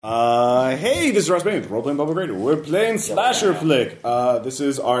Hey, this is Ross Bain with Role Playing Bubble Grader. We're playing Slasher Flick. This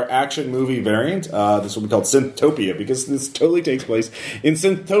is our action movie variant. This will be called Synthtopia because this totally takes place in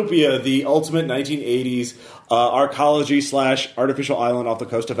Synthtopia, the ultimate 1980s arcology/artificial island off the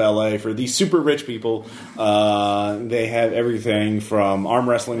coast of LA for the super rich people. They have everything from arm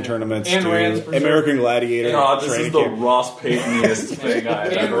wrestling tournaments Ayn Rand's to American Gladiator. This is the Ross Paytoniest thing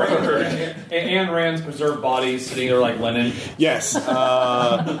I've ever heard. Ayn Rand's preserved bodies sitting there like Lenin. Yes.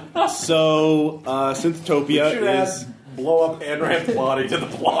 Synthtopia is... blow up Ayn Rand's body to the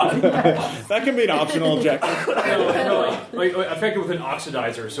plot. That can be an optional objective. Affect it with an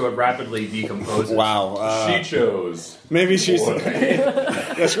oxidizer so it rapidly decomposes. Wow. She chose. Maybe she's...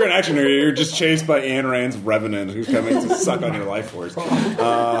 Yes, you're an action hero. You're just chased by Ayn Rand's revenant who's coming to suck on your life force.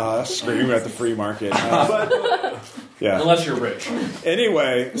 Screaming at the free market. Yeah. Unless you're rich.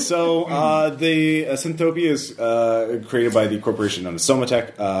 Anyway, so the Synthtopia is created by the corporation known as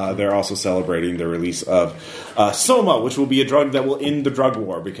Somatech. They're also celebrating the release of Soma, which will be a drug that will end the drug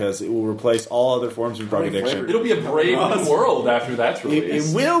war because it will replace all other forms of drug addiction. It'll be a brave new world after that's released.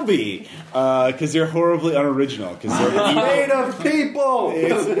 It will be because they're horribly unoriginal. Because they're made of people.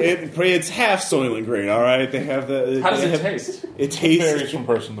 It's half Soylent Green. All right, they have the. How does it taste? It tastes. Varies from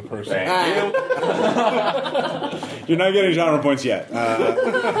person to person. Thank you. You're not getting genre points yet.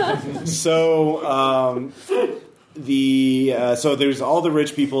 So there's all the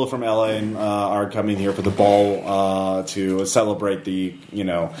rich people from LA and are coming here for the ball to celebrate the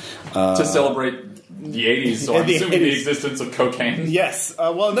to celebrate the 80s. So I'm assuming the existence of cocaine. Yes.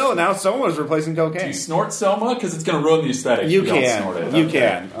 Well, no. Now Soma's replacing cocaine. Do you snort Soma? Because it's going to ruin the aesthetic. You if you can. don't snort it. You Okay.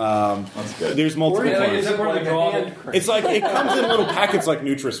 can. That's good. There's multiple forms. Is that part of the draw? It's like it comes in little packets like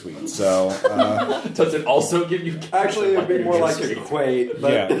NutraSweet. So does it also give you? Actually, it'd be more like a Quaid.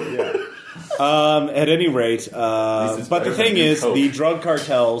 But yeah. At any rate, but the thing is, the drug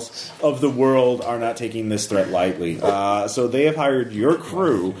cartels of the world are not taking this threat lightly. So they have hired your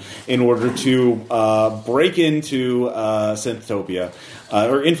crew in order to break into Synthtopia.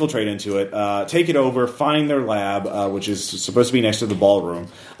 Or infiltrate into it, take it over, find their lab, which is supposed to be next to the ballroom,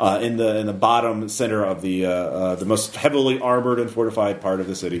 in the bottom center of the most heavily armored and fortified part of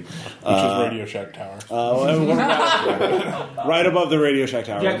the city, which is Radio Shack Tower. Right above the Radio Shack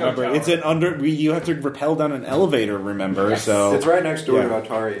Tower. Remember, Tower. it's an under. You have to rappel down an elevator. Remember, Yes. so it's right next door Yeah. to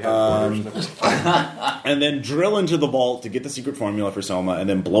Atari headquarters. and then drill into the vault to get the secret formula for Soma, and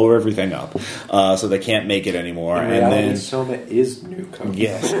then blow everything up, so they can't make it anymore. In And reality, then Soma is new coke.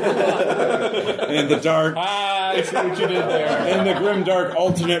 yes, in the dark. I see what you did there. In the grim, dark,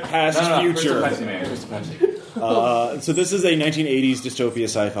 alternate past future. Pepsi, man. Just Pepsi. So this is a 1980s dystopia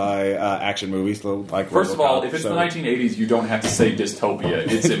sci-fi action movie. So like First of all, RoboCop, if it's so- the 1980s, you don't have to say dystopia.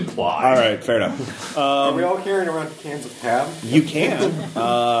 It's implied. all right, fair enough. Are we all carrying around cans of tab? You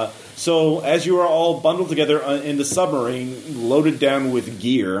can. So as you are all bundled together in the submarine, loaded down with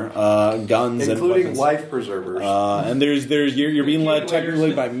gear, guns, and Including weapons. life preservers. And you're being led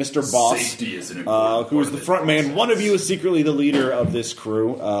technically by Mr. Boss, Safety is an important who is part the of front this man. One of you is secretly the leader of this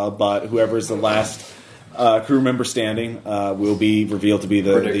crew, but whoever is the last crew member standing will be revealed to be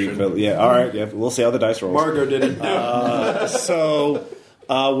the Prediction. yeah. All right, yeah, we'll see how the dice rolls. Margot did it. So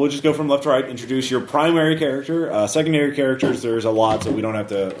we'll just go from left to right. Introduce your primary character. Secondary characters, there's a lot, so we don't have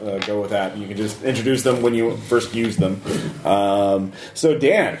to go with that. You can just introduce them when you first use them. So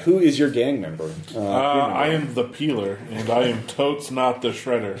Dan, who is your gang member? I am the peeler, and I am totes not the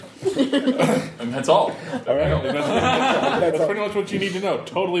shredder. And that's all. All right. That's pretty much what you need to know.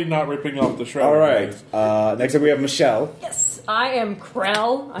 Totally not ripping off the shredder. All right. Next up, we have Michelle. Yes, I am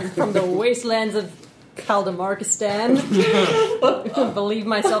Krell. I'm from the wastelands of Kaldamarkistan. Believe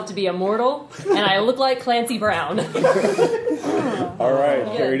myself to be immortal, and I look like Clancy Brown. All right.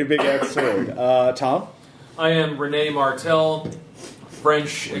 Carried a big axe sword. Tom. I am Rene Martel,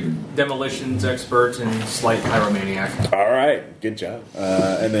 French demolitions expert and slight pyromaniac. All right. Good job.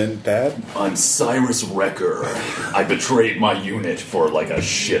 And then Thad. I'm Cyrus Wrecker. I betrayed my unit for like a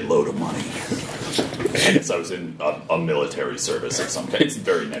shitload of money. And so I was in a military service of some kind. It's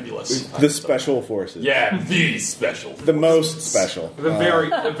very nebulous. The Special Forces. Yeah, the special. The most special. The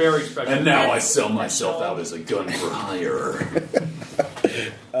very special. And now I sell myself out as a gun for hire.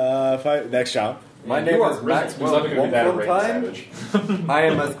 Next shot. My name is Maxwell Blomfontein. I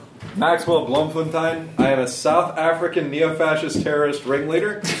am a Maxwell Blomfontein. I am a South African neo-fascist terrorist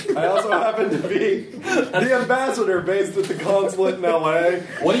ringleader. I also happen to be the ambassador based at the consulate in LA.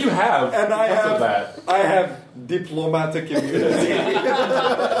 What do you have? And I because of have that? I have diplomatic immunity.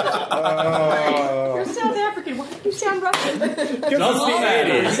 You're South African. Why do you sound Russian? Doesn't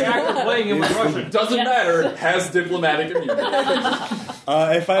matter. The actor playing him was Russian. Doesn't matter. Has diplomatic immunity.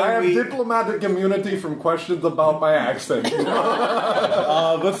 And finally, I have diplomatic immunity from questions about my accent.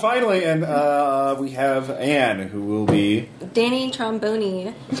 but finally, and we have Anne, who will be Danny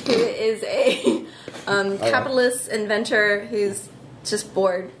Tromboni, who is a capitalist inventor who's just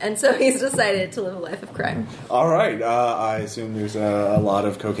bored, and so he's decided to live a life of crime. all right. I assume there's a lot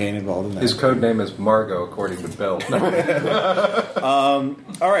of cocaine involved in that. His code name is Margot, according to Bill. All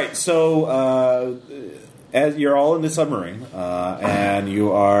right, so as you're all in the submarine, and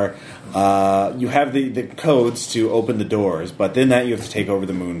you are, you have the codes to open the doors, but then that you have to take over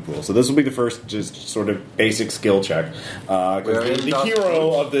the moon pool. So this will be the first, just sort of basic skill check, because the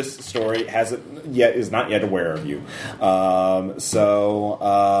hero of this story is not yet aware of you. So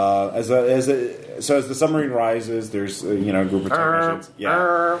as the submarine rises, there's a group of technicians.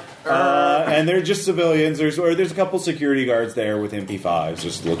 And they're just civilians. There's a couple security guards there with MP5s,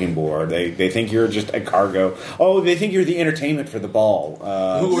 just looking bored. They think you're just a cargo. Oh, they think you're the entertainment for the ball.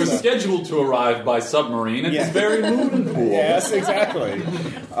 Who are scheduled to arrive by submarine at this very moon pool. Yes, exactly.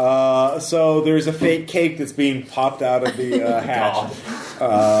 So there's a fake cake that's being popped out of the hatch.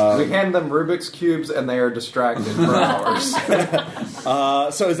 We hand them Rubik's Cubes, and they are distracted for hours.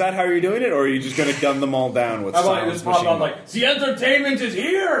 So is that how you're doing it, or are you just going to gun them all down with How about silence this pop machine? out like, the entertainment is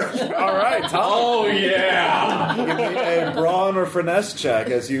here! All right, Tom. Oh, yeah! Give me a brawn or finesse check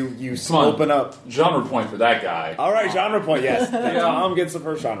as you Come on. open up. Genre point for that guy. All right, genre point, yes. Tom gets the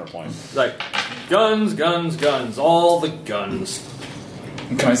first genre point. Like, guns, guns, guns, all the guns.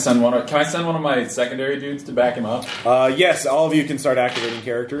 Can I send one of my secondary dudes to back him up? Yes, all of you can start activating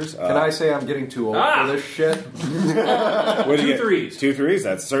characters. Can I say I'm getting too old for this shit? What do you get? 2 3s. 2 3s.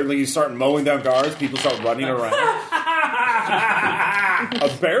 That's certainly, you start mowing down guards, people start running around. A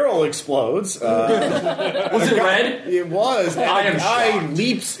barrel explodes. Was it red? It was. And I am the guy shocked.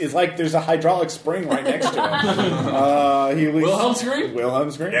 leaps. It's like there's a hydraulic spring right next to him. He leaps. Wilhelm scream?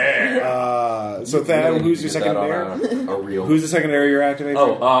 Wilhelm scream. Yeah. So Thad, who's your secondary? A real. Who's the secondary you're activating?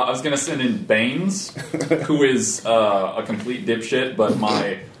 Oh, I was gonna send in Baines, who is a complete dipshit, but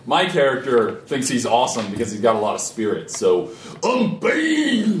my character thinks he's awesome because he's got a lot of spirit. So I'm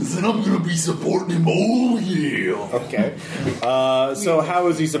Baines, and I'm gonna be supporting him all year. Okay. So how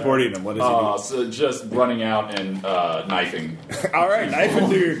is he supporting him? What is he doing? So just running out and knifing. All right, knife and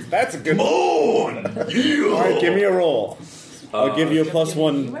dude. That's a good. Come on, yeah. All right, give me a roll. I'll give you a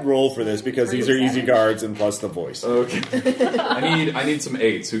 +1 roll for this because these are easy guards and plus the voice. Okay. I need some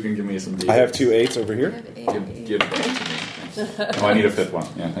 8s. Who can give me some D8s? I have 2 8s over here. Give that to me. Oh, I need a 5th one.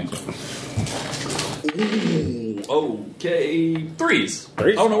 Yeah, thank you. Ooh, okay. 3s.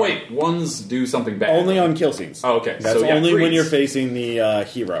 3s? Oh, no, wait. 1s do something bad. Only on kill scenes. Oh, okay. That's So, yeah, only when 3s. you're facing the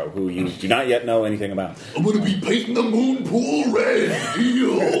hero, who you do not yet know anything about. I'm going to be painting the moon pool red.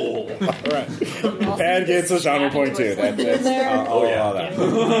 Deal. All right. Thad gets a genre point too. That's, I'll allow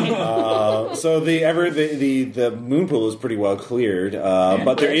that. So the moon pool is pretty well cleared,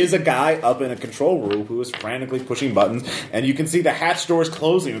 but there is a guy up in a control room who is frantically pushing buttons, and you can see the hatch doors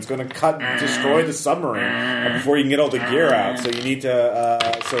closing. It's going to destroy the submarine before you can get all the gear out. So you need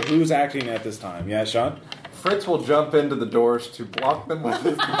to. So who's acting at this time? Yeah, Sean. Fritz will jump into the doors to block them with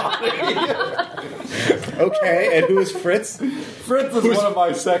his body. Okay, and who is Fritz? Fritz is one of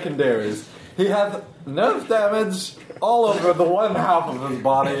my secondaries. He has nerve damage all over the one half of his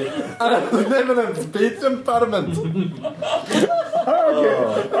body and a limited speech impediment. Okay,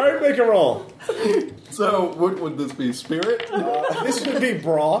 all right, make a roll. So, what would this be? Spirit? This would be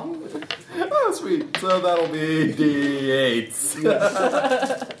brawn. Oh, sweet. So that'll be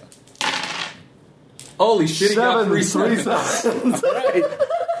D8s. Holy shit, he got 3 7, 3 7s. sevens. Right.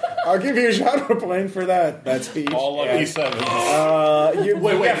 I'll give you a genre point for that. That's speech. All lucky sevens. Wait,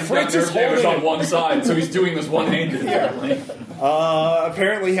 Yeah, he's Fritz got is nerve damage holding on one side, so he's doing this one-handed. apparently.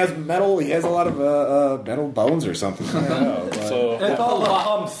 Apparently he has metal. He has a lot of metal bones or something. I don't know. But- So It's all the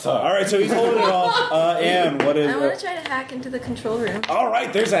humps. all right, so he's holding it off. Anne, what is? I want to try to hack into the control room. All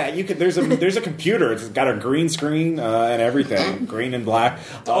right, there's a computer. It's got a green screen and everything, green and black.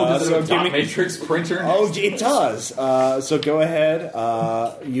 Does it have a give dot me- matrix printer? Oh, it does. So go ahead.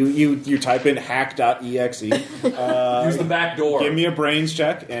 You type in hack.exe. Use the back door. Give me a brains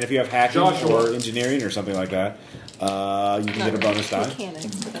check, and if you have hacking Joshua. or engineering or something like that, you can get a bonus die. Mechanics,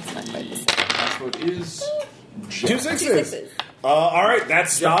 but that's not quite the same. Password is 2 6s. All right, that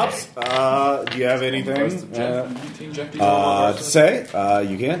stops. Do you have anything to say?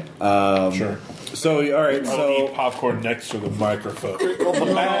 You can. Sure. So, all right. I'll So, eat popcorn next to the microphone. crinkle the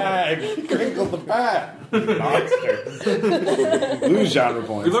bag. Crinkle the bag. Monster. Lose genre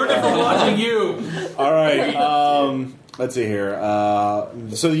points. We learned it from watching you. All right. let's see here.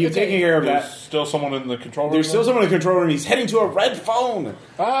 So you've taken care of There's that. still someone in the control room? There's still someone in the control room. He's heading to a red phone.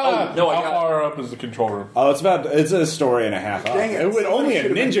 Ah! no, I how got- far up is the control room? Oh, it's a story and a half. Dang it, Only a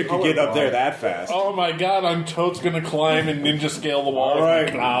somebody ninja should've could been get up there colorblind. that fast. Oh my god, I'm Toad's gonna climb and ninja scale the wall. All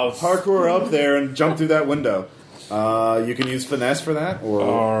right, Klaus. parkour up there and jump through that window. You can use finesse for that, or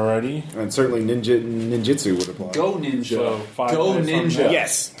Alrighty. and certainly ninjutsu would apply. Go ninja. So, 5 Go minutes on ninja. that.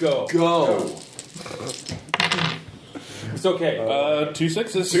 Yes, Go. Go. It's okay. 2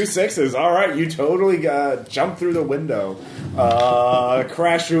 6s. 2 6s. All right, you totally jump through the window,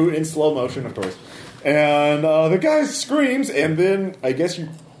 crash through in slow motion, of course, and the guy screams, and then I guess you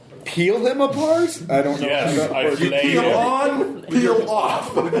peel him apart. I don't know. Yes, how that I works. flay Peel him on, peel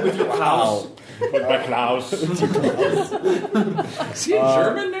off. Wow. with my Klaus. Is he a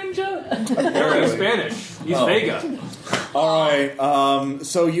German ninja? They're in Spanish. He's Vega. All right.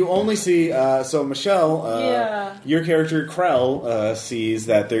 So you only see. So Michelle, Yeah. your character Krell sees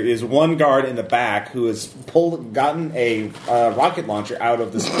that there is one guard in the back who has gotten a rocket launcher out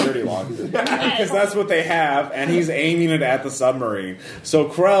of the security lock because that's what they have, and he's aiming it at the submarine. So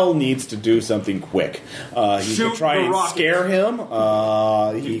Krell needs to do something quick. He Shoot could try the and rocket. scare him.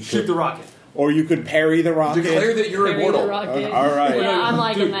 He Shoot could, the rocket. or you could parry the rocket. Declare that you're Parry the immortal. rocket. All right. Yeah, I'm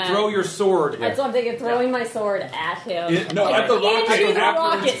liking Dude, that. throw your sword. That's what I'm thinking. Throwing my sword at him. No, at the rocket Into the after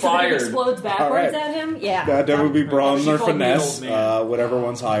rocket it's so that it fired. explodes backwards All right. at him. Yeah. That would be brawn She or called me an finesse, old man. whatever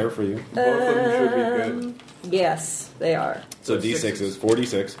one's higher for you. Both of them should be good. Yes, they are. So D6 is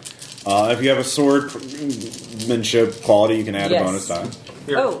 46. If you have a swordmanship quality, you can add Yes. a bonus die.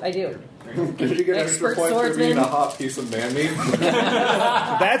 Here. Oh, I do. Did you get extra Expert points for being swordsman. a hot piece of man meat?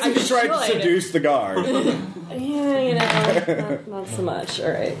 That's if you tried to should. seduce the guard. Yeah, you know, not so much. All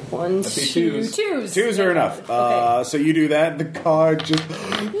right, 1, see 2, twos. twos. Twos are enough. Okay. So you do that, the guard just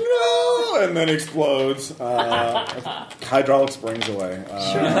no, and then explodes. Hydraulic springs away.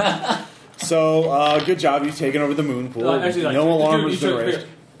 So good job, you've taken over the moon pool. Actually, like, no alarm dude, has you been took- raised.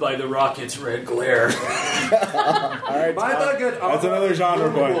 By the rocket's red glare. All right, By Tom, the good. that's another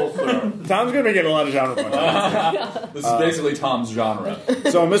genre point. Tom's going to get a lot of genre points. This is basically Tom's genre.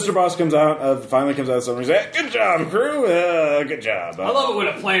 So Mr. Boss comes out, finally comes out of summer. He's like, "Good job, crew. Good job." I love it when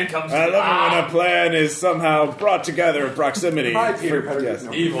a plan comes. I love it when a plan is somehow brought together in proximity. Hi, Peter For- Pettigrew.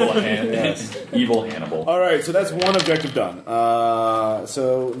 yes. No. Evil Hannibal. All right, so that's one objective done. No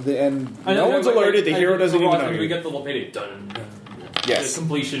one's alerted. The hero doesn't even know. We you. get the lapidity done. Yes. The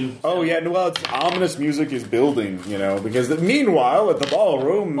completion. Oh yeah, well, it's ominous music is building, because meanwhile at the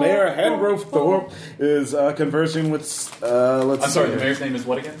ballroom, Mayor Hangrove Thorpe is conversing with. Let's I'm sorry, see the here. mayor's name is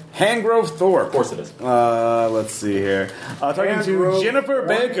what again? Hangrove Thorpe. Of course it is. Let's see here. Talking to Hangrove Jennifer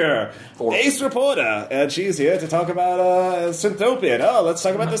Baker, Thorpe. ace reporter, and she's here to talk about Synthopian. Oh, let's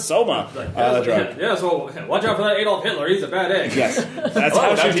talk about the Soma drug. Yeah, so watch out for that Adolf Hitler. He's a bad egg. Yes, that's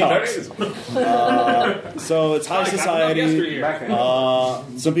how she talks. is. So it's high I got him up society. yesteryear.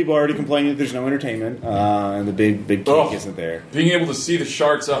 Some people are already complaining that there's no entertainment, and the big cake Oh. isn't there. Being able to see the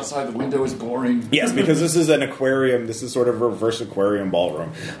sharks outside the window is boring. Yes, because this is an aquarium. This is sort of a reverse aquarium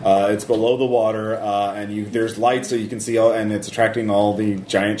ballroom. It's below the water, and there's lights so you can see all, and it's attracting all the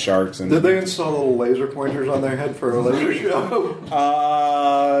giant sharks. And Did they install little laser pointers on their head for a laser show?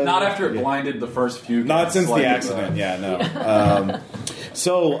 Not after it blinded the first few. Not guys, since like, the accident. Yeah, no.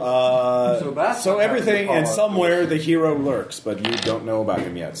 So that's So what everything, happened and to Paul somewhere the hero lurks, but you don't know about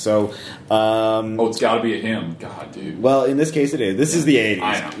him yet. So, Oh, it's got to be a him. God, dude. well, in this case, it is. This is the '80s.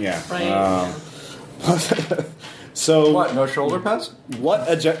 I know. Yeah. Right. So What? No shoulder pads?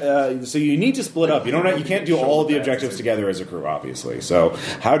 so you need to split up. You can't do all of the objectives together as a crew, obviously. So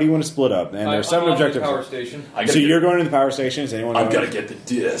how do you want to split up? And there's 7 I'm off the objectives. Power station. So you're going to the power station. Is anyone? I've got going? to get the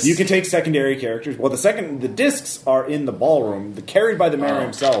disc. You can take secondary characters. Well, the discs are in the ballroom, carried by the mayor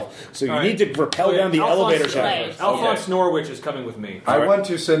himself. So you All need right. to rappel down the elevator shaft. Right. first. Alphonse Norwich is coming with me. I want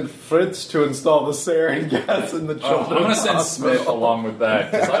to send Fritz to install the sarin gas in the I'm children's gonna send hospital. Smith along with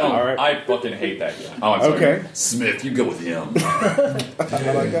that because All right. I fucking hate that guy. Oh, I'm sorry. Okay. Smith, you go with him.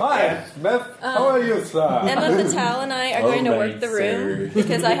 Hi, Smith. How are you, sir? Emma Patel and I are going to work the right, room sir.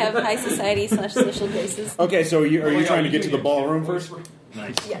 because I have high society / social graces. Okay, so are you Oh my God, trying to get to doing the it. ballroom first?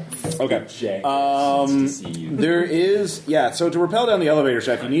 Nice. Yes. Okay. Jay, Um, nice to see you. There is, so to rappel down the elevator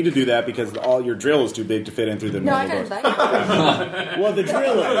shaft, you need to do that because all your drill is too big to fit in through the No, I normal got doors. that. Well, the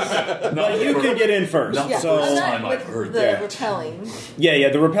drill is, but you can get in first. Not Yeah, the So first I'm time not I've with heard the that. repelling. yeah,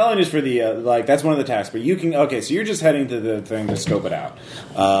 the rappelling is for the that's one of the tasks. But you can so you're just heading to the thing to scope it out.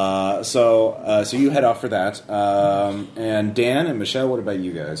 So you head off for that. And Dan and Michelle, what about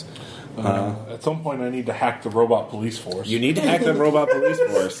you guys? At some point, I need to hack the robot police force. You need to hack the robot police police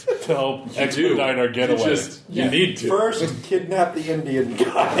force. To help expedite our getaway. You need to. First, kidnap the Indian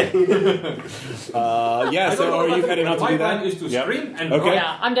guy. So are you heading out to My do plan that? is to scream and Okay.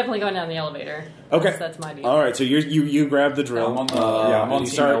 Yeah, I'm definitely going down the elevator. Okay. That's my deal. All right, so you grab the drill. I'm on the and you team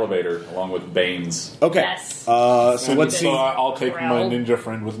start- elevator along with Baines. Okay. Yes. So let's see. So I'll take my ninja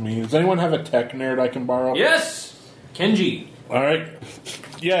friend with me. Does anyone have a tech nerd I can borrow? Yes! Kenji. All right.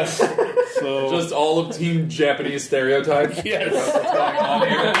 Yes. So Just all of Team Japanese stereotype. yes.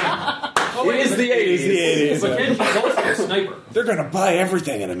 Oh, It is the 80s. But Kenji's also a sniper. They're going to buy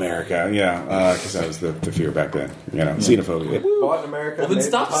everything in America. Yeah, because that was the fear back then. You know, xenophobia. Bought in America. Well, then made in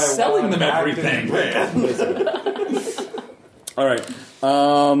stop Taiwan, selling them acted everything. All right.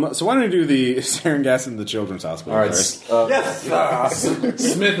 So why don't we do the sarin gas in the children's hospital All right. first? Yes.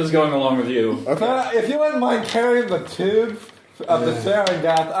 Smith is going along with you. If you wouldn't mind carrying the tube of the sarin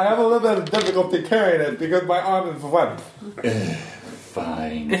gas, I have a little bit of difficulty carrying it because my arm is limp.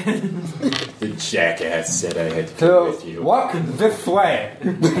 Fine. The jackass said I had to So go with you. walk this way.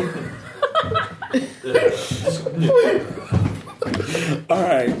 All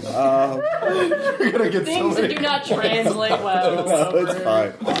right. You're gonna get Things that do not translate well. No, it's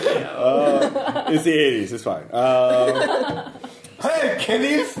fine. It's the 80s. It's fine. Hey,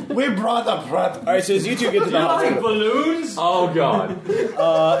 kiddies, we brought a present. All right, so as you two get to the hospital, Balloons? Oh God!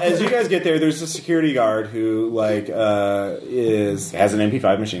 as you guys get there, there's a security guard who has an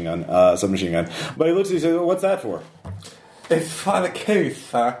MP5 machine gun, submachine gun. But he looks at you and says, "What's that for? It's for the case,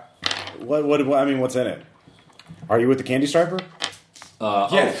 sir. What? I mean, what's in it? Are you with the Candy Striper?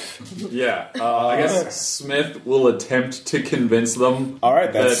 Yes. Yeah, I guess Smith will attempt to convince them. All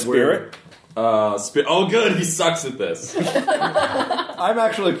right, that's that we're- Spirit. Oh, good. He sucks at this. I'm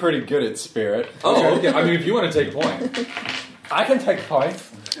actually pretty good at spirit. Oh, okay. I mean, if you want to take a point, I can take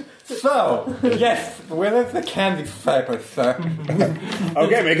points. So, yes, where is the candy striper, sir?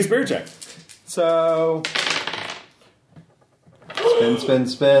 Okay, make a Spirit check. So.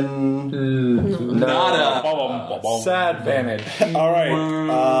 Spin. nada. Sad vantage. All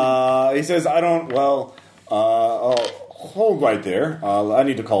right. He says, "I don't. Well, hold right there. I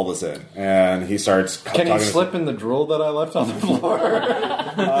need to call this in." And he starts. Can you slip in the drool that I left on the floor?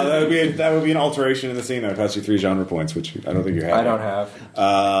 That would be an alteration in the scene that would cost you 3 genre points, which I don't think you have. I don't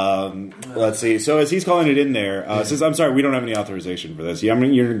have. Let's see. So as he's calling it in there, says, "I'm sorry, we don't have any authorization for this. Yeah, I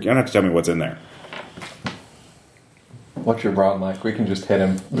mean, you're gonna have to tell me what's in there." What's your brawn like? We can just hit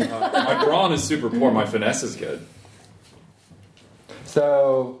him. My brawn is super poor. My finesse is good.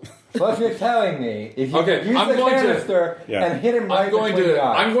 So, what you're telling me, if you Okay, use I'm the going to- canister Yeah. and hit him right I'm going between the to.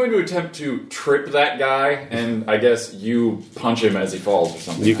 eyes. I'm going to attempt to trip that guy, and I guess you punch him as he falls or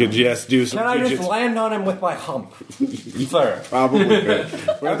something. You could just do some. Can I just jiu-jitsu. land on him with my hump? Sir, Probably could.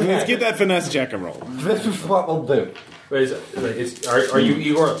 Well, let's get that finesse check and roll. this is what we'll do. Wait, are you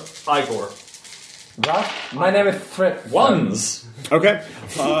Igor? Igor. What? My name is Fritz. Ones. Okay.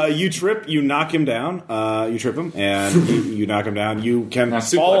 You trip, you knock him down. You trip him, and you knock him down. You can Now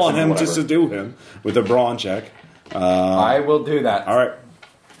suplex fall on him or him to whatever. subdue him with a brawn check. I will do that. All right.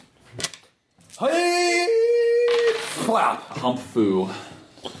 Hey, flap. Hump foo.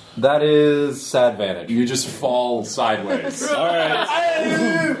 That is sad vantage. You just fall sideways. All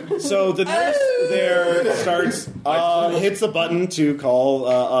right. So the nurse there starts, hits a button to call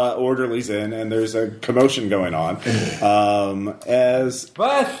orderlies in, and there's a commotion going on.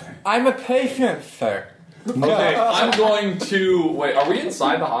 But I'm a patient, sir. Okay, I'm going to wait. Are we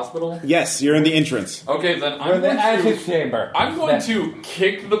inside the hospital? Yes, you're in the entrance. Okay, then We're I'm in the going to. antechamber. I'm going to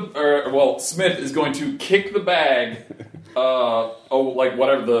kick the. Smith is going to kick the bag. Like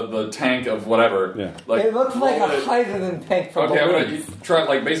whatever the tank of whatever. Yeah. Like It looks like roll a it. hydrogen tank from Okay, I'm balloons.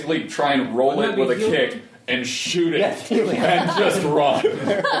 gonna basically try and roll Wouldn't it that with a be helium? kick and shoot it Yes, helium. and just run.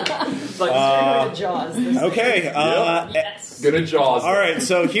 It's like going to Jaws. This Okay. yes. Gonna jaws. All right.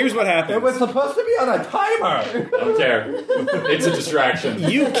 So here's what happens. It was supposed to be on a timer. Don't care. It's a distraction.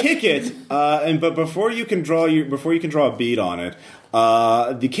 You kick it, but before you can draw a bead on it,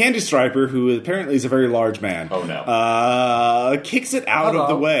 the Candy Striper, who apparently is a very large man, Oh, no. kicks it out of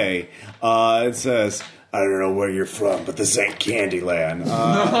the way. It says, "I don't know where you're from, but this ain't Candyland."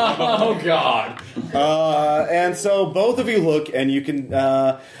 Oh God. And so both of you look, and you can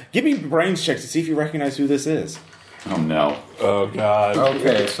give me brains checks to see if you recognize who this is. Oh no. Oh God.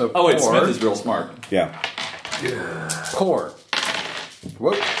 Okay, so Oh wait, four. Smith is real smart. Yeah. Core.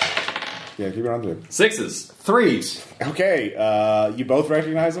 Whoop. Yeah, keep it on through. 6s. 3s. Okay, you both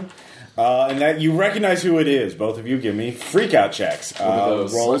recognize him? And that you recognize who it is. Both of you give me freak-out checks. are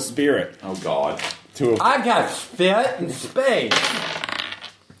those? Roll spirit. Oh God. 2 of I got spirit and space.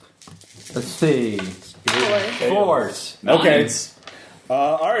 Let's see. Force. Okay. Nines.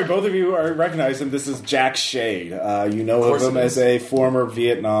 All right, both of you recognize him. This is Jack Shade. You know of him as a former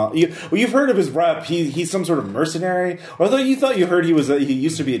Vietnam. You've heard of his rep. He's some sort of mercenary. Although you thought you heard he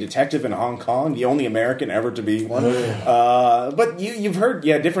used to be a detective in Hong Kong, the only American ever to be one. But you've heard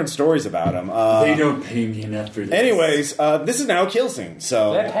different stories about him. They don't pay me enough for this. Anyways, this is now a kill scene.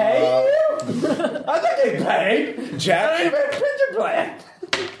 So They pay you? I think they paid. Jack. I don't even picture plan.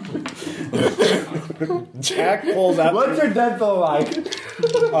 Jack pulls out. What's your dental like?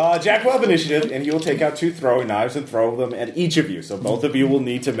 Jack will have initiative, and he will take out 2 throwing knives and throw them at each of you. So both of you will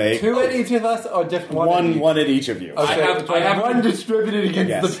need to make 2 at each of us, or just one at each of you. Okay, I have one distributed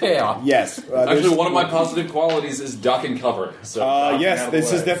against the pair. Yes. Actually, one of my positive qualities is duck and cover. So yes,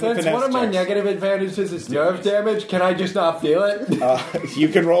 this is definitely Since finesse one of my checks. negative advantages is nerve damage, can I just not feel it? You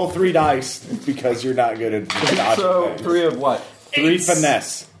can roll 3 dice because you're not good at dodging So things. 3 of what? 3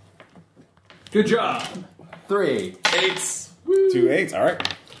 finesse. Good job. 3. 8s. 2 8s. All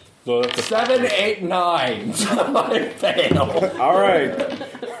right. So that's 7, 8, 9. I fail. All right.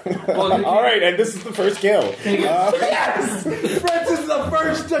 All right. And this is the first kill. Yes! Fritz is the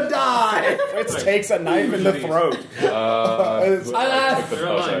first to die! Fritz takes a knife in the throat. Alas!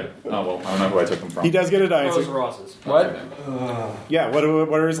 Sorry. Oh, well, I don't know who I took them from. He does get a Those dice. Ross's. What? Yeah. What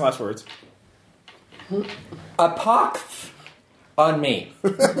are his last words? A pox on me.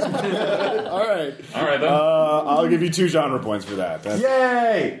 All right. All right, then. I'll give you 2 genre points for that.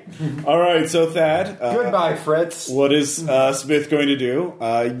 Yay! All right. So Thad. Goodbye, Fritz. What is Smith going to do?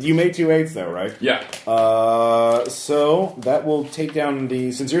 You made 2 8s though, right? Yeah. So that will take down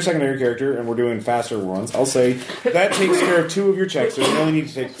since you're a secondary character and we're doing faster ones, I'll say that takes care of 2 of your checks, so you only need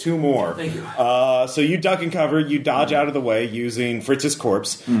to take 2 more. Thank you. So you duck and cover, you dodge out of the way using Fritz's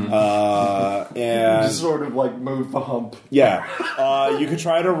corpse. And Just sort of like move the hump. yeah. You could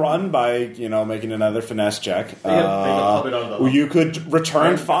try to run by, making another finesse check. Or you could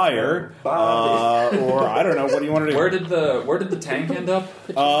return fire. Or I don't know, what do you want to do? Where did the tank end up?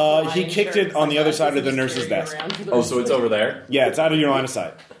 He kicked it on the other side of the nurse's desk. Oh, so it's over there. Yeah, it's out of your line of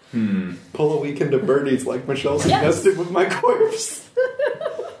sight. Pull a weekend of birdies like Michelle suggested with my corpse.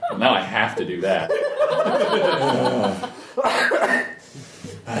 Now I have to do that.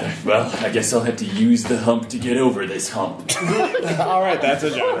 Well, I guess I'll have to use the hump to get over this hump. All right, that's a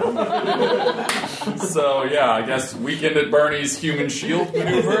genre. So, yeah, I guess Weekend at Bernie's human shield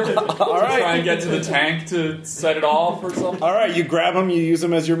maneuver. All right. Try and get to the tank to set it off or something. All right, you grab him, you use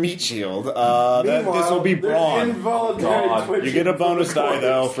him as your meat shield. This will be brawn. Involuntary God. twitching You get a bonus from the die, corpse.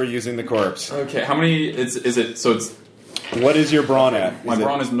 though, for using the corpse. Okay, how many is it? So it's What is your brawn at? my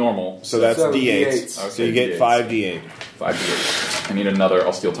brawn is normal. So that's So D8s. D8s. So Okay, you get D8s. 5 D8. 5d8. I need another.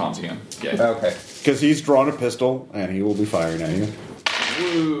 I'll steal Tom's again. Yeah. Okay. Because he's drawn a pistol, and he will be firing at you.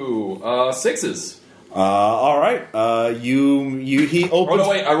 Woo. 6s. All right. He Oh opens... no,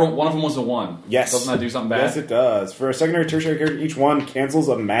 wait! I wrote one of them was a 1. Yes. Doesn't that do something bad? Yes, it does. For a secondary, tertiary character, each one cancels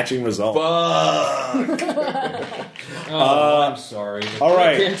a matching result. Fuck. I'm sorry. The all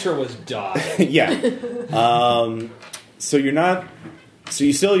right. answer was die. Yeah. So you're not. So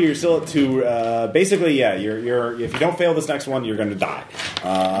you're still at 2. Basically, yeah. You're. If you don't fail this next one, you're going to die.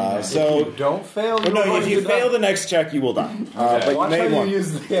 So Don't fail. well, no. If you fail the next check, you will die. But you Watch made how one. you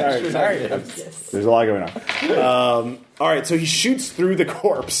use the Sorry. extra. There's a lot going on. All right, so he shoots through the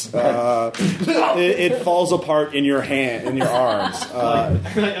corpse. It falls apart in your arms.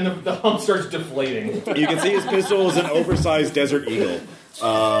 And the hump starts deflating. You can see his pistol is an oversized Desert Eagle.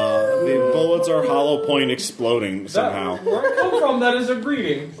 The bullets are hollow point exploding somehow. Where I come from, that is a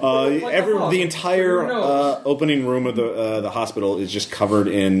greeting. The entire opening room of the hospital is just covered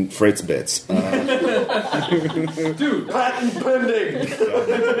in Fritz bits. Dude, Patent pending.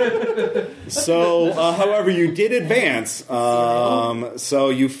 So, however, you did advance. So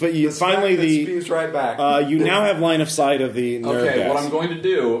you finally spews right back. you now have line of sight of the nerve Okay, gas. what I'm going to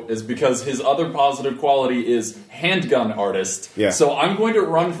do is because his other positive quality is handgun artist. Yeah. So I'm going to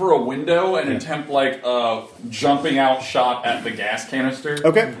run for a window and attempt jumping out shot at the gas canister.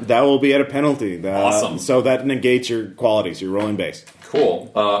 Okay, that will be at a penalty. Awesome. So that negates your qualities. You're rolling base. Cool.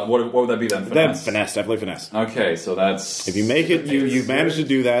 What would that be then? Then finesse, definitely finesse. Okay, so that's If you make it, you manage to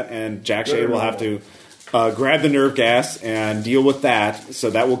do that, and Jack Shade will have to grab the nerve gas and deal with that. So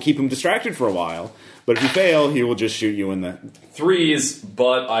that will keep him distracted for a while. But if you fail, he will just shoot you in the 3s,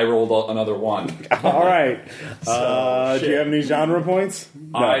 but I rolled another 1. All right. Do you have any genre points?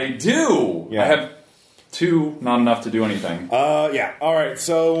 No. I do. Yeah. I have 2, not enough to do anything. Yeah. All right.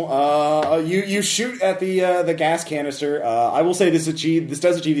 So you shoot at the gas canister. I will say this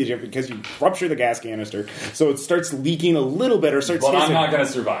does achieve the objective because you rupture the gas canister, so it starts leaking a little bit or starts. But hissing. I'm not going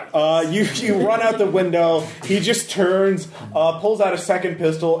to survive. You run out the window. He just turns, pulls out a second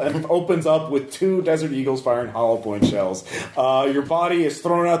pistol, and opens up with 2 Desert Eagles firing hollow point shells. Your body is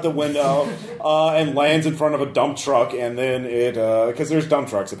thrown out the window and lands in front of a dump truck, and then it because there's dump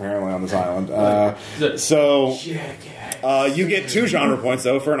trucks apparently on this island. So you get 2 genre points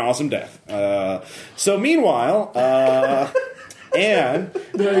though for an awesome death. So meanwhile, and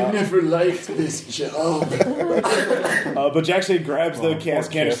I never liked this job. but Jack Shade grabs the gas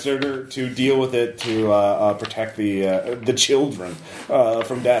canister to deal with it to protect the children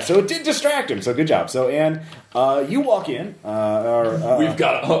from death. So it did distract him. So good job. So and you walk in. We've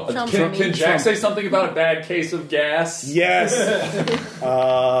got. Can Jack say something about a bad case of gas? Yes.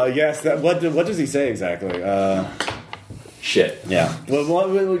 Yes. What does he say exactly? Shit. Yeah.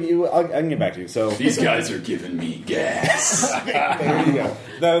 Well, I can get back to you. So these guys are giving me gas. there you go.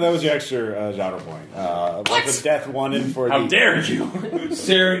 That was your extra genre point. Like the death one in for. How dare you?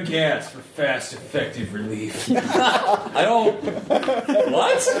 Sarin gas for fast, effective relief. I don't.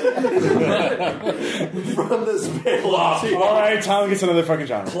 What? From this veil. All right, Tom gets another fucking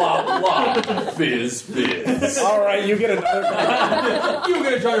genre. Plop, plop. Fizz, fizz. All right, you get another. You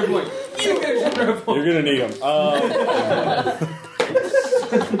get a genre point. You get a genre point. You're gonna need them.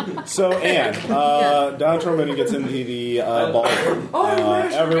 So, Anne, Don Trumpet gets into the ballroom.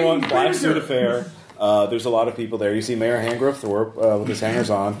 Everyone, black suit affair. There's a lot of people there. You see Mayor Hangrove Thorpe with his hangers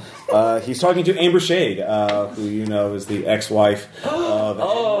on. He's talking to Amber Shade, who you know is the ex-wife of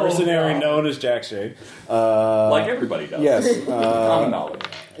a mercenary known as Jack Shade. Like everybody does. Yes. Common knowledge.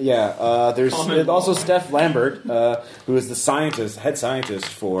 Yeah, there's also Steph Lambert, who is the head scientist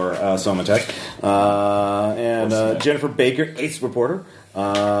for Somatech, and Jennifer Baker, ace reporter.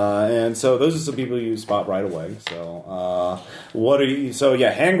 And so those are some people you spot right away. So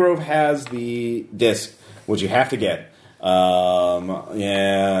Hangrove has the disc, which you have to get.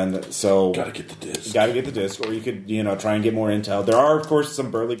 And so Gotta get the disc. or you could try and get more intel. There are of course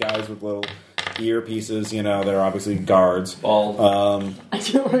some burly guys with little earpieces, they're obviously guards. Bald.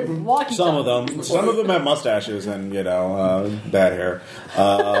 Some of them have mustaches and bad hair.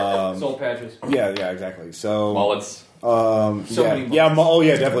 Soul patches. Yeah, exactly. So Mullets.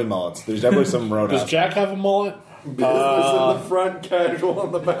 Definitely mullets. There's definitely some road. Does Jack have a mullet? Business in the front, casual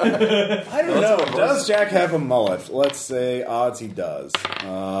on the back. I don't know. Does Jack have a mullet? Let's say odds he does.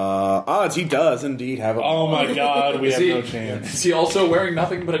 Odds he does indeed have a mullet. Oh my god, we have no chance. Is he also wearing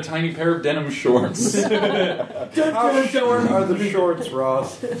nothing but a tiny pair of denim shorts? How short are the shorts,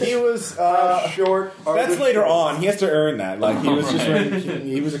 Ross? He was short. That's later on. He has to earn that. Like he was just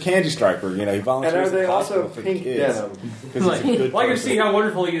he was a candy striper. He volunteers. And are they at the also hospital for pink kids. denim? Like, well, I can see how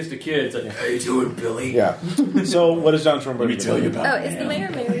wonderful he is to kids. Like, how you doing, Billy? Yeah. So what is John Trumbo? Let me tell you about. Oh, is the mayor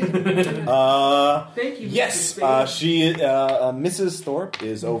married? Thank you. Yes, she Mrs. Thorpe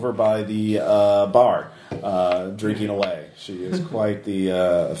is over by the bar drinking away. She is quite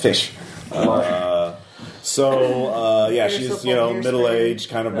the fish. She's middle-aged,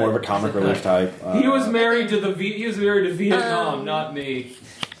 kind of more of a comic relief type. He was married to Vietnam, not me.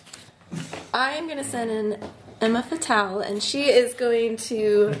 I'm going to send in Emma Fatale, and she is going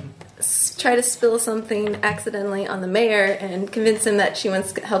to try to spill something accidentally on the mayor and convince him that she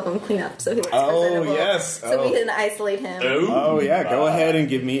wants to help him clean up so he looks presentable. Yes. So we can isolate him. Oh, yeah. Go ahead and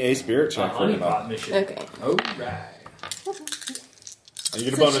give me a spirit check for Honeypot mission. Okay. All right. You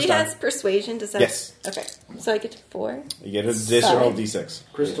get a So bonus she time. has persuasion, does that? Yes. Okay. So I get 4. You get an additional d6.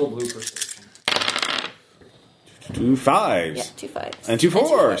 Crystal blue perception. 2 5s. Yeah, 2 5s. And 2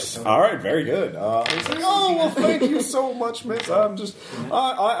 4s. All right, very good. It's like, well, thank you so much, Miss. I'm just,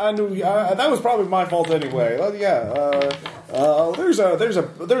 I knew that was probably my fault anyway. There's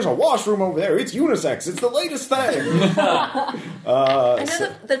a washroom over there. It's unisex. It's the latest thing. I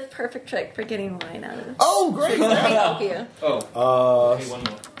know the perfect trick for getting wine out of it. Oh, great! Let me help you. Okay, one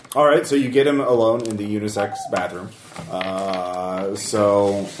more. All right, so you get him alone in the unisex bathroom.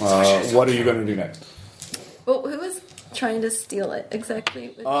 What are you going to do next? Well, who was trying to steal it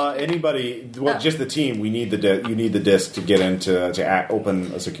exactly? Anybody? Well, just the team. We need you need the disc to get into to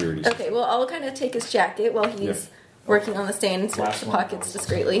open a security. Okay, well, I'll kind of take his jacket while he's working on the stand and search the pockets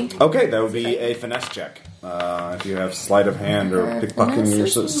discreetly. Okay, that would be a finesse check. If you have sleight of hand or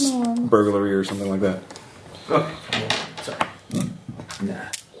pickpocketing or burglary or something like that. Okay. Sorry. Nah.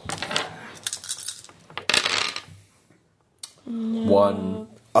 1.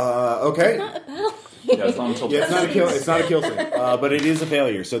 Okay. Not a bell. Yeah, it's not until Yeah, it's not a kill scene, but it is a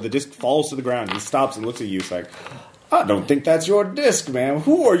failure. So the disc falls to the ground. He stops and looks at you. It's like, I don't think that's your disc, man.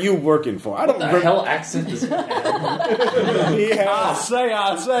 Who are you working for? I don't the hell accent is that? I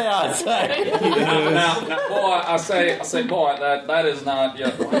say. Now, boy, I say, boy, that is not.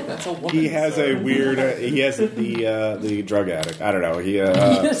 Yeah, that's a woman. He has a weird. He has the drug addict. I don't know.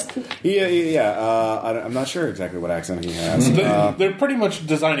 I'm not sure exactly what accent he has. They're pretty much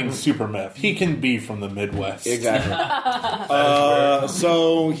designing super meth. He can be from the Midwest. Exactly.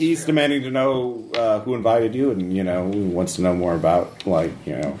 So he's demanding to know who invited you, and who wants to know more about why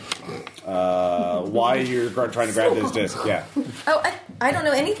you're trying to grab this disc. Yeah. Oh, I don't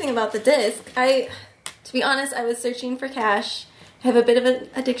know anything about the disc. To be honest, I was searching for cash. I have a bit of an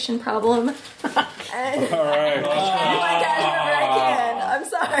addiction problem. And All right. I find cash wherever I can. I'm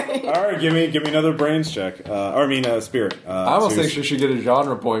sorry. All right. Give me another brains check. Spirit. I almost think she should get a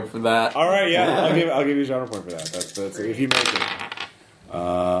genre point for that. All right. Yeah. I'll give you a genre point for that. That's if you make it.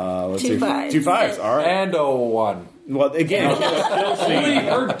 Let's see. 2 5s. All right. And a 1. Well, again, Only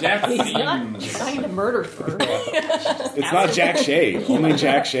her death He's not seems. trying to murder her. it's not Jack Shade. Only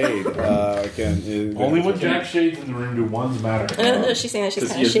Jack Shade can. Only when Jack Shade's in the room do ones matter. She's saying that she's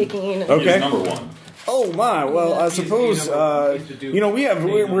kind of shaking. Okay. Number 1. Oh my! Well, I suppose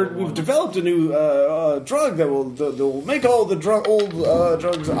we've developed a new drug that will make all the old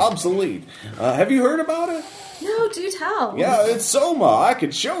drugs obsolete. Have you heard about it? No, do tell. Yeah, it's Soma. I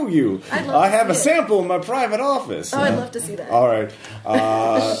could show you. I have a sample in my private office. Oh, I'd love to see that. All right.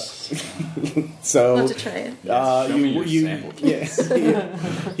 So Love to try it.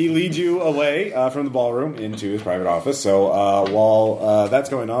 He leads you away from the ballroom into his private office. So while that's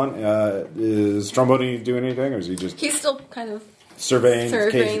going on, is Stromboni doing anything, or is he just He's still kind of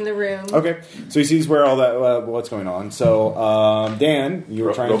surveying the room. Okay, so he sees where all that what's going on. So Dan, you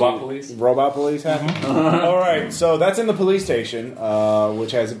were trying robot to police? robot police happen. All right, so that's in the police station,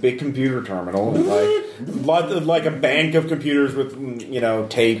 which has a big computer terminal, like a bank of computers with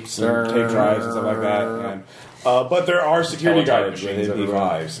tapes and tape drives and stuff like that. And, but there are security guards with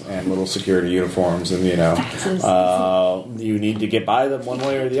MP5s and little security uniforms, and you need to get by them one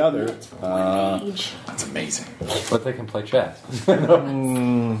way or the other. That's amazing. But they can play chess. Let's.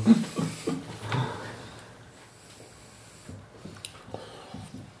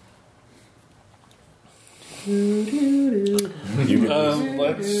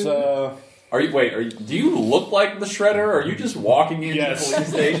 Do you look like the Shredder, or are you just walking into the police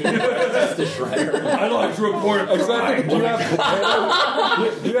station? That's the Shredder. I'd like to report a crime. Do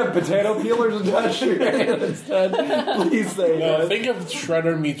you have potato peelers attached to your hand instead? Please say yes. Think of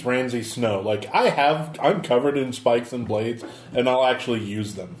Shredder meets Ramsay Snow. Like I'm covered in spikes and blades, and I'll actually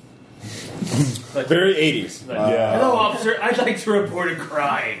use them. Very 80s. Hello, officer. I'd like to report a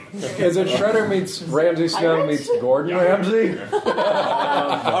crime. Is it Shredder meets Ramsay Snow meets Gordon Ramsay?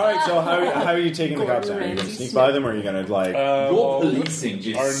 All right, so how are you taking the cops out? Are you going to sneak by them, or are you going to Your policing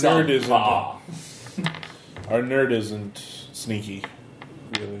is our subpar. nerd isn't sneaky,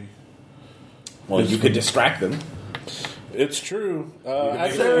 really. Well, you could distract them. It's true.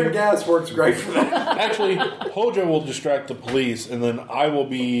 Sarin gas works great for that. Actually, Hojo will distract the police, and then I will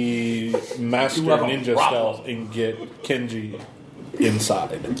be Master Ninja Stealth and get Kenji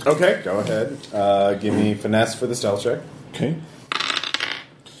inside. Okay, go ahead. Give me finesse for the stealth check. Okay.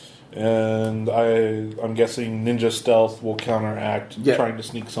 And I'm guessing Ninja Stealth will counteract trying to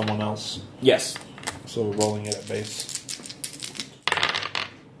sneak someone else. Yes. So we're rolling it at base.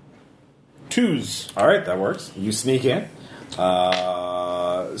 2s. All right, that works. You sneak in.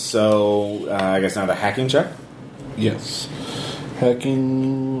 I guess now the hacking check. Yes.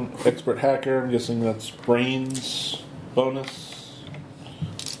 Hacking, expert hacker. I'm guessing that's brains bonus.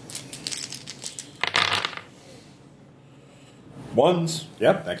 Ones.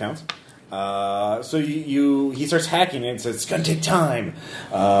 Yep, that counts. So he starts hacking it and says it's going to take time,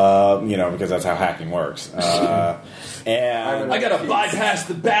 because that's how hacking works. And I gotta bypass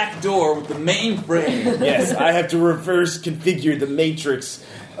the back door with the mainframe. Yes, I have to reverse configure the matrix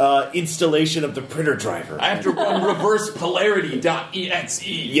installation of the printer driver. I have to run reverse polarity.exe.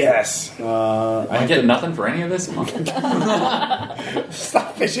 Yes. I get nothing for any of this?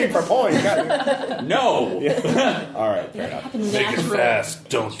 Stop fishing for points. No. Yeah. All right, fair enough. Make it fast.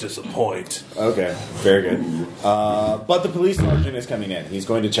 Don't disappoint. Okay, very good. But the police sergeant is coming in. He's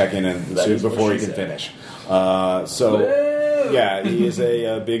going to check in before he can finish. Yeah, he is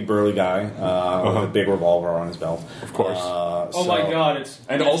a big burly guy with a big revolver on his belt. Of course. My God!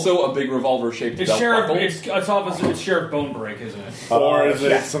 And also a big revolver shaped belt buckle. It's Sheriff Bonebreak, isn't it? Or is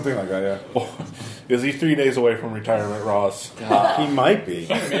it something like that? Yeah. Is he 3 days away from retirement, Ross? He might be.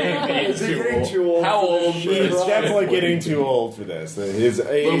 Maybe Is he getting too old? How old? He's definitely getting too old for this. His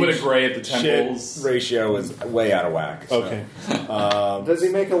age, A little bit of gray at the temples. shit ratio is way out of whack. So, Okay. Does he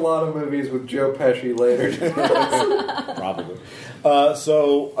make a lot of movies with Joe Pesci later? probably.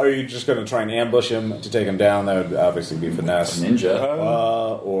 So, are you just going to try and ambush him to take him down? That would obviously be finesse. Ninja.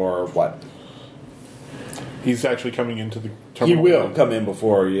 Or what? He's actually coming into the He terminal. will come in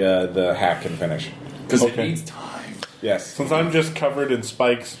before the hack can finish. Because Okay. it needs time. Yes. Since I'm just covered in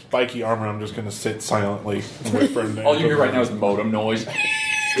spiky armor, I'm just going to sit silently and wait for him to All you hear right now is modem noise.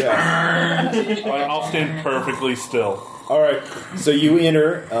 Yeah. I'll stand perfectly still. All right. So you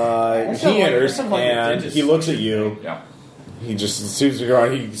enter. He enters, like a and dentist. he looks at you. Yeah. He just as soon as you're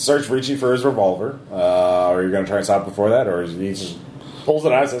on, he starts reaching for his revolver. Are you going to try and stop before that, or is he just pulls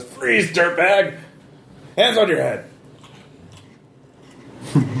it out and says, "Freeze, dirtbag! Hands on your head."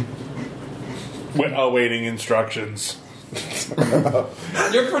 Awaiting instructions.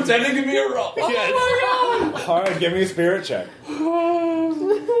 You're pretending to be a rock. All right, give me a spirit check.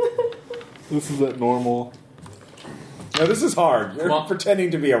 This is at normal. No, this is hard. You're Come on.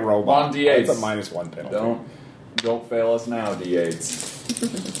 pretending to be a robot. Come on, D8s. It's a -1 penalty. Don't fail us now, D8s.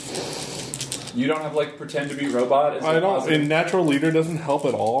 You don't have like pretend to be robot? Is I it don't. positive? And natural leader doesn't help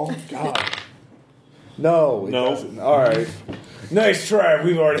at all. God. No, it No. doesn't. All right. Nice try.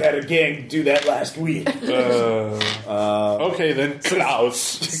 We've already had a gang do that last week. Okay, then Klaus.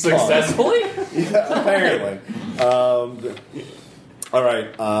 Successfully? Yeah, apparently. All right.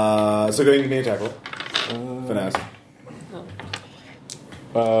 So go ahead and give me a tackle. Finesse.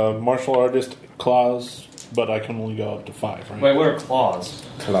 Martial artist Klaus, but I can only go up to 5, right? Wait, what are claws?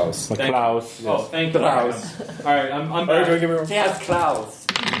 Close. Like Thank- Klaus. Oh, thank you. Klaus. All right, I'm All right, back. do you want to give me a Yes, Klaus.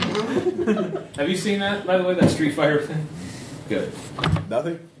 Have you seen that, by the way, that Street Fighter thing? Good.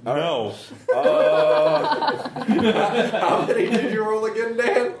 Nothing? All right. No. How many did you roll again,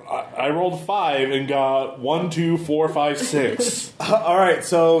 Dan? I rolled 5 and got 1, 2, 4, 5, 6. All right,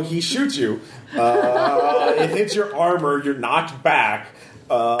 so he shoots you. It hits your armor. You're knocked back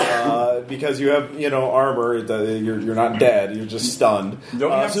because you have, armor. You're not dead. You're just stunned. Don't you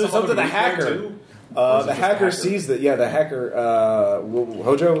have So it's some up to other the move there, hacker. too? The hacker sees that. Yeah, the hacker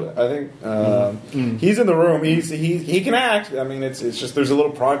Hojo, I think. He's in the room. He can act. I mean, it's just there's a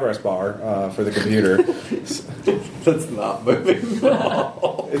little progress bar for the computer. That's not moving.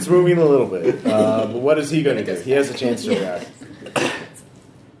 No. It's moving a little bit. But what is he going to do? He has a chance to react.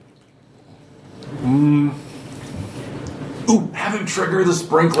 Ooh, have him trigger the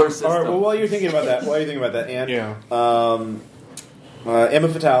sprinkler system. All right. Well, while you're thinking about that, Ann, Yeah. Emma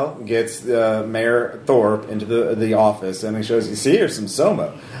Fatale gets Mayor Thorpe into the office, and he shows you, see, here's some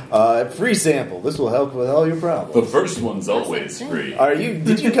Soma. Free sample. This will help with all your problems. The first one's always free.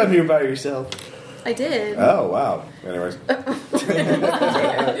 Did you come here by yourself? I did. Oh, wow. Anyways.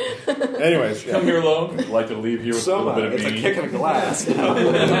 Yeah. Come here alone. I'd like to leave here with a little bit of It's a me. kick in the glass.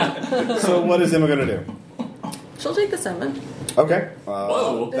 So what is Emma going to do? She'll take the summon. Okay.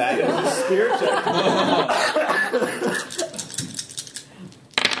 Whoa. That is a spirit check.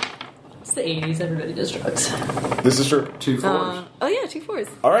 It's the 80s, everybody does drugs. This is true. 2 4s. Oh yeah, 2 4s.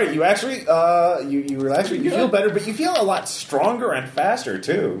 All right, you actually, you feel better, but you feel a lot stronger and faster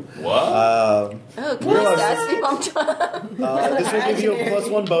too. What? Oh, can my stats be bumped up? This will give you a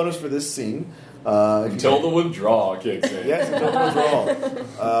 +1 bonus for this scene. Until the withdrawal kicks in. Yes, until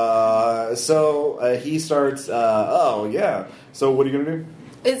withdrawal. So he starts. Oh yeah. So what are you gonna do?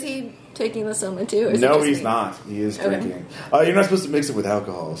 Is he taking the soma too? Or is it No, just he's me? not. He is Okay. drinking. You're not supposed to mix it with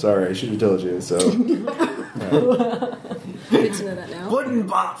alcohol. Sorry, I should have told you. So Good to know that now. Pudding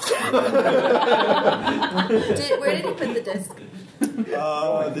box. Where did he put the disc?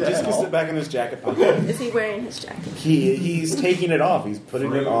 the disc is back in his jacket pocket. Is he wearing his jacket? He's taking it off. He's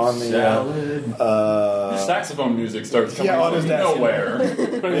putting it on the. Saxophone music starts coming on from his desk. nowhere.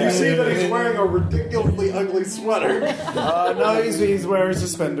 You see that he's wearing a ridiculously ugly sweater No, he's wearing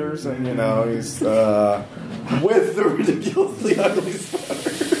suspenders, and he's. with the ridiculously ugly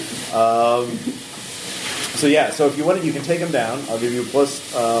sweater. So if you want it, you can take him down. I'll give you a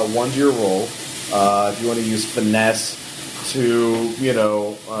 +1 to your roll. If you want to use finesse to,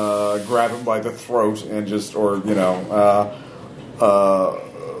 grab him by the throat and just, I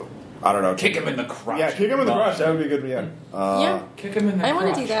don't know. Kick him in the crotch. Yeah, kick him in the crotch. That would be a good. Yeah. Yeah. Kick him in the I want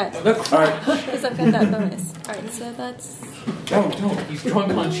to crotch. do that. The crotch. All right. Because I've got that bonus. Alright, so that's... Don't. He's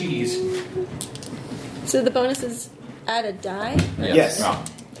drunk on cheese. So the bonus is add a die? Yes. No.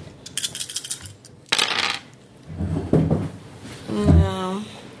 No.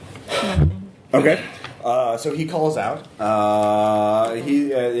 Nothing. Okay. So he calls out.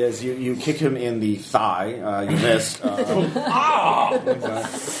 He as you kick him in the thigh. You missed.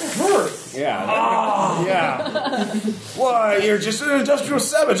 Yeah. Why? You're just an industrial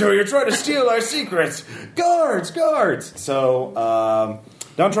saboteur. You're trying to steal our secrets. Guards. So.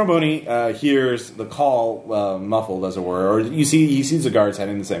 Don Tromboni hears the call muffled, as it were, or he sees the guards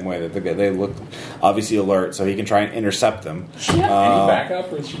heading the same way. That they look obviously alert, so he can try and intercept them. Any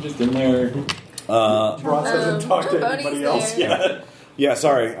backup, or is she just in there? Ross hasn't talked to anybody else yet. Yeah,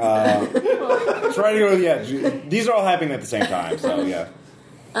 sorry. Try to go. Yeah, these are all happening at the same time. So yeah.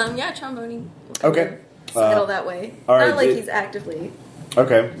 Tromboni. Okay. Settle that way. all right, Not like he's actively.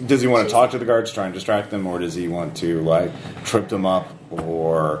 Okay. Does he want to talk to the guards, try and distract them, or does he want to trip them up,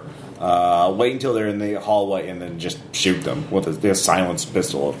 or wait until they're in the hallway and then just shoot them with a silenced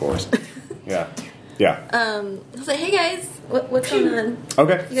pistol, of course? Yeah. I'll say, hey guys, what's going on?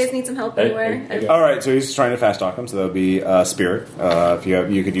 Okay. You guys need some help anywhere? All right. So he's trying to fast talk them. So that would be spirit. If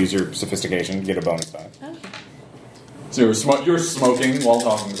you could use your sophistication, get a bonus die. Okay. So you're smoking while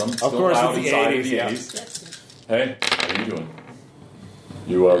talking to them. Of course, it's the inside 80s. Yeah. Hey, how are you doing?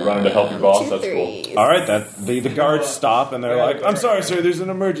 You running to help your boss? That's cool. All right, the guards stop and they're like, "I'm sorry, sir. There's an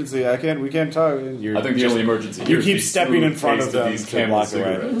emergency. We can't talk." I think the only emergency. You keep stepping in front of them these to block the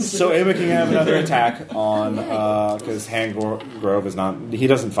way. So Ava can have another attack on because Grove is not. He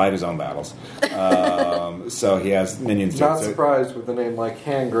doesn't fight his own battles, so he has minions. Not surprised with a name like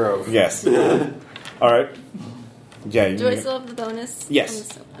Hangrove. Yes. All right. Yeah. Do I still have the bonus?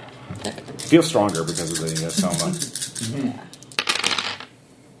 Yes. Okay. Feel stronger because of the soma.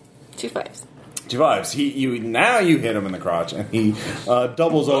 2 5s. 2 5s. You hit him in the crotch, and he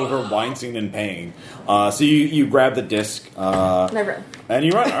doubles over, wincing in pain. So you grab the disc. And I run. And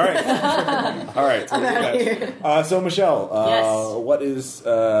you run. All right. All right. I'm out of here. So Michelle, Yes. what is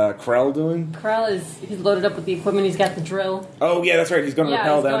Krell doing? Krell he's loaded up with the equipment. He's got the drill. Oh yeah, that's right. He's going to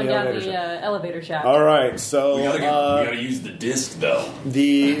rappel down going the down elevator the shaft. elevator shaft. All right. So we gotta use the disc though.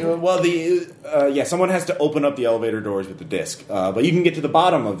 Someone has to open up the elevator doors with the disc, but you can get to the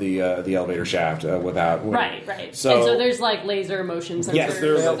bottom of the elevator shaft without. Right. So there's laser motion sensors Yes,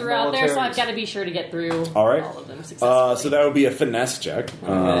 there's throughout there, so I've got to be sure to get through all of them successfully. So that would be a finesse check.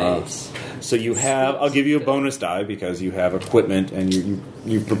 Right. So you have. I'll give you a bonus die because you have equipment and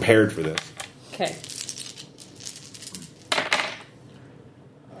you've prepared for this. Okay.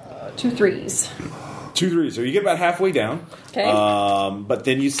 2 3s. 2 3s. So you get about halfway down. Okay. But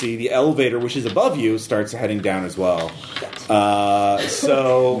then you see the elevator, which is above you, starts heading down as well.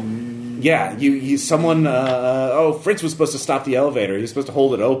 Yeah, someone. Fritz was supposed to stop the elevator. He was supposed to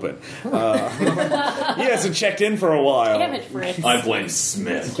hold it open. He hasn't checked in for a while. Damn it, Fritz. I blame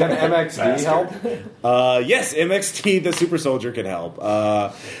Smith. Can MXD help? Yes, MXT, the super soldier, can help.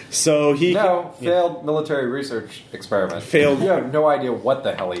 So he failed military research experiment. Failed. You have no idea what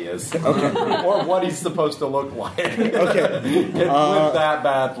the hell he is, or what he's supposed to look like. Okay, it went that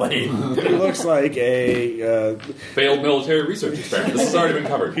badly. He looks like a failed military research experiment. This has already been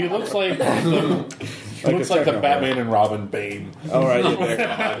covered. He looks like the Batman and Robin Bane. All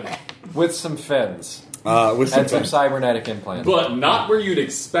right, with some fins. With some cybernetic implants. But not where you'd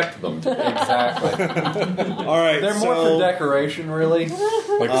expect them to be. Exactly. All right. They're more for decoration, really.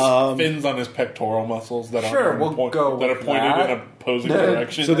 Like fins on his pectoral muscles that are pointed in opposing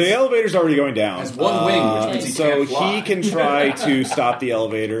directions. So the elevator's already going down. Has one wing, which means he can't fly. He can try to stop the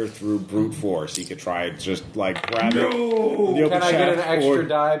elevator through brute force. He could try just grab it. Can I get an extra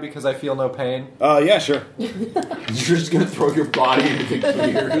die because I feel no pain? Yeah, sure. You're just going to throw your body into the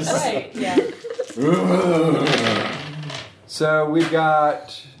gears. Right, yeah. So we've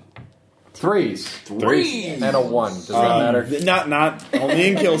got 3s. 3s. And a 1. Does that matter? Not only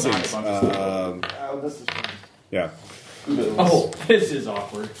in kill scenes. This is Yeah. Oh, this is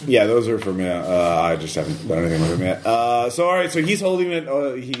awkward. Yeah, those are from I just haven't done anything with him yet. So all right, so he's holding it.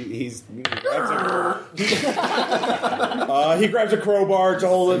 He grabs a crowbar to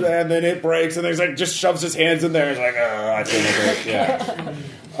hold it, and then it breaks, and he's just shoves his hands in there. He's like, I feel it. Yeah.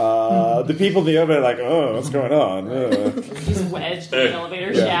 The people in the elevator are like, what's going on? He's wedged in the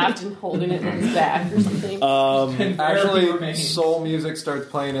elevator shaft and holding it in his back or something. Actually, soul music starts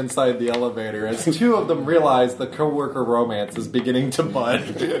playing inside the elevator as 2 of them realize the coworker romance is beginning to bud.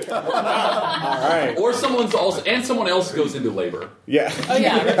 All right. Or someone else goes into labor. Yeah. Oh,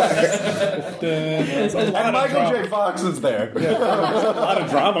 yeah. And Michael J. Fox is there. Yeah, there's a lot of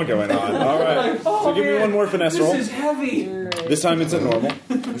drama going on. All right. So give me one more finesse roll. This is heavy. This time it's at normal.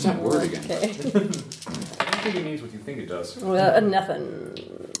 Where's that word again? Okay. I don't think it means what you think it does. Nothing.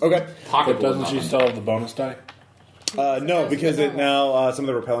 Okay. Pocket But doesn't she still have the bonus die? No, because it now some of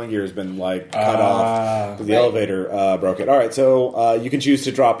the repelling gear has been cut off. The elevator broke it. All right, so you can choose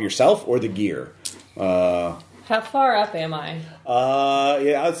to drop yourself or the gear. How far up am I?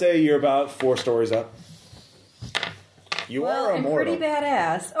 Yeah, I'd say you're about 4 stories up. You are I'm immortal. pretty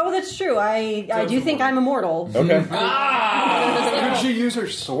badass. Oh, that's true. I do think I'm immortal. Okay. Could she use her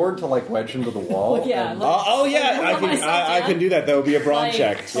sword to wedge into the wall? Yeah. I can do that. That would be a brawn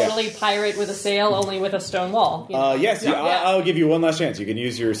check. Totally pirate with a sail, only with a stone wall. Yes, I'll give you one last chance. You can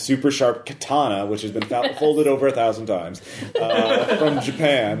use your super sharp katana, which has been folded over 1,000 times, from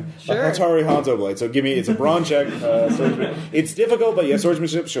Japan. Sure. Hatari Hanzo blade. So it's a brawn check. It's difficult, but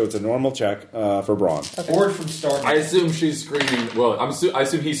swordsmanship. So it's a normal check for brawn. Okay. Forward from start. I assume she's screaming. Well, I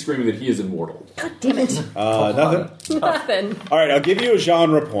assume he's screaming that he is immortal. God damn it! Nothing. Nothing. All right, I'll give you a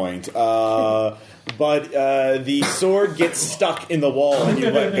genre point. But the sword gets stuck in the wall and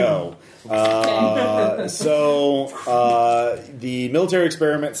you let go. So the military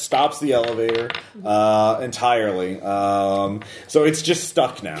experiment stops the elevator entirely. So it's just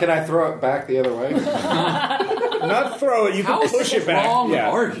stuck now. Can I throw it back the other way? Not throw it. You can push it back.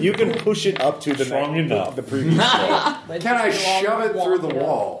 Yeah, you can push it up to the previous floor. Can I shove it through the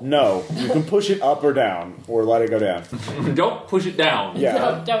wall? No, you can push it up or down, or let it go down. Don't push it down.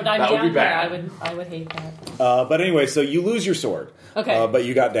 Yeah, Don't dive that down. would be bad. Yeah, I would hate that. But anyway, so you lose your sword. Okay. But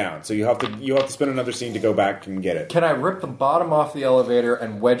you got down, so you have to spend another scene to go back and get it. Can I rip the bottom off the elevator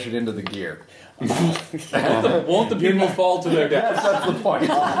and wedge it into the gear? Won't the people fall to their death? Yes, that's the point.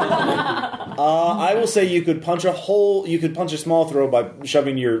 I will say you could punch a hole. You could punch a small throw by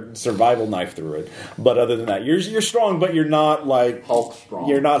shoving your survival knife through it. But other than that, you're strong, but you're not Hulk strong.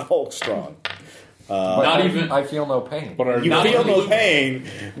 You're not Hulk strong. Not even. I feel no pain. You feel no pain,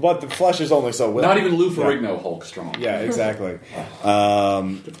 but the flesh is only so willing. Not even Lou Ferrigno Hulk strong. Yeah, exactly.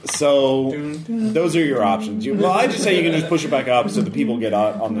 So those are your options. I just say you can just push it back up so the people get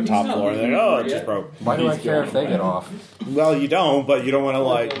on the top floor and they're like, it just broke. Why do I care if they get off? Well, you don't, but you don't want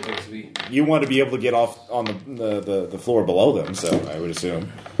to you want to be able to get off on the floor below them. So I would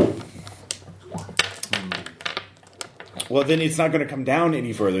assume. Well, then it's not going to come down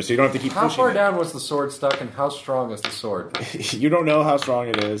any further, so you don't have to keep pushing. How far down was the sword stuck, and how strong is the sword? You don't know how strong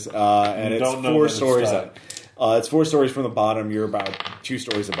it is, and it's 4 stories up. It's 4 stories from the bottom. You're about 2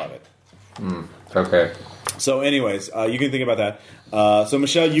 stories above it. Okay. So, anyways, you can think about that. So,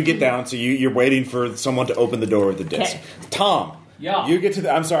 Michelle, you get down. So you're waiting for someone to open the door with the disc. Okay. Tom. Yeah. You get to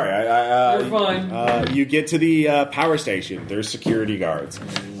the. I'm sorry. You're fine. You get to the power station. There's security guards,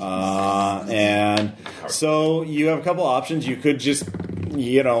 and so you have a couple options. You could just,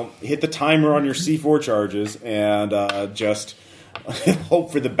 hit the timer on your C4 charges and just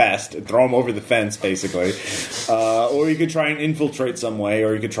hope for the best. Throw them over the fence, basically. Or you could try and infiltrate some way,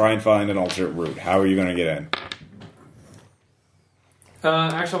 or you could try and find an alternate route. How are you going to get in?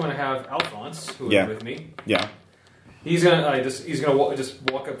 Actually, I'm going to have Alphonse, who is with me. Yeah. He's gonna just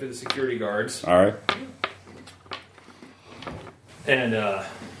walk up to the security guards. All right. And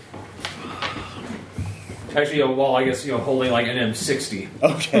actually, I guess holding like an M60.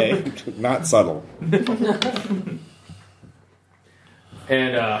 Okay, not subtle.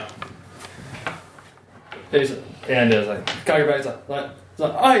 And it's like, got your back. It's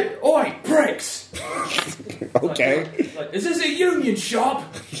like, oi, pricks! Okay. Is this a union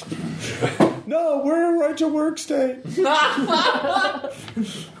shop? No, we're a right-to-work state.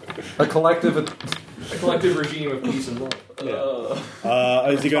 A collective regime of peace and love.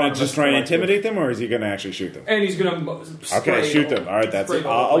 Is he going to just try and intimidate them, or is he going to actually shoot them? And he's going to Okay, shoot them. All right, that's it.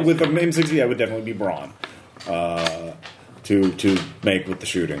 With the M60, that would definitely be brawn to make with the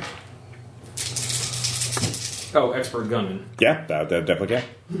shooting. Oh, expert gunman. Yeah, that definitely can.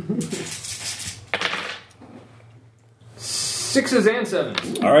 6s and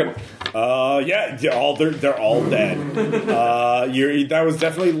 7s. All right. They're all dead. That was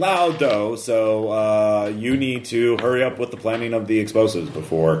definitely loud though, so you need to hurry up with the planning of the explosives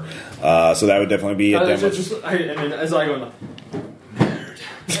before. So that would definitely be a demo. And as I go,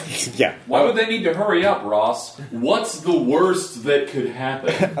 yeah. Why would they need to hurry up, Ross? What's the worst that could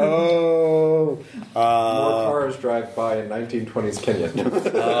happen? More cars drive by in 1920s Kenya.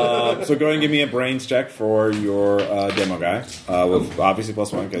 So go ahead and give me a brains check for your demo guy, with obviously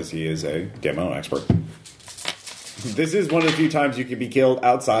 +1 because he is a demo expert. This is one of the few times you can be killed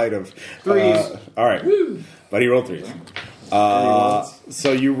outside of 3s. All right, but he rolled 3s.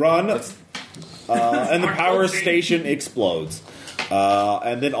 So you run, and the power station explodes.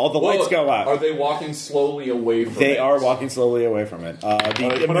 and then all the lights go out. Are they walking slowly away from it? They are walking slowly away from it.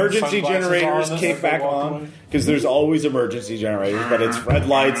 The emergency generators kick back on because there's always emergency generators, but it's red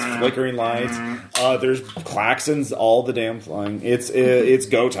lights, flickering lights. There's klaxons all the damn flying. It's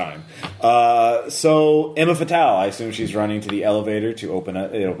go time. So Emma Fatale, I assume she's running to the elevator to open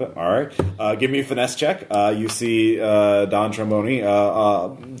it. All right, give me a finesse check. You see Don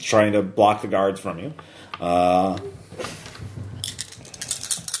Tromboni trying to block the guards from you.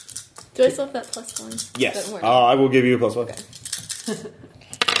 Do I still have that +1? Yes. I will give you a +1. Okay.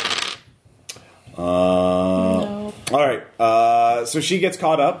 No. All right. So she gets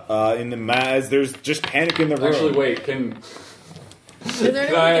caught up in the maze. There's just panic in the room. Actually, wait. Is there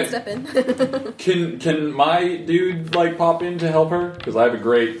anyone who can step in? Can my dude pop in to help her? Because I have a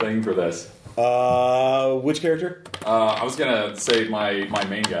great thing for this. Which character? I was gonna say my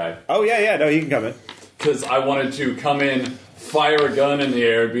main guy. Oh yeah. No, he can come in. Because I wanted to come in, fire a gun in the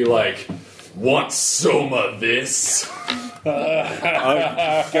air, and be like, "Want some of this?" Go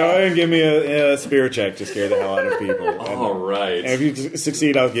ahead and give me a spirit check to scare the hell out of people. All right. And if you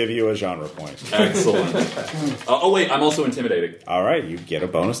succeed, I'll give you a genre point. Excellent. Oh wait, I'm also intimidating. All right, you get a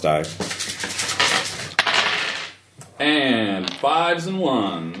bonus die. And 5s and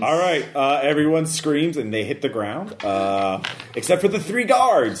 1s. All right, everyone screams and they hit the ground, except for the 3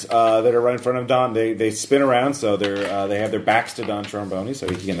 guards that are right in front of Don. They spin around, so they have their backs to Don Tromboni, so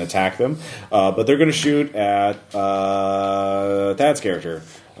he can attack them. But they're going to shoot at Thad's character,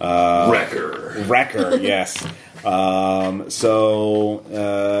 Wrecker. Yes. So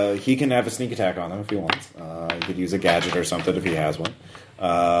he can have a sneak attack on them if he wants. He could use a gadget or something if he has one.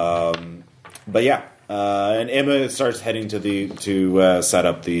 But yeah. And Emma starts heading to set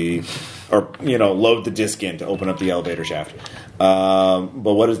up load the disc in to open up the elevator shaft. But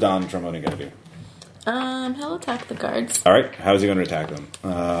what is Don Tromboni going to do? He'll attack the guards. All right, how is he going to attack them?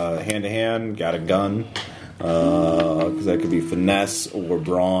 Hand to hand, got a gun, because that could be finesse or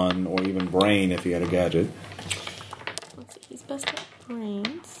brawn or even brain if he had a gadget. Let's see, he's best at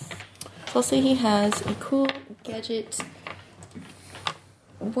brains. So I'll say he has a cool gadget.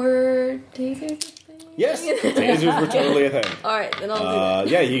 Word tasers. Yes, tasers were totally a thing. Alright, then I'll do that.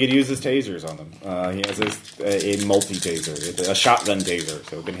 Yeah, you could use his tasers on them. He has a multi-taser, a shotgun taser,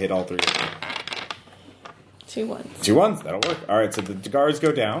 so it can hit all 3 of them. 2 1s. 2 1s, that'll work. Alright, so the guards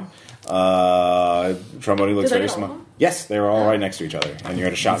go down. Tromboni looks very smart. Yes, they were all right next to each other, and you're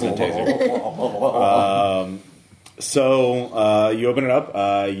at a shotgun taser. So you open it up.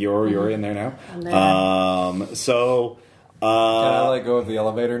 You're in there now. I'm there. So... Can I let go of the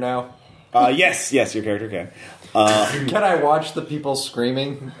elevator now? Yes, your character can. Can I watch the people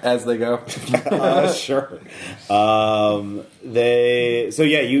screaming as they go? Sure.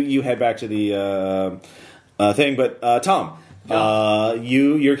 You head back to the thing, but Tom,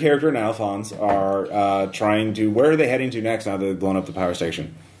 your character and Alphonse are trying to. Where are they heading to next? Now that they've blown up the power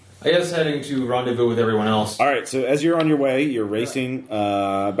station. I guess heading to rendezvous with everyone else. All right, so as you're on your way, you're racing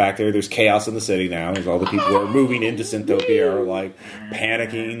back there. There's chaos in the city now. There's all the people who are moving into Synthopia are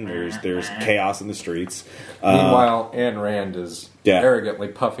panicking. There's chaos in the streets. Meanwhile, Anne Rand is arrogantly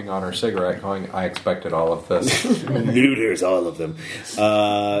puffing on her cigarette, going, "I expected all of this." Neuters, all of them.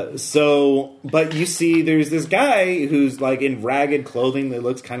 But you see, there's this guy who's in ragged clothing that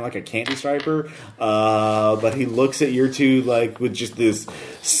looks kind of like a candy striper, but he looks at your two with just this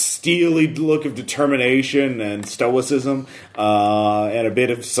steely look of determination and stoicism, and a bit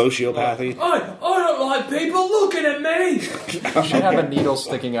of sociopathy. I don't like people looking at me. He should have a needle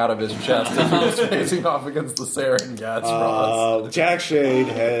sticking out of his chest if he was facing off against the sarin gas rods. Jack Shade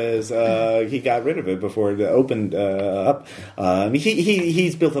has he got rid of it before it opened up.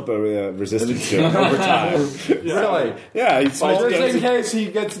 He's built up a resistance to it over time. Really? Yeah. Just in case he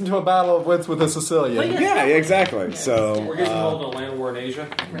gets into a battle of wits with a Sicilian. Yeah, exactly. So we're getting involved in a land war in Asia.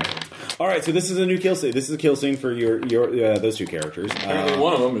 All right, so this is a new kill scene. This is a kill scene for your those 2 characters. Apparently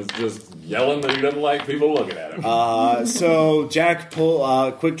one of them is just yelling that he doesn't like people looking at him. So Jack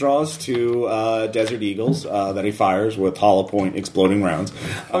quick draws 2 Desert Eagles that he fires with hollow point exploding rounds.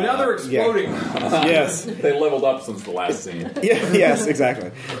 Oh, now they're exploding. Yeah. Yes. They leveled up since the last scene. Yes,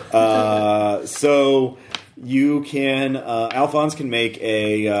 exactly. So you can Alphonse can make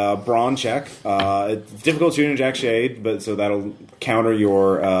a brawn check. It's difficult shooting Jack Shade, but so that'll counter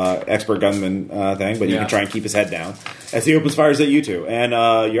your expert gunman thing. But you can try and keep his head down as he opens fires at you 2. And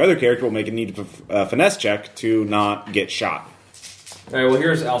your other character will make a need finesse check to not get shot. All right. Well,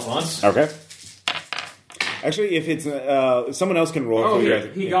 here's Alphonse. Okay. Actually, if it's someone else can roll. Oh, for you. yeah.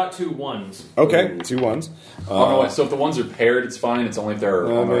 He got 2 1s. Okay, 2 1s. No, so if the ones are paired, it's fine. It's only if they're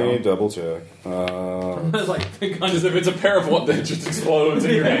on their Let me own. double check. It's like the gun Because if it's a pair of one, that just explodes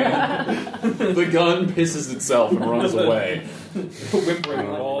in your hand. The gun pisses itself and runs away. whimpering.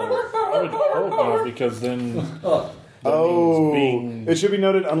 I would hope not, because then Oh, being- it should be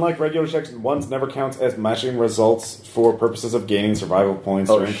noted, unlike regular checks, ones never counts as matching results for purposes of gaining survival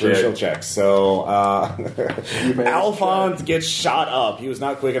points during shit. crucial checks. So, Alphonse gets shot up. He was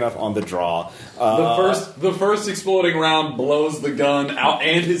not quick enough on the draw. The first exploding round blows the gun out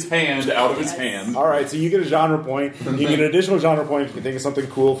and his hand out of his hand. All right, so you get a genre point. You get an additional genre point if you think of something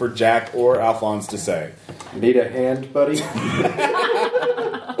cool for Jack or Alphonse to say. Need a hand, buddy?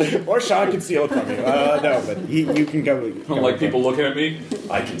 Or Sean can steal it from you. No, but you can go. Like people looking at me,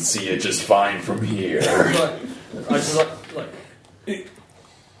 I can see it just fine from here. I just like,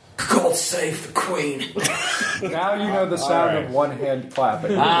 God save the Queen. Now you know the sound of one hand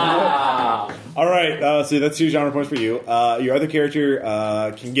clapping. Ah! All right, so that's 2 genre points for you. Your other character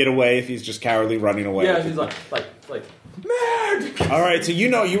can get away if he's just cowardly running away. yeah, he's like. All right, so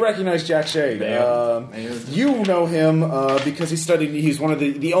you recognize Jack Shade. You know him because he's one of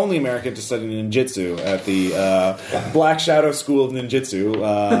the only American to study ninjutsu at the Black Shadow School of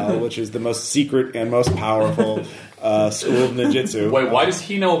Ninjutsu, which is the most secret and most powerful school of ninjutsu. Wait, why does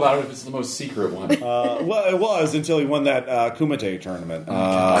he know about it if it's the most secret one? Well, it was until he won that Kumite tournament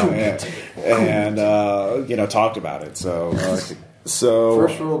and talked about it. So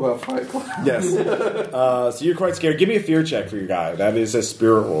First rule about Fight Club. yes. So you're quite scared. Give me a fear check for your guy. That is a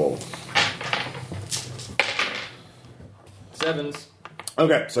spirit roll. 7s.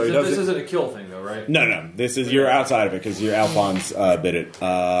 Okay, so he does This it. isn't a kill thing, though, right? No. This is you're outside of it because your Alphonse bit it. You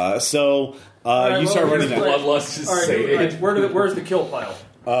start running that. Bloodlust is All right, sated. where's the kill pile?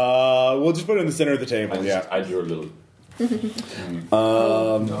 We'll just put it in the center of the table. Yeah. I drew a little. We'll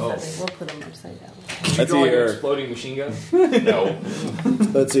put them upside down. Did you Let's draw see like an here. exploding machine gun? No.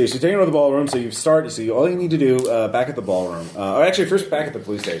 Let's see. So you're taking over the ballroom. So you start. So all you need to do back at the ballroom. Or actually, first back at the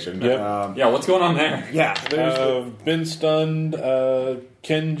police station. Yep. Yeah, what's going on there? Yeah. There's been stunned.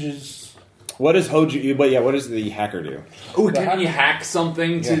 Kenji's. what does Hoju? But yeah, what does the hacker do? Oh, did he hack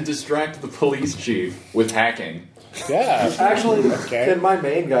something to distract the police chief with hacking? Yeah. Actually, Okay. can my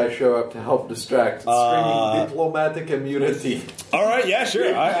main guy show up to help distract? Screaming diplomatic immunity. All right, yeah,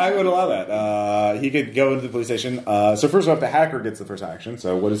 sure. I would allow that. He could go into the police station. So first off, the hacker gets the first action.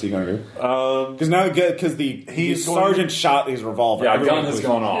 So what is he going to do? Because the sergeant shot his revolver. Yeah, a Everyone gun has was-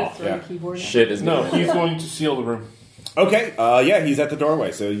 gone off. Throw the keyboard. Shit is No, going he's going to seal the room. Okay, yeah, he's at the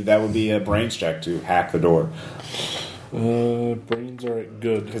doorway. So that would be a brains check to hack the door. Brains are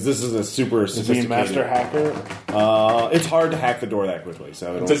good. Because this is a super Is he a sophisticated... master hacker? It's hard to hack the door that quickly.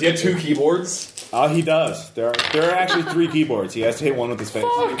 So Does he have 2 keyboards? He does. There are actually 3 keyboards. He has to hit one with his face.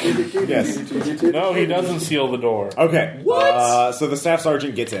 Yes. No, he doesn't seal the door. Okay. What? So the staff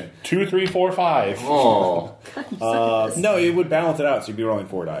sergeant gets in. 2, 3, 4, 5. Oh. No, it would balance it out. So you'd be rolling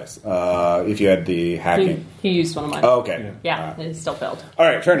 4 dice if you had the hacking. He used one of mine. Oh, okay. Yeah, it still failed. All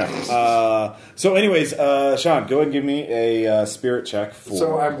right, fair enough. So, anyways, Sean, go ahead and give me a spirit check for.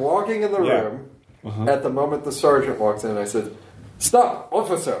 So I'm walking in the Yeah. room. At the moment the sergeant walks in, I said, "Stop,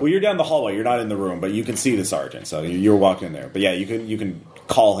 officer!" Well, you're down the hallway. You're not in the room, but you can see the sergeant. So you're walking in there. But yeah, you can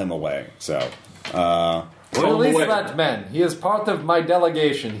call him away. So. Release that man. He is part of my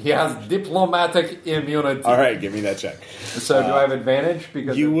delegation. He has diplomatic immunity. All right, give me that check. So do I have advantage?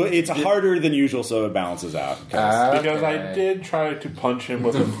 Because It's harder than usual, so it balances out. Because I did try to punch him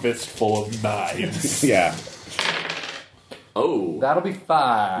with a fistful of knives. Yeah. Oh. That'll be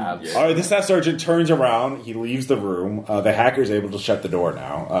 5. All right, the staff sergeant turns around. He leaves the room. The hacker's able to shut the door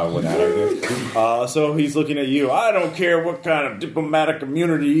now. So he's looking at you. I don't care what kind of diplomatic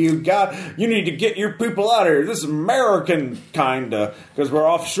immunity you got. You need to get your people out of here. This is American, kinda, because we're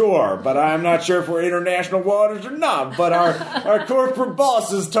offshore. But I'm not sure if we're international waters or not. But our corporate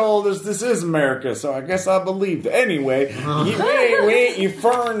bosses told us this is America, so I guess I believe it. Anyway, we ain't you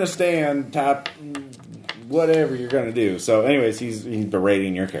fern to stand type. Whatever you're going to do. So, anyways, he's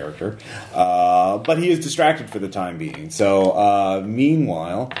berating your character. But he is distracted for the time being. So,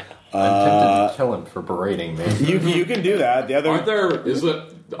 meanwhile... I'm tempted to kill him for berating me. You can do that. The other...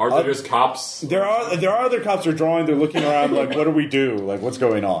 Are there just cops? There are other cops who are drawing. They're looking around like, what do we do? Like, what's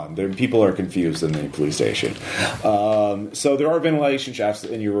going on? People are confused in the police station. So there are ventilation shafts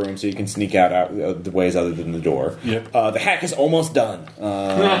in your room, so you can sneak out the ways other than the door. Yep. The hack is almost done.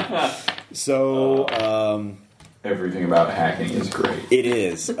 Everything about hacking is great. It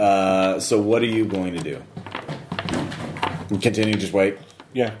is. So what are you going to do? Continue, just wait.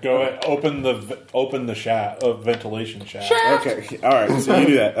 Yeah, go ahead. Open the shaft, ventilation shaft. Okay, all right. So you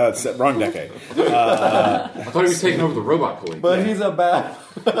do that. Wrong decade. I thought he was taking over the robot police. But he's a bad.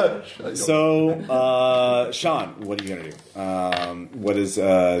 So, Sean, what are you going to do? What is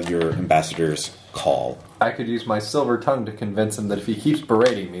your ambassador's call? I could use my silver tongue to convince him that if he keeps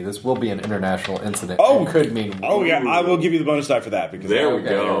berating me, this will be an international incident. Oh, it could mean. Oh yeah, I will give you the bonus die for that because There we go.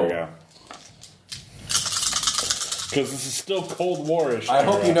 There we go. Because this is still Cold War-ish. I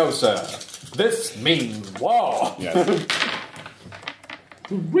hope you know, sir. This means war. Yes.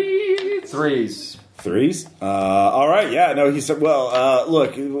 Threes. Threes? All right, yeah, no, he said, well,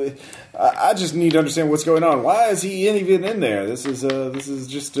 look, I just need to understand what's going on. Why is he even in there? This is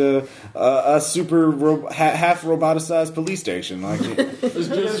just a super half roboticized police station. Like,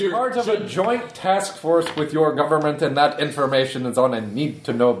 It's part of a joint task force with your government, and that information is on a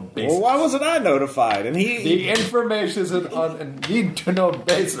need-to-know basis. well, why wasn't I notified? And The information is on a need-to-know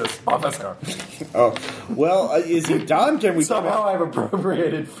basis, officer. oh, well, is he done? Can we Somehow I've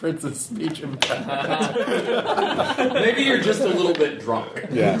appropriated Fritz's speech impediment. Maybe you're just a little bit drunk.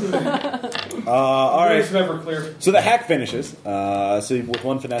 Yeah. All right. It's never clear. So the hack finishes. So with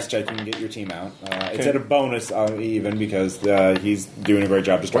one finesse check, you can get your team out. It's at a bonus even because he's doing a great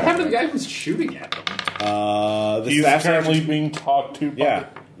job What distracting. happened to the guy who was shooting at him? The He's staff currently sergeant- being talked to by... Yeah.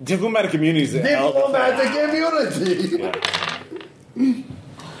 Diplomatic communities. Diplomatic immunity.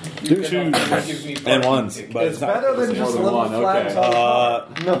 Twos and ones. But It's better than just than little one, flags okay.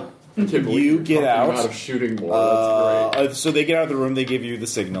 on No. You get out. Of shooting more. That's great. So they get out of the room. They give you the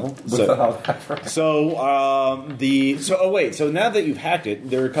signal. without So now that you've hacked it,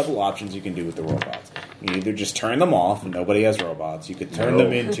 there are a couple options you can do with the robots. You can either just turn them off, and nobody has robots. You could turn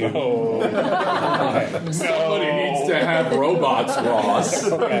them into. Somebody needs to have robots, Ross.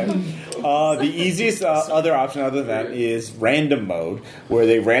 Okay. The easiest other option other than that is random mode, where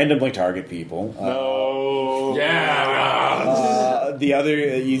they randomly target people. No. Yeah. The other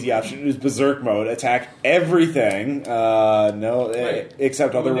easy option is berserk mode, attack everything,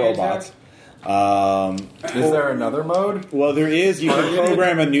 except other robots. Is there another mode? Well, there is. You can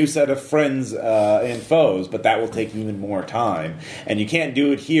program a new set of friends and foes, but that will take even more time. And you can't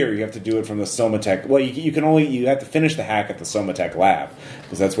do it here. You have to do it from the Somatech. Well, you have to finish the hack at the Somatech lab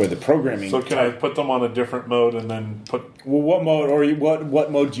because that's where the programming. So can I put them on a different mode and then put... Well, what mode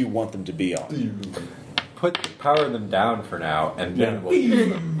what mode do you want them to be on? Power them down for now, and then we'll use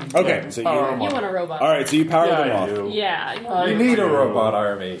them. Okay, so You want a robot. all right. So you power Yeah, them I off. do. Yeah. You need a robot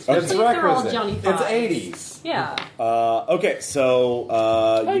army. It's These are all requisite. Johnny It's Fives. 80s. Yeah. Okay, so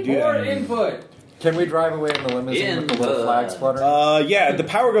you do More that. input. Can we drive away in the limousine with the little flags fluttering? Yeah, the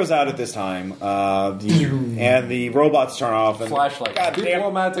power goes out at this time, and the robots turn off. And Flashlight. God damn.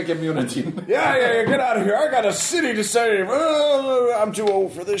 Diplomatic immunity. Yeah, get out of here! I got a city to save. I'm too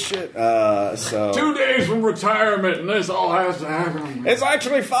old for this shit. 2 days from retirement, and this all has to happen. It's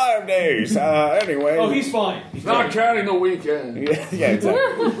actually 5 days. Anyway. Oh, he's fine. Not counting the weekend. Yeah,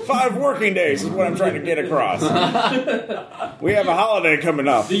 exactly. 5 working days is what I'm trying to get across. We have a holiday coming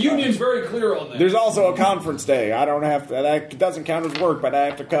up. The union's very clear on that. There's also a conference day. I don't have to. That doesn't count as work, but I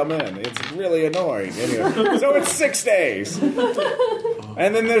have to come in. It's really annoying. Anyway, so it's 6 days,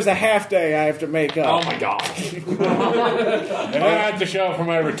 and then there's a half day I have to make up. Oh my god. And I have to show up for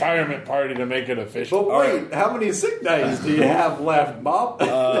my retirement party to make it official. But wait, how many sick days do you have left, Bob?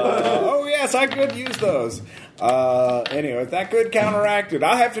 Oh yes, I could use those. Anyway, that could counteract it.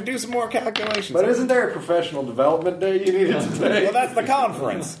 I'll have to do some more calculations. But isn't there a professional development day you needed to take? Well, that's the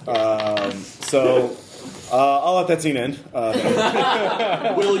conference. So I'll let that scene end.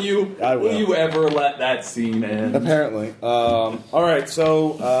 Will you? I will. Will you ever let that scene end? Apparently. All right,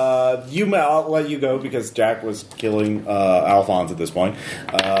 so I'll let you go because Jack was killing Alphonse at this point.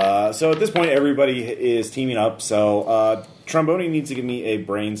 So at this point, everybody is teaming up. So Tromboni needs to give me a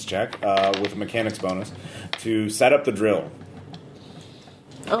brains check with a mechanics bonus to set up the drill.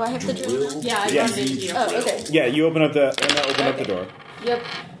 Oh, I have to drill. Yeah, I Yes. got it into you. Oh, okay. Yeah, you open up the door. Yep.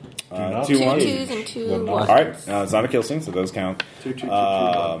 2 Two 1. twos and two Good ones. All right, it's not a kill scene, so those count. 2, 2, 2, 2,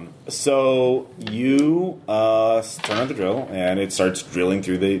 1. So you turn on the drill, and it starts drilling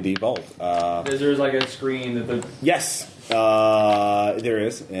through the vault. There's like a screen that the Yes, there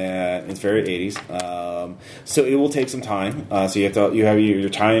is. It's very 80s. So it will take some time. So you're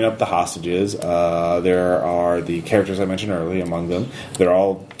tying up the hostages. There are the characters I mentioned earlier among them. They're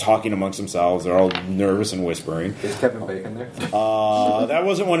all talking amongst themselves. They're all nervous and whispering. Is Kevin Bacon there? That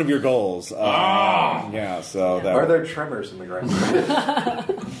wasn't one of your goals. Yeah. So that Are there tremors in the ground?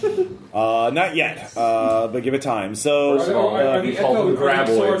 not yet. But give it time. So. Are We the call them echoes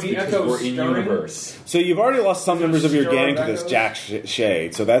graboids the because echoes we're in stirring? universe. So you've already lost some members of your gang to this Echoes? jack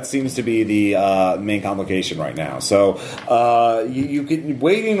Shade. So that seems to be the main complication right now. So you could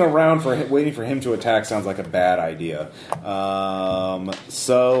waiting for him to attack sounds like a bad idea.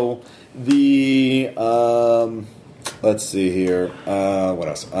 So the let's see here. What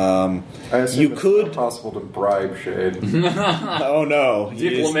else? I assume you it's could not possible to bribe Shade. Oh no,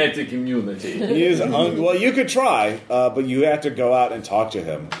 Diplomatic immunity. He is well. You could try, but you have to go out and talk to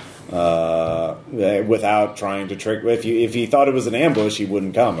him without trying to trick. If he thought it was an ambush, he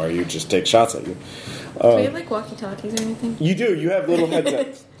wouldn't come, or you'd just take shots at you. Do we have like walkie-talkies or anything? You do. You have little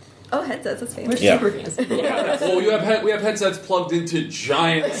headsets. Oh, headsets. That's famous. Yeah. Well, we have headsets plugged into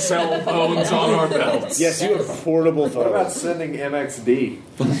giant cell phones on our belts. Yes, you have portable What about phones. sending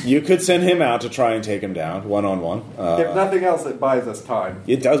MXD? You could send him out to try and take him down one-on-one. If nothing else, it buys us time.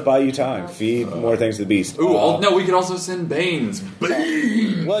 It does buy you time. Feed more things to the beast. Ooh, no, we could also send Banes.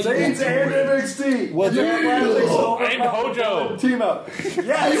 Banes! Well, Saints and MXD! Well, And Hojo! Team up!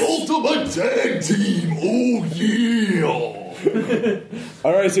 The ultimate tag team! Oh, yeah!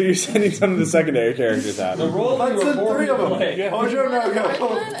 all right, so you're sending some of the secondary characters out. The role Let's you were send born 3 of to them. play. Hojo, no, I've go.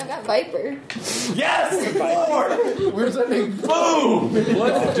 got Viper. Yes! 4! We're sending... Boom!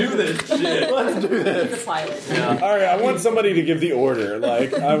 Let's do this shit. Let's do this. The pilot. All right, I want somebody to give the order.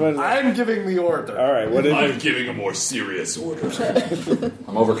 I'm giving the order. All right, what is I'm it? giving a more serious order.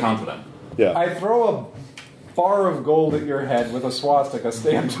 I'm overconfident. Yeah. I throw a bar of gold at your head with a swastika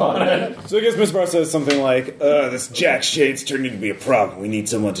stamped on it. So I guess Miss Bar says something like, this Jack Shade's turning to be a problem. We need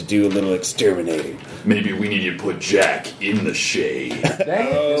someone to do a little exterminating. Maybe we need to put Jack in the shade. Dang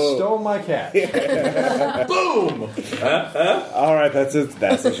it, you stole my cat. Boom! All right, that's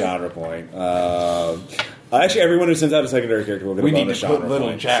a genre point. Actually, everyone who sends out a secondary character will get a bonus genre little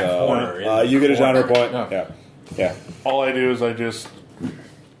point. Jack so, Horner in you get a genre point. No. Yeah. All I do is I just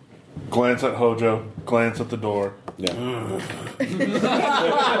glance at Hojo, glance at the door. Yeah.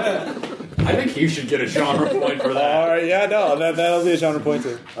 I think he should get a genre point for that. All right. Yeah. No. That'll be a genre point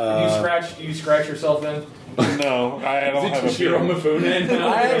too. You scratch yourself then? No, I don't have a Shiro beard. Mifune.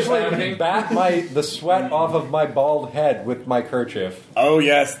 I actually bat the sweat off of my bald head with my kerchief. Oh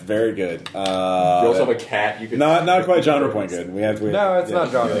yes, very good. You also have a cat. You could Not quite genre point good. No, it's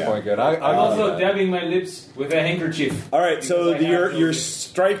not genre point good. I'm also dabbing my lips with a handkerchief. All right, so Because I have your to.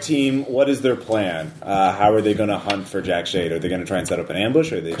 strike team, what is their plan? How are they going to hunt for Jack Shade? Are they going to try and set up an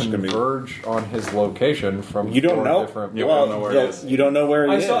ambush? Or are they just going to be? Converge on his location from You don't 4 know. different... Yeah, we don't know where he is. You don't know where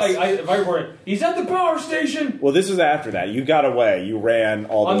he I is. saw. If I were, he's at the power station. Well, this is after that. You got away. You ran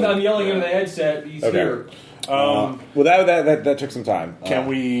all the way. I'm yelling into the headset. He's Okay. here. Well, that took some time. Can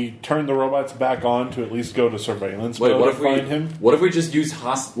we turn the robots back on to at least go to surveillance Wait, mode what to if we find him? What if we just use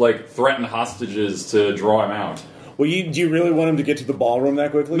threaten hostages to draw him out? Well, do you really want him to get to the ballroom that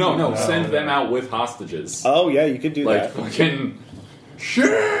quickly? No, send them out with hostages. Oh yeah, you could do Like that. fucking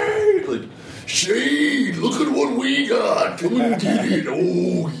Shade, like Shade. Look at what we got. Come and get it.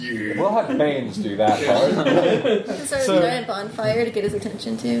 Oh yeah. We'll have Baines do that part. Start a giant bonfire to get his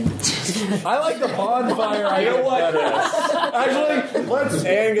attention too. I like the bonfire idea better. Actually, let's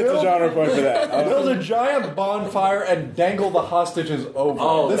And get the genre point for that. build a giant bonfire and dangle the hostages over.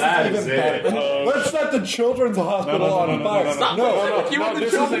 Oh, this that is is even it. better. Let's set the children's hospital on fire.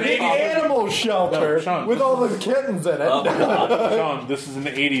 This is an The 80s animal shelter No, Sean. with all the kittens in it. Sean, this is an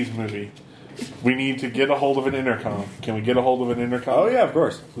 80s movie. We need to get a hold of an intercom. Can we get a hold of an intercom? Oh yeah, of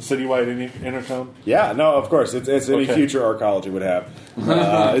course. The citywide intercom? Yeah, no, of course. It's any Okay. future archaeology would have.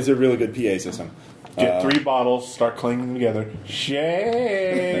 It's a really good PA system. Get 3 bottles, start clanging them together.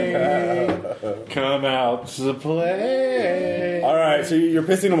 Shade, come out to play. All right, so you're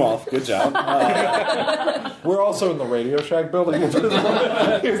pissing them off. Good job. We're also in the Radio Shack building.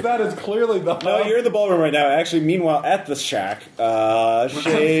 Because that is clearly the No, you're in the ballroom right now. Actually, meanwhile, at the shack,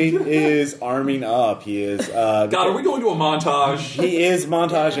 Shade is arming up. He is. God, are we going to a montage? He is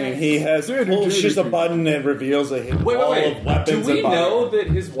montaging. He has pushes a button and reveals a wall of weapons. Do we and know fire.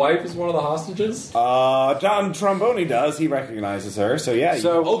 that his wife is one of the hostages? John Tromboni does. He recognizes her. So yeah.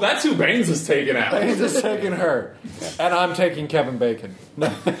 So Oh, that's who Baines is taking out. Baines is taking her. And I'm taking Kevin Bacon. you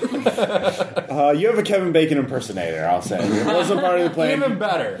have a Kevin Bacon impersonator. I'll say it wasn't part of the plan. Even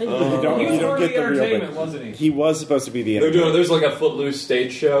better. You He was don't part of get the the real entertainment, thing. wasn't he? He was supposed to be the. There's like a Footloose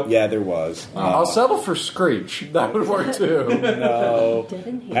stage show. Yeah, there was. I'll settle for Screech. That would work too. No,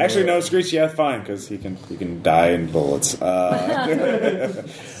 actually, no. Screech, yeah, fine, because he can die in bullets. All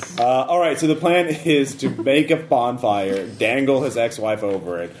right, so the plan is to make a bonfire, dangle his ex-wife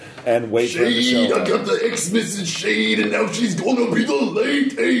over it, and wait for him to Shade, show I up. got the ex-Mrs. Shade, and now she's gonna be the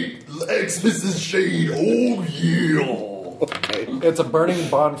late ex-Mrs. Shade. Oh, yeah. Okay. It's a burning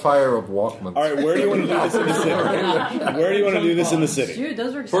bonfire of Walkmans. All right, where do you want to do this in the city? Where do you want to do this in the city? Dude,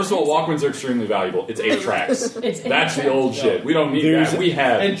 those are First of all, Walkmans are extremely valuable. It's 8 tracks. It's That's the old shit. We don't need that. We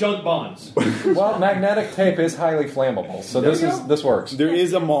have. And junk bonds. Well, magnetic tape is highly flammable, so this works. There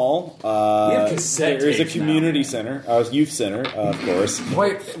is a mall. We have cassette there is a tapes community center, youth center, of course.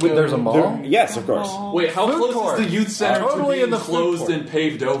 Wait, there's a mall? Yes, of course. Wait, how Food close court. is the youth center Totally to being in the food closed court. and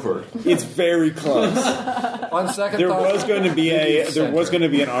paved over? It's very close. On second There thought, was going to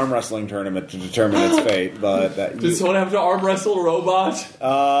be an arm wrestling tournament to determine its fate, but Did someone have to arm wrestle a robot?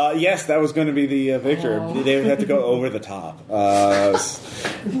 yes, that was going to be the victor. They would have to go over the top. They'd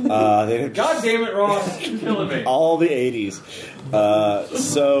have God damn it, Ross. You're killing me. all the 80s.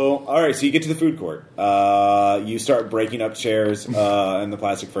 So you get to the food court. You start breaking up chairs and the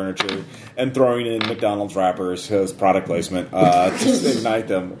plastic furniture and throwing in McDonald's wrappers as product placement to ignite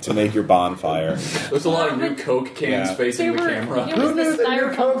them to make your bonfire. There's a lot of new Coke cans facing the camera. It was the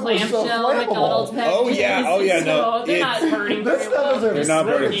styrofoam clamshell McDonald's package. Oh, yeah, So they're not burning very well. They're not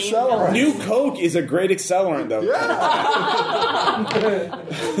burning. Accelerant. New Coke is a great accelerant, though.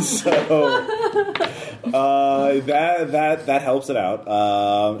 So that helps it out,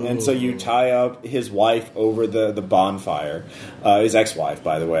 and so you tie up his wife over the bonfire, his ex-wife,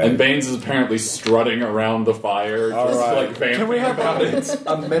 by the way. And Baines is apparently strutting around the fire, just right. like vamping Can we have about it.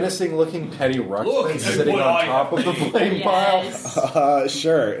 a menacing-looking Teddy Look Ruxpin at sitting what on I top of the flame pile? Yes.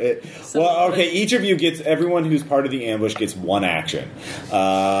 Sure. Each of you everyone who's part of the ambush gets one action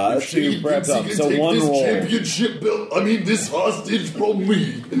to prep up. So one this roll. championship belt. I mean, this hostage from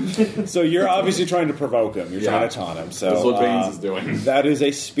me. So you're obviously trying to provoke him. You're trying to taunt him. So That's what Baines is doing. That is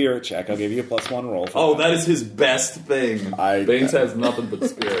a spirit check. I'll give you a +1 roll. For That is his best thing. Baines has nothing but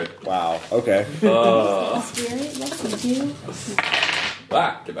spirit. Wow. Okay. Spirit, yes, we do. Get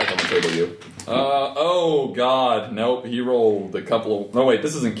back on the table, you. Oh God, nope. He rolled a couple of. No, wait,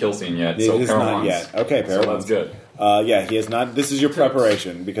 this isn't kill scene yet. It So is Peril not ones. yet. Okay, Peril So ones. that's good. He has not. This is your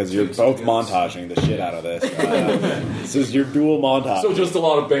preparation because you're both montaging the shit out of this. This is your dual montage. So just a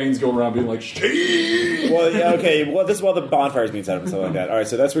lot of Baines going around being like, "Shit." Well, yeah, okay. Well, this is while the bonfire's being set up and stuff like that. All right,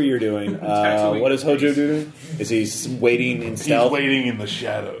 so that's what you're doing. What is Hojo doing? Is he waiting in stealth? He's waiting in the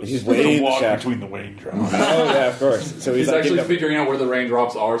shadows. He's waiting in the walk shadows. between the raindrops. Oh yeah, of course. So He's like, actually figuring out where the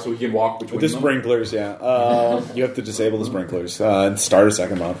raindrops are so he can walk between the them. sprinklers. Yeah, you have to disable the sprinklers and start a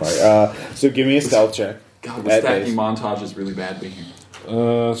second bonfire. So give me a stealth check. God, the stacking montage is really bad being.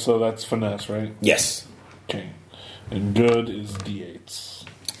 So that's finesse, right? Yes. Okay. And good is D8s.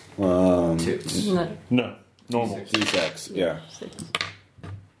 No. No, normal. D6. Yeah.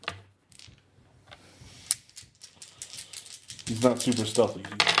 He's not super stealthy.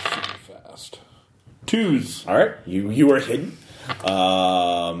 He's super fast. 2s. All right. You are hidden.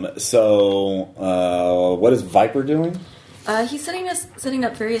 What is Viper doing? He's setting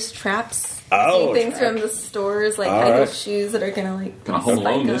up various traps. Oh, things from the stores, like All high heel right. shoes that are gonna Home Alone this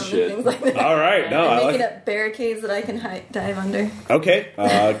spike 'em and shit. things like that. All right. No, I And like. making up barricades that I can dive under. Okay.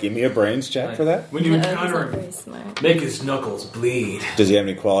 Give me a brains check for that. When you He's encounter not him, very smart. make his knuckles bleed. Does he have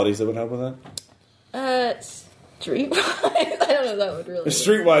any qualities that would help with that? Streetwise, I don't know if that would really.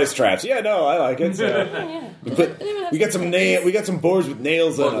 Streetwise traps. Yeah, no, I like it. So. Yeah. We got some we got some boards with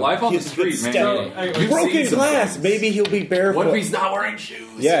nails on Look, them. life on the He's street, man. steady. You've Broken seen some glass. things. Maybe he'll be barefoot. What if he's not wearing shoes?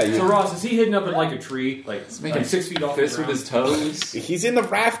 Yeah, So Ross, is he hidden up in like a tree, like Making 6 feet off the fists with ground? his toes. he's in the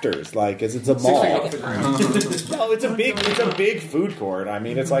rafters, like as it's a 6 feet mall. off the ground. No, it's a big food court. I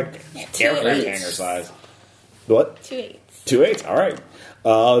mean, it's like aircraft 8s. hangar size. What? 2 8s. 2 8s. All right.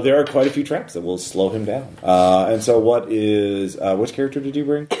 There are quite a few traps that will slow him down. And so, what is which character did you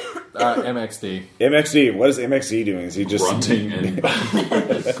bring? MXD. MXD. What is MXD doing? Is he just Grunting and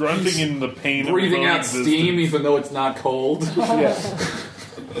Grunting in the pain breathing of out steam even though it's not cold. Yeah.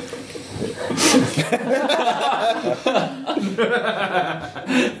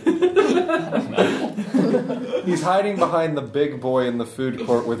 He's hiding behind the big boy in the food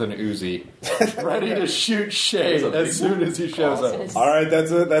court with an Uzi, ready to shoot Shade as soon as he shows up. All right,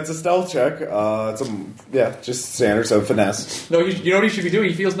 that's a stealth check. Just standard, so finesse. No, you know what he should be doing?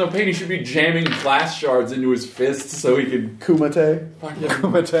 He feels no pain. He should be jamming glass shards into his fists so he can Kumite.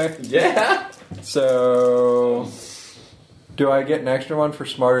 Kumite. Yeah. So, do I get an extra one for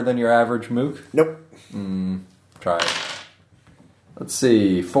smarter than your average mook? Nope. Try it. Let's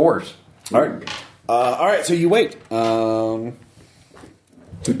see, 4s. All right. So you wait. You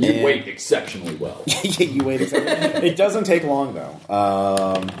wait exceptionally well. You wait a second. It doesn't take long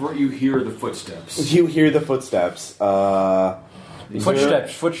though. You hear the footsteps. You hear the footsteps.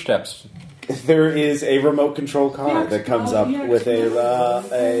 Footsteps. there is a remote control car that comes up with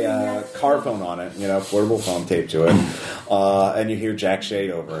a car phone on it, portable phone taped to it, and you hear Jack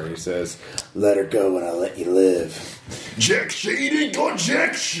Shade over it. He says, "Let her go and I'll let you live." Jack Shade ain't got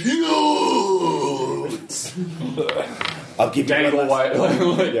Jack Shields. I'll give you Dangle one last-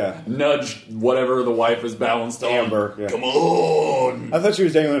 wife, nudge whatever the wife is balanced on. Amber. Yeah. Come on. I thought she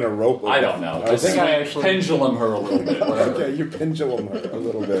was dangling a rope. I don't know. I think I actually pendulum her a little bit. Whatever. Okay, you pendulum her a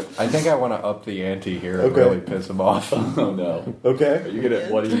little bit. I think I want to up the ante here and Okay. really piss him off. Oh no. Okay. Are you gonna?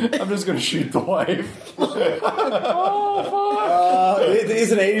 What do you? I'm just gonna shoot the wife. It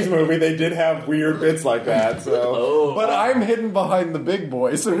is an 80s movie. They did have weird bits like that. So, But I'm hidden behind the big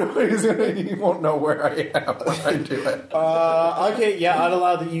boy, so he won't know where I am when I do it. okay, yeah, I'd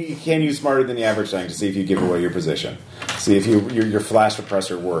allow that. You can use smarter than the average thing to see if you give away your position. See if your flash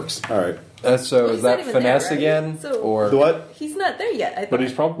suppressor works. All right. So Well, is he's that not even finesse there, right? again, So- or The what? He's not there yet. I thought. But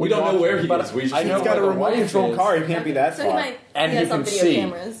he's probably We don't know where he But is. We just I know He's got a where the remote wife control is. car. He can't be that So he far. might. And he he has on can video see.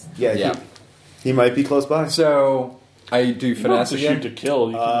 cameras. Yeah. He might be close by. So I do You don't have finesse to again. shoot to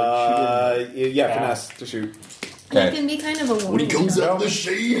kill. You can shoot Yeah, finesse to shoot. Okay. He can be kind of a When he warning comes shot. out of the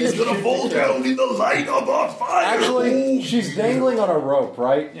shade, he's gonna fall down in the light of a fire. Actually, she's dangling on a rope,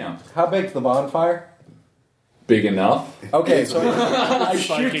 right? Yeah. How big's the bonfire? Big enough. Okay, so I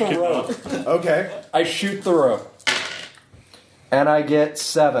shoot Psychic the rope. Okay. I shoot the rope. And I get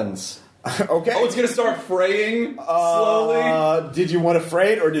 7s. Okay. Oh, it's gonna start fraying slowly. Did you want to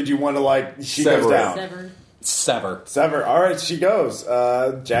fray it or did you want to she Sever goes it. down? Sever. Sever. All right, she goes.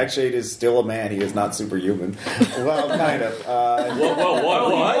 Jack Shade is still a man. He is not superhuman. Well, kind of.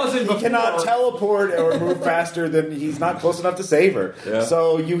 What? He cannot teleport or move faster than he's not close enough to save her. Yeah.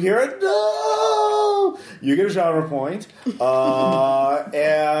 So you hear it. No. You get a genre point,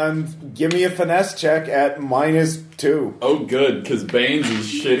 and give me a finesse check at -2. Oh, good, because Baines is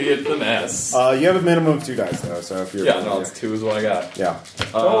shitty at finesse. You have a minimum of 2 dice though. So if you're It's 2 is what I got. yeah.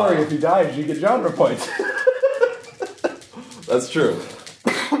 Don't worry, if he dies, you get genre points. That's true.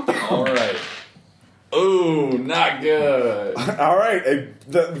 All right. Ooh, not good. All right.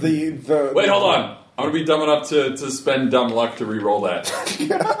 The Wait, hold on. I'm gonna be dumb enough to spend dumb luck to re-roll that.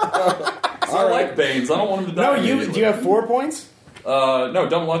 I like Baines. I don't want him to No, die. do you have 4 points? No,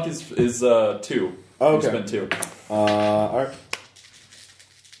 dumb luck is 2. Okay. You spend 2. All right.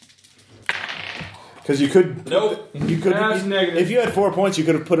 Because you could. Nope. You could. That's negative. If you had 4 points, you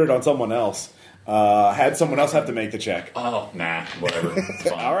could have put it on someone else. Had someone else have to make the check. Oh, nah, whatever. It's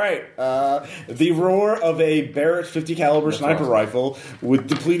fine. All right. The roar of a Barrett 50 caliber sniper rifle with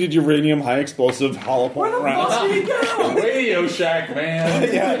depleted uranium, high explosive, hollow point rounds. Radio Shack,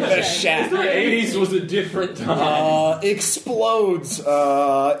 man. Yeah, the shack. The 80s was a different time. Explodes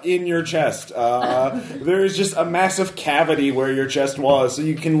in your chest. There is just a massive cavity where your chest was, so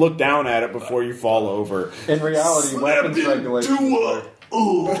you can look down at it before you fall over. In reality, weapons regulation.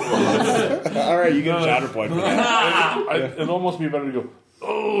 All right, you get a shatter point for that. It'd almost be better to go.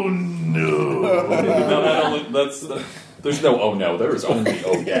 Oh no. No, that's there's no oh no. There is only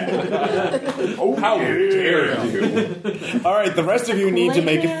oh yeah. Oh, how dare you? All right, the rest of you need to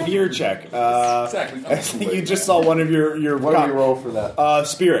make a fear check. Exactly. You just saw one of your What do you roll for that?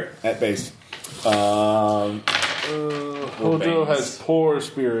 spirit at base. Hojo has poor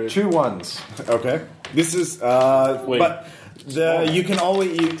spirit. 2 1s. Okay, this is Wait. but you can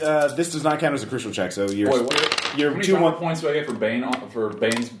always this does not count as a crucial check. So you're Wait, you're how many 2 1 points do I get for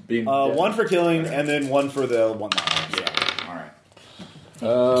Baines being dead? 1 for killing and then 1 for the 1. Yeah. All right.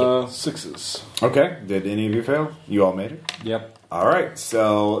 6s. Okay, did any of you fail? You all made it. Yep. All right,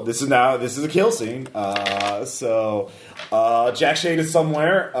 so this is a kill scene. Jack Shade is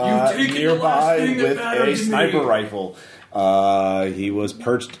somewhere nearby with a sniper rifle. He was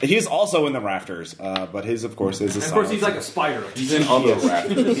perched. He is also in the rafters, but his, of course, is a. And of course, he's like a spider. He's in other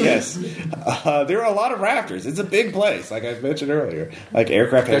rafters. Yes, there are a lot of rafters. It's a big place, like I mentioned earlier, like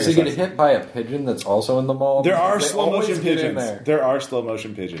aircraft. Does he get hangars. hit by a pigeon that's also in the mall? There are They slow always motion get in pigeons. there. There are slow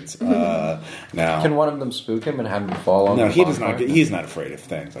motion pigeons. Now, Can one of them spook him and have him fall on no, the he does not. bonfire? He's not afraid of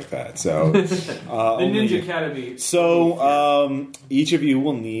things like that. So, The Ninja Academy. So, each of you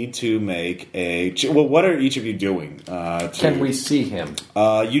will need to make a. Well, what are each of you doing? Can we see him?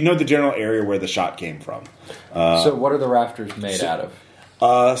 You know the general area where the shot came from. So what are the rafters made out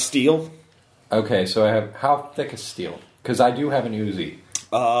of? Steel. Okay, so I have how thick is steel? Because I do have an Uzi.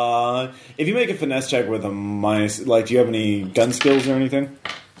 If you make a finesse check with a minus, do you have any gun skills or anything?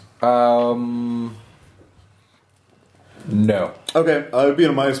 No. Okay, it would be a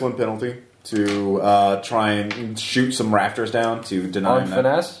 -1 penalty to try and shoot some rafters down to deny On that.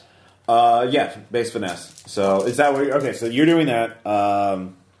 finesse? Yeah, base finesse. So is that what? Okay, so you're doing that.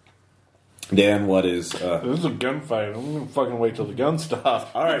 Dan, what is... This is a gunfight. I'm going to fucking wait till the gun stops.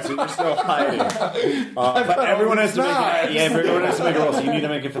 All right, so you're still hiding. But everyone has to make a roll, so you need to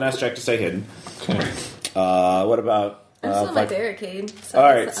make a finesse check to stay hidden. What about... I'm still in my barricade. So all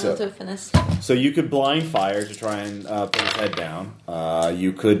right, I'll do a finesse. So you could blind fire to try and put his head down.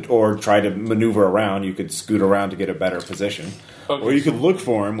 You could, or try to maneuver around. You could scoot around to get a better position. Okay, or you could look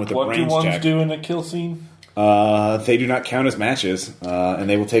for him with a brains check. What do ones do in a kill scene? They do not count as matches, and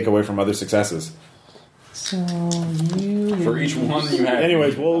they will take away from other successes. So you... For each one you have...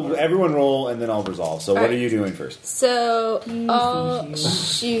 Anyways, everyone roll, and then I'll resolve. So what are you doing first? So I'll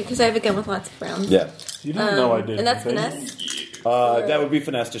shoot, because I have a gun with lots of rounds. Yeah. You didn't know I did. And that's finesse? That would be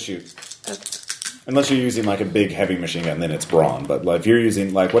finesse to shoot. Okay. Unless you're using like a big heavy machine gun, then it's brawn. But like, if you're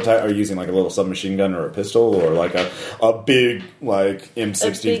using like what type are you using, like a little submachine gun or a pistol or like a big like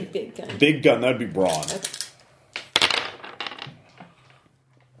M60? A big gun. Big gun, that'd be brawn.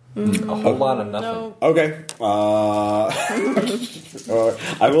 Okay. A whole lot of nothing. No. Okay.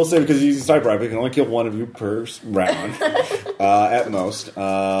 I will say, because you're using sniper rifle, you can only kill one of you per round at most.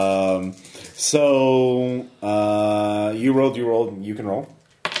 So you rolled. You can roll.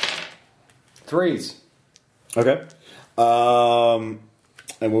 3s. Okay. And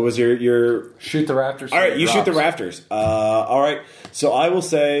what was your shoot the rafters? All right, you shoot the rafters. All right. So I will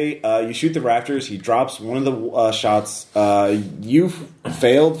say you shoot the rafters. He drops one of the shots. You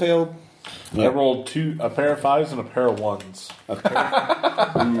failed. I rolled a pair of 5s and a pair of 1s.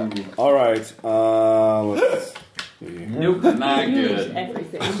 All right. Let's see. Nope, not good.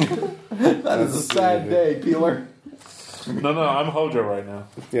 Everything. That is a sad day, Peeler. No, I'm Hojo right now.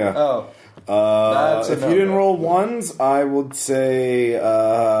 Yeah. Oh. If you didn't roll 1s, I would say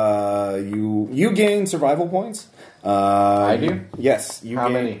you gain survival points. I do? Yes. How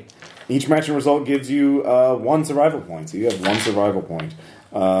many? Each matching result gives you 1 survival point. So you have 1 survival point.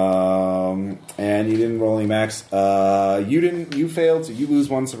 And you didn't roll any max. You failed, so you lose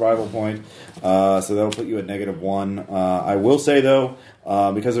 1 survival point. So that'll put you at -1. I will say though,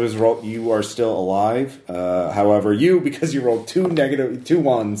 because of his roll, you are still alive. However, because you rolled 2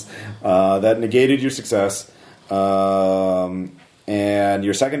 1s, that negated your success. And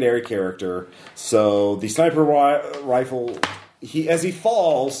your secondary character. So the sniper rifle, as he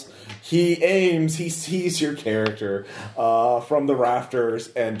falls, he aims, he sees your character from the rafters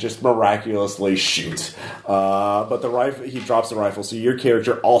and just miraculously shoots. But the rifle, he drops the rifle, so your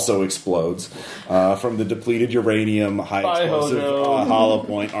character also explodes from the depleted uranium, high explosive, hollow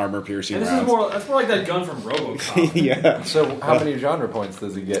point, armor piercing rounds. That's more like that gun from RoboCop. Yeah. So how many genre points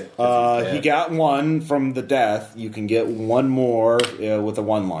does he get? He got 1 from the death. You can get 1 more with a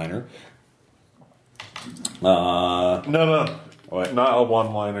one-liner. No. What? Not a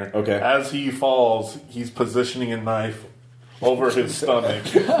one-liner. Okay. As he falls, he's positioning a knife over his stomach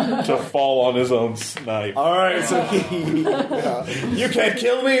to fall on his own snipe. All right, so you can't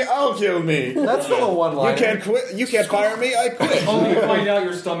kill me, I'll kill me. That's still a one-liner. You can't quit. You can't fire me, I quit. Only to find out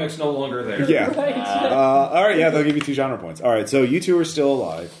your stomach's no longer there. Yeah. All right, yeah, they'll give you 2 genre points. All right, so you 2 are still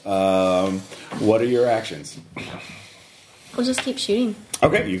alive. What are your actions? We'll just keep shooting.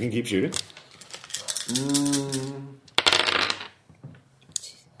 Okay, you can keep shooting.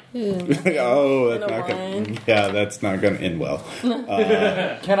 That's not going to end well.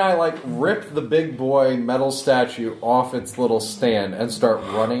 Can I rip the big boy metal statue off its little stand and start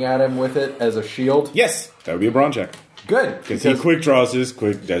running at him with it as a shield? Yes, that would be a brawn check. Good, because he quick draws his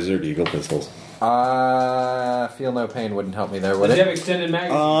quick Desert Eagle pistols. Feel no pain wouldn't help me there, would Does it? he have extended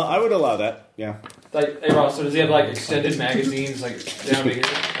magazines? I would allow that. Yeah. Hey Ross, so does he have extended magazines down to here?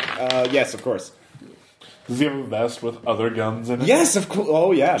 Yes, of course. Does he have a vest with other guns in it? Yes, of course.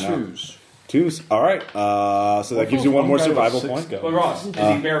 Oh, yeah. Twos. All right. So that gives you 1 more survival point. Well, Ross, is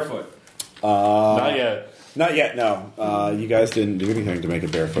he barefoot? Not yet. Not yet, no. You guys didn't do anything to make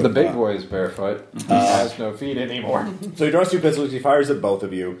it barefoot. The big boy is barefoot. He has no feet anymore. So he draws 2 pistols. He fires at both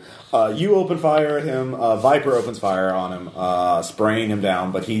of you. You open fire at him. Viper opens fire on him, spraying him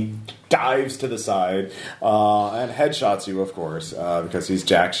down. But he dives to the side and headshots you, of course, because he's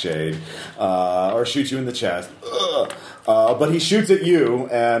Jack Shade, or shoots you in the chest. But he shoots at you,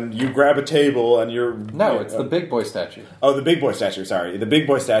 and you grab a table, and you're... No, it's the big boy statue. Oh, the big boy statue, sorry. The big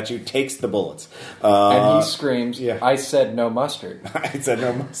boy statue takes the bullets. And he screams, I said no mustard. I said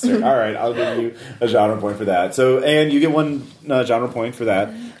no mustard. All right, I'll give you a genre point for that. So, and you get 1 genre point for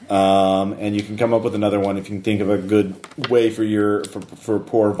that. And you can come up with another one if you can think of a good way for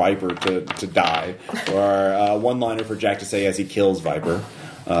poor Viper to die. Or one-liner for Jack to say as he kills Viper.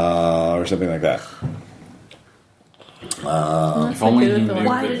 Or something like that. If only you knew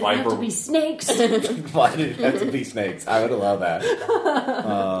Why that did it have to Viper. be snakes? Why did it have to be snakes? I would allow that.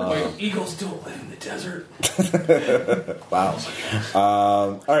 Eagles don't live in the desert. Wow.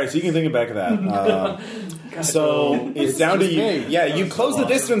 All right, so you can think back of that. So it's down to you. Yeah, you close the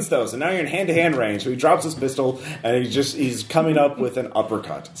distance though, so now you're in hand-to-hand range. So he drops his pistol and he's coming up with an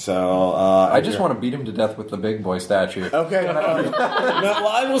uppercut. So I just want to beat him to death with the big boy statue. Okay. No, well,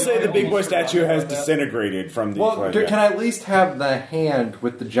 I will say the big boy statue has disintegrated from the. Well, can I at least have the hand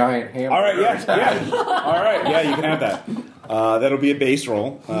with the giant hammer? All right, yeah. All right, yeah, you can have that. That'll be a base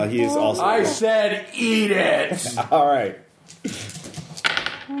roll. He is also. I said, eat it. All right.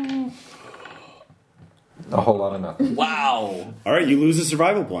 A whole lot of nothing. Wow. All right, you lose a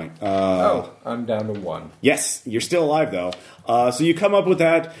survival point. I'm down to 1. Yes, you're still alive though. So you come up with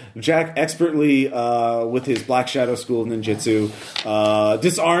that. Jack expertly, with his Black Shadow School of Ninjutsu,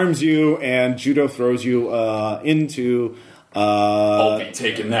 disarms you and judo throws you into. I'll be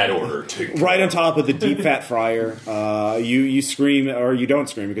taking that order too. Right on top of the deep fat fryer. You scream, or you don't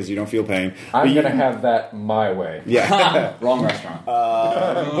scream because you don't feel pain. I'm going to have that my way. Yeah. Wrong restaurant.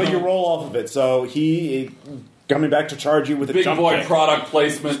 But you roll off of it. So he coming back to charge you with a Big jump boy kick. product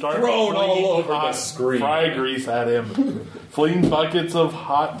placement Start thrown all flinging over the hot screen. Fry grease at him. Fling buckets of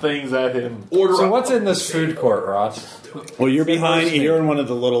hot things at him. So what's in this food court, Ross? Well, you're behind. You're in one of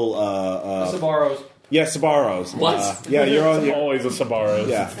the little. Sabaros. Yeah, Sabaros. What? Yeah, you're on. It's always a Sbarro.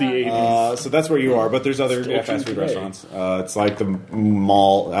 Yeah. It's the 80s. So that's where you are, but there's other Still fast food today. restaurants. It's like the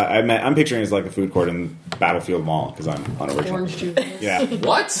mall. I'm picturing it as like the food court in Battlefield Mall because I'm unoriginal. Orange juice. Yeah.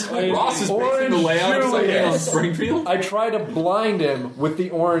 What? Ross is basing Orange the layout of something on Julius. Springfield? I try to blind him with the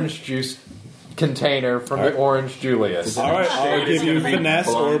orange juice container from the Orange Julius. All right, I'll Shade give is you gonna be finesse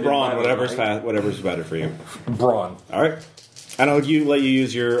or blinded brawn, by the whatever's light. whatever's better for you. Brawn. All right, and I'll let you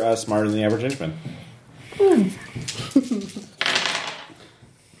use your smarter than the average henchman.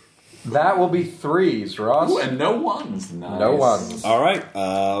 That will be 3s, Ross. Ooh, and no ones. Nice. No ones. All right,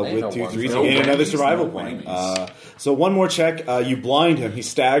 Ain't with no 2 ones. 3s, No you gain another whammies, survival no point. whammies. So one more check. You blind him. He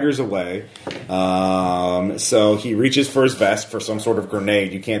staggers away. So he reaches for his vest for some sort of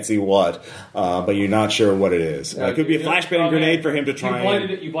grenade. You can't see what, but you're not sure what it is. It could be a flashbang grenade for him to try.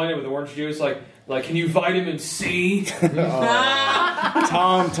 You blinded with orange juice, like can you vitamin C?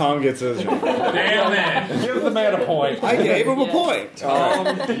 Tom gets his. Damn it. Give the man a point. I gave him a point.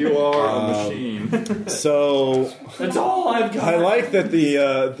 You are a machine. So That's all I've got. I like that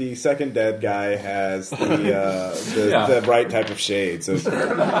the second dead guy has the right type of shades, those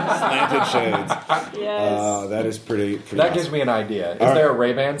slanted shades. Yes. That is pretty That awesome. gives me an idea. Is All right. there a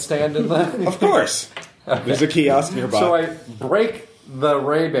Ray-Ban stand in the... Of course. There's a kiosk nearby. So I break the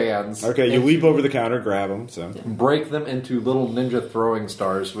Ray-Bans. Okay, you leap over the counter, grab them. So Break them into little ninja throwing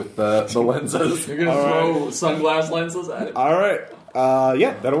stars with the lenses. You're going to throw sunglass lenses at it? all right,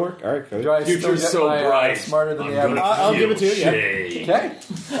 yeah, that'll work. All right, Cody. Do I still Future's get so my, bright. smarter than the average? I'll give it to you. Yeah. Okay.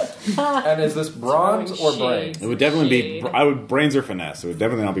 And is this bronze or brains? It would definitely be. Brains or finesse. It would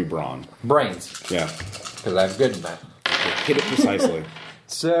definitely not be brawn. Brains. Yeah, Because I'm good in that. hit it precisely.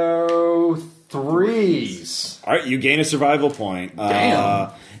 So, 3s. All right, you gain a survival point.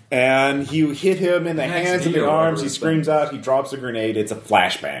 Damn. And you hit him in the Next hands and knee the or arms. whatever He it's screams out. He drops a grenade. It's a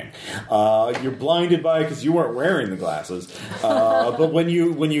flashbang. You're blinded by it because you weren't wearing the glasses. But when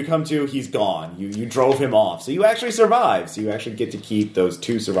you come to, he's gone. You drove him off. So you actually survive. So you actually get to keep those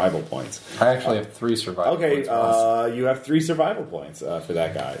 2 survival points. I actually have 3 survival Okay, points. Ross. you have 3 survival points for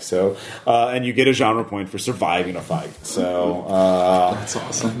that guy. So and you get a genre point for surviving a fight. So That's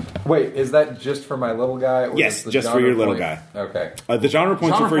awesome. Wait, is that just for my little guy? Or Yes, is the just for genre your little point- guy. Okay. the genre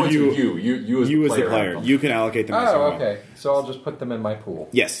points Genre are for points you. are you as as the the player. You can allocate them. as you Oh, want. okay. So I'll just put them in my pool.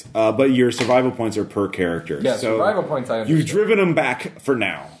 Yes, but your survival points are per character. Yeah, so survival points I understand. You've driven them back for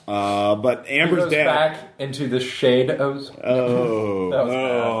now, but He Amber's goes dead. back into the shadows. Oh, That was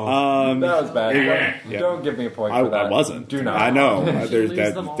bad. That was bad. Yeah. Don't give me a point I for that. wasn't. Do not. I know. There's lose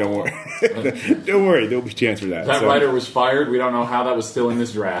that. them all. Don't worry. Don't worry. There'll be a chance for that. That So- writer was fired. We don't know how that was still in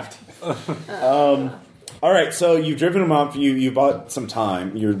this draft. All right, so you've driven them up. You bought some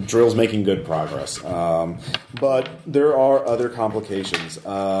time. Your drill's making good progress, but there are other complications.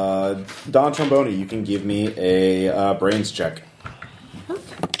 Don Tromboni, you can give me a brains check.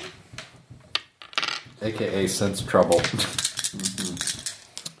 AKA sense trouble.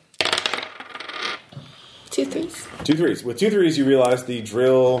 2 3s. 2 3s. With 2 3s, you realize the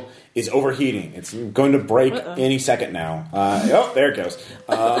drill is overheating. It's going to break any second now. Oh, there it goes.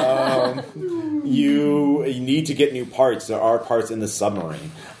 You need to get new parts. There are parts in the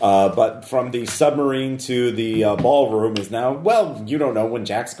submarine. But from the submarine to the ballroom is now, well, you don't know when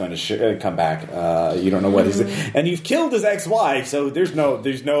Jack's going to come back. You don't know what he's... And you've killed his ex-wife, so there's no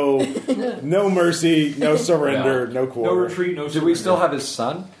mercy, no surrender, no quarter. No retreat, no surrender. Do we still have his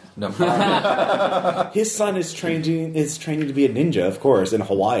son? No. His son is training to be a ninja, of course, in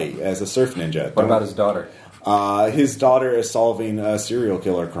Hawaii as a surf ninja. What about his daughter? His daughter is solving serial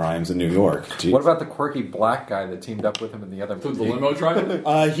killer crimes in New York. Jeez. What about the quirky black guy that teamed up with him in the other The limo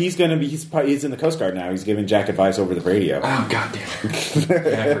driver? He's in the Coast Guard now. He's giving Jack advice over the radio. Oh, God damn it.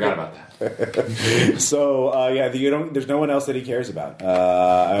 Yeah, I forgot about that. So, there's no one else that he cares about.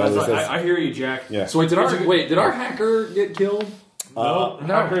 I hear you, Jack. Yeah. So did our hacker get killed? No.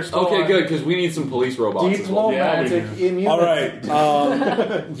 Okay, good, because we need some police robots. Diplomatic immunity. All right.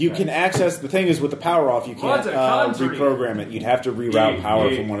 You can access... The thing is, with the power off, you can't reprogram it. You'd have to reroute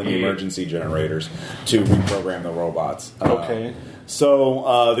power from one of the emergency generators to reprogram the robots. Okay.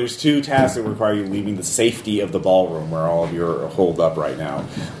 So there's two tasks that require you leaving the safety of the ballroom where all of you are holed up right now.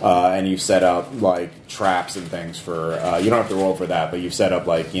 And you've set up, like, traps and things for... you don't have to roll for that, but you've set up,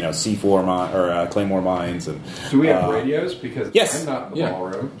 like, C4 Claymore mines. And do we have radios? Because yes. I'm not in the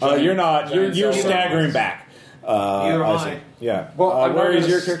ballroom. You're not. You're staggering back. Either am I. Yeah. Well, where is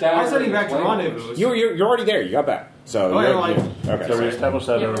your character? I was heading back to rendezvous. You're already there. You got back. So okay. So we established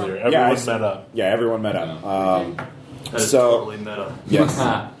that earlier. Everyone met up. Yeah, everyone met up. That is totally meta. Yes.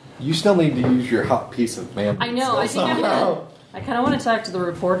 You still need to use your hot piece of man. I know. I think I kind of want to talk to the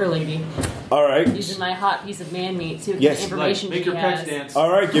reporter lady. All right. Using my hot piece of man meat, see what Yes. information Make she your has. pecs dance. All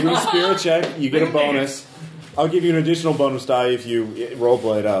right. Give me a spirit check. You get a bonus. I'll give you an additional bonus die if you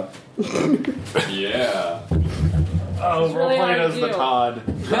roleplay it up. Yeah. Oh, It's really roleplaying hard as to the do. Todd.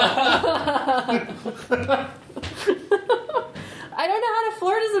 I don't know how to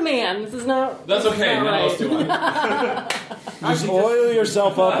flirt as a man. This is not. That's okay. Not None of us right. do it. Just oil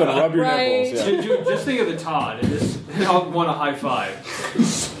yourself up and rub your Right. nipples. Yeah. Dude, just think of the Todd and just I'll want a high five.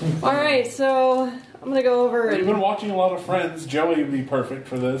 All right, so I'm gonna go over We've and been watching a lot of Friends. Joey would be perfect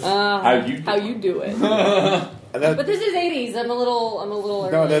for this. How you how you do it. But this is 80s. I'm a little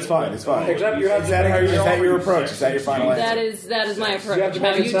early. No, that's fine. It's fine. Except you have Is that your approach? Is that your final answer? That is my approach. You have to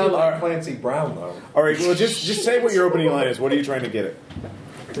How make it you sound do like it. Clancy Brown, though. All right. Well, just say what your opening line is. What are you trying to get at?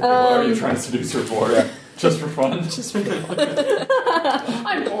 What are you trying to seduce her for? Just for fun?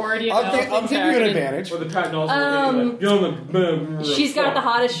 I'm bored, you know. I'll give you an advantage. Or the Patton Oswalt. She's got the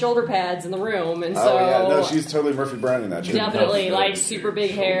hottest shoulder pads in the room, and so Oh yeah, no, she's totally Murphy Brown in that shit. definitely like super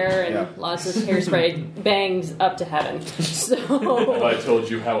big hair and Yeah. lots of hairspray, bangs up to heaven. So If I told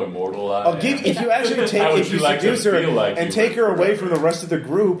you how immortal I am. If you actually How would you like to seduce her feel like and you take were her away from the rest of the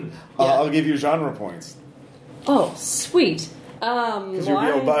group, Yeah. I'll give you genre points oh, sweet. because you'll be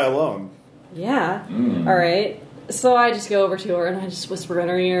able to buy alone. Yeah. All right. So I just go over to her and I just whisper in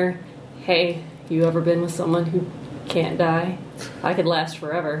her ear, "Hey, you ever been with someone who can't die? I could last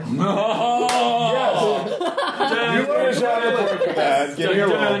forever." You learn a genre point for that. Give me a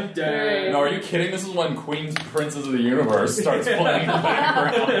roll. No, are you kidding? This is when Queen's Princes of the Universe starts playing in the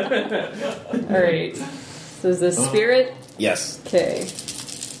background. All right. So is this spirit? Yes. Okay.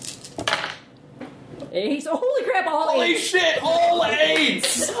 8. Holy crap! All Holy 8. shit! All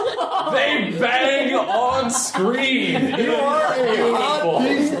 8s! They bang on screen. You are a hot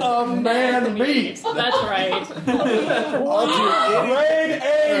piece of man meat. That's right.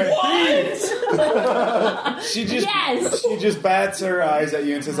 She just Yes. she just bats her eyes at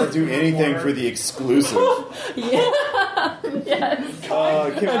you and says, "I'll do anything for the exclusive." Yes.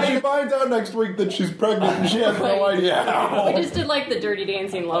 And she finds out next week that she's pregnant and she has no idea how. We just did like the Dirty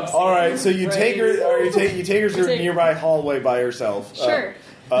Dancing love scene. All right, so you take her, or you take her to a Take- nearby hallway by herself. Sure.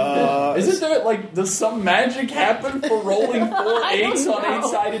 Isn't there, like, does some magic happen for rolling 4 I don't 8s on know.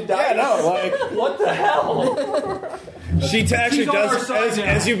 8-sided dice? Yeah, no, like What the hell? she actually She's on our does side now.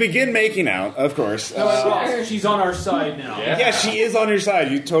 as you begin making out. Of course, Sure. She's on our side now. yeah, she is on your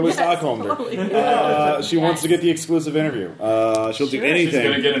side. You totally Stockholmed her. Totally. She wants to get the exclusive interview. She'll do She's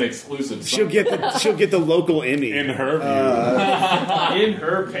anything. gonna get an exclusive. She'll get the local Emmy In her view. In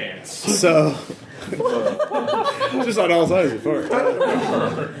her pants. So, just on all sides of it.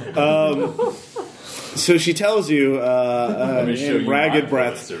 So she tells you Let me show in you ragged my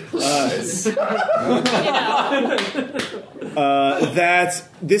breath Pulitzer that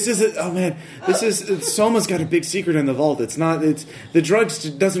this is Soma's got a big secret in the vault. It's the drugs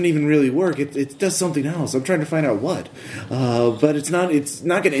doesn't even really work. It does something else. I'm trying to find out what, but it's not going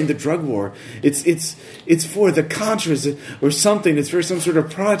to end the drug war. It's for the Contras or something. It's for some sort of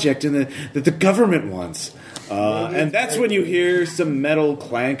project that the government wants. And that's when you hear some metal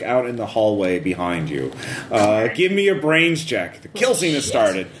clank out in the hallway behind you. Give me a brains check. The kill scene has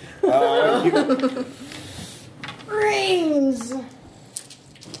started. Brains.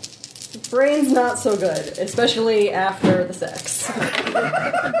 Brains not so good, especially after the sex.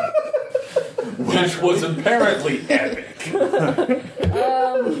 Which was apparently epic.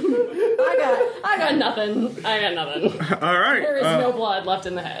 I got nothing. All right. There is no blood left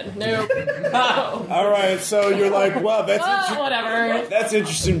in the head. No. All right, so you're like, well, that's whatever. That's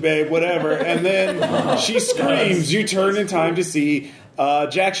interesting, babe. Whatever. And then she screams. You turn in time to see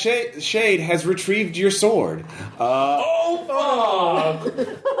Jack Shade has retrieved your sword. Oh fuck!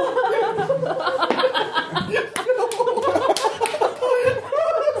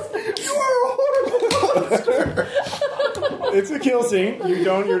 It's a kill scene.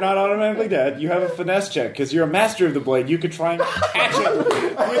 You're not automatically dead. You have a finesse check because you're a master of the blade. You could try and catch it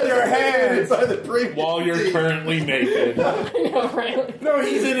with your hands while you're currently naked. No,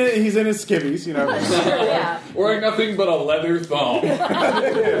 he's in his skivvies, you know. Yeah. Wearing nothing but a leather thong.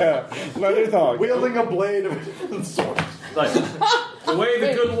 Yeah, leather thong, wielding a blade of sword. Like, the way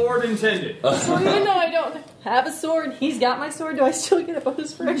the good Lord intended. So even though I don't have a sword, he's got my sword. Do I still get a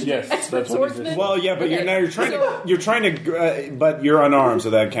bonus for extra Yes, expert that's what he swordsman? Well, yeah, but Okay. you're trying to, but you're unarmed,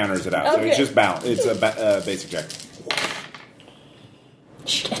 so that counters it out. So Okay. it's just bound. It's a basic check.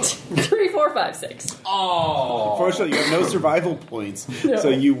 Shit. 3, 4, 5, 6. Oh. Unfortunately, you have no survival points, No. so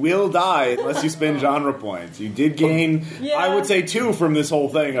you will die unless you spend genre points. You did gain, Yeah. I would say, 2 from this whole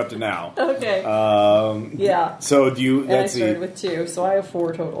thing up to now. Okay. Yeah. So do you? And I Let's see. started with 2, so I have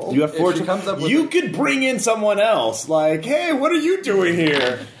 4 total. You have 4. If she comes up with You could bring in someone else, like, hey, what are you doing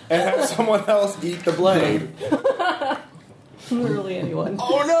here? And have someone else eat the blade. Literally anyone.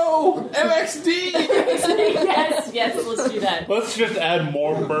 Oh no! MXD! yes, let's do that. Let's just add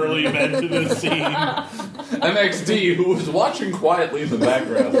more burly men to this scene. MXD, who was watching quietly in the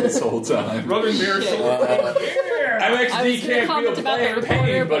background this whole time. Rubbing beer Shit. I was MXD gonna can't comment feel about the pain,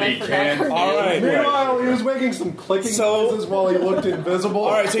 reporter, but but I he forgot can. her All right. Meanwhile, he was making some clicking So- noises while he looked invisible.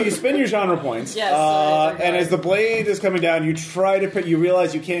 All right, so you spend your genre points. Yes, I forgot. and as the blade is coming down, you try to you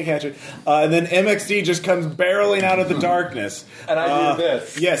realize you can't catch it, and then MXD just comes barreling out of the darkness. And I do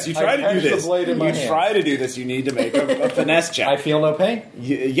this. Yes, you try I to catch do the this. blade in my you hand. try to do this. You need to make a finesse check. I feel no pain.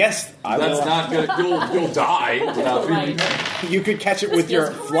 Yes, I That's will. not good. You'll die without feeling. Right. You could catch it with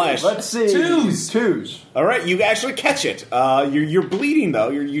your feels flesh. Let's see. Twos. All right, you actually catch it. You're bleeding though.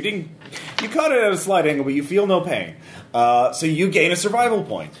 You caught it at a slight angle, but you feel no pain. So you gain a survival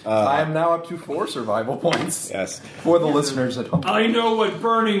point. I am now up to 4 survival points. Yes. For the listeners at home. I know what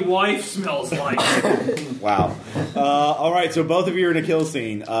burning wife smells like. Wow. All right, so both of you are in a kill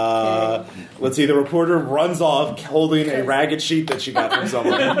scene. Let's see. The reporter runs off holding a ragged sheet that she got from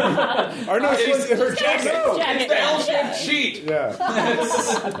someone. Or no, she's her jacket. Jacket. The L-shaped sheet. Yeah.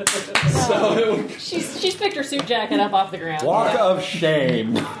 So She's picked her suit jacket up off the ground. Walk of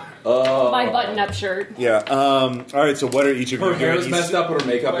shame. My button-up shirt. Yeah. All right. So what are each of you her doing? hair is messed up, but her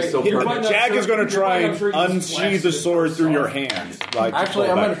makeup is still Yeah, perfect. Jack is going to try and Your button-up shirt is unsheathe the sword through your hands. Like, Actually,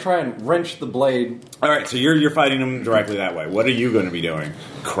 I'm going to try and wrench the blade. All right. So you're fighting him directly that way. What are you going to be doing,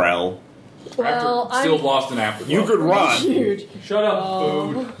 Krell? Well, Still I'm lost an afterglow. You could run. huge. Shut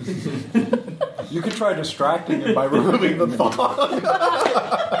up, food. You could try distracting him by removing the thong.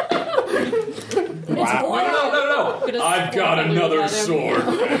 Wow. No. Gonna I've got swallow another at him. sword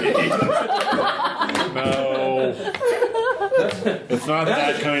ready. No. It's not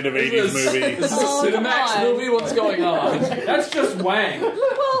that kind of 80s movie. This is a Oh, come Cinemax on. movie? What's going on? That's just Wang.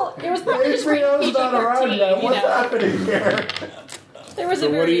 Well, it was probably just rated HBO's not around PG-13, yet. you What's know. happening here? There was So a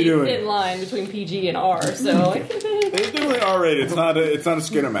what are very you doing? thin line between PG and R, so. It's definitely R-rated. It's not a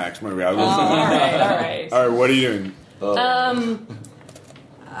Skinamax movie. I will say. Alright. All right. What are you doing?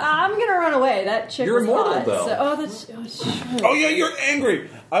 I'm gonna run away. That chick You're was immortal, hot. though. So, sure. Oh yeah, you're angry.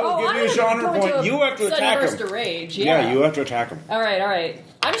 I will give you a genre point. You have to attack burst him. of rage. Yeah, you have to attack him. All right.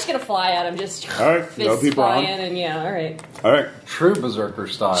 I'm just gonna fly at him, just All right, no fists people flying, on. and yeah, all right. All right. True berserker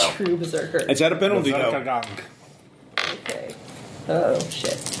style. True berserker. It's at a penalty though. Okay. Oh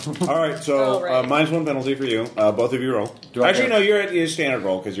shit. All right, so Oh, right. -1 penalty for you. Both of you roll. Do I Actually, get- no, you're at your standard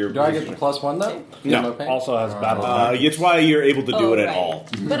roll because you're. Do I get the +1 though? No. No pain? Also has battle. It's why you're able to do it at right. all.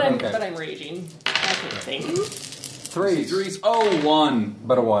 But I'm Okay. raging. I can't think. Threes. Oh, 1.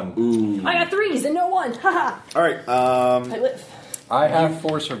 But a 1. I got 3s and no 1. Haha. All right. I live. I have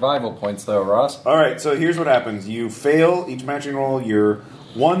 4 survival points though, Ross. All right. So here's what happens: you fail each matching roll. Your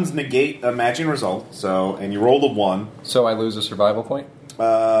ones negate a matching result. So, and you roll a 1. So I lose a survival point?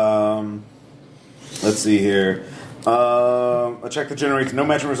 Let's see here. A check that generates no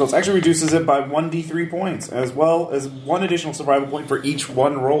matching results actually reduces it by 1d3 points, as well as one additional survival point for each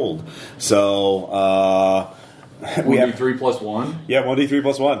one rolled. So, we have 1d3 plus 1? Yeah, 1d3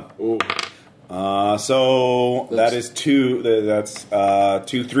 plus 1. Ooh. So that is 2. That's 2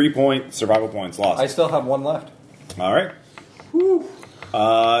 3-point survival points lost. I still have one left. All right. You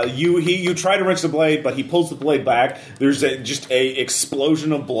try to wrench the blade, but he pulls the blade back. There's just a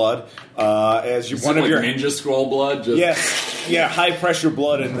explosion of blood as One of your Ninja Scroll blood. High pressure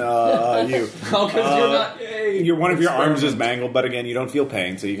blood in you. Because you're not. One of your arms is mangled, but again, you don't feel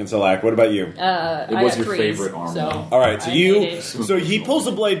pain, so you can still act. What about you? It was your favorite arm. So all right, so he pulls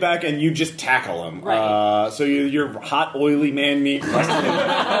the blade back, and you just tackle him. Right. So your hot, oily man meat with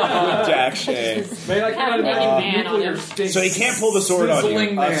jack shit. So he can't pull the sword on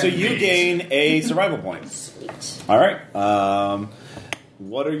you. So you gain a survival point. Sweet. All right.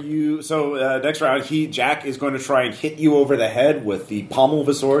 What are you? So next round, Jack is going to try and hit you over the head with the pommel of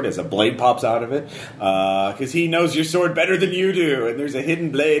a sword as a blade pops out of it, because he knows your sword better than you do, and there's a hidden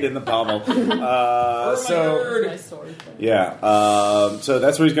blade in the pommel. My sword. Yeah. So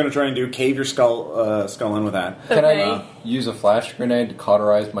that's what he's going to try and do: cave your skull in with that. Can I use a flash grenade to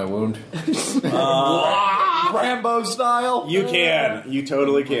cauterize my wound? Rambo style. You can. You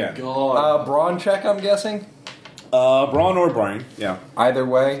totally can. Brawn check, I'm guessing. Brawn or brain, yeah. Either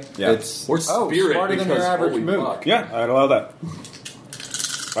way, yeah. It's or spirit smarter than your average move. Fuck. Yeah, I'd allow that.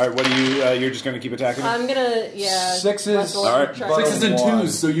 All right, what do you? You're just going to keep attacking? I'm gonna, Sixes. All right. 6s and 2s,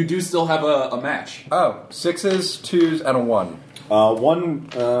 so you do still have a match. Oh, 6s, 2s, and a 1. One.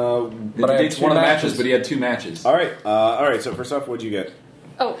 But I had one of the matches, but he had 2 matches. All right. All right. So first off, what'd you get?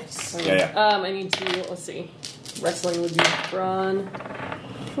 Oh, yeah. I need to. Let's see. Wrestling would be brawn.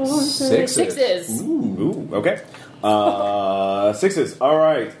 6s. Ooh. Okay. 6s. All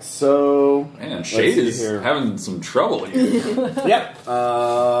right. So man, Shade is having some trouble here. Yep.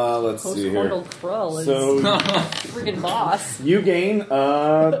 Let's see here. Krull is so friggin' boss. You gain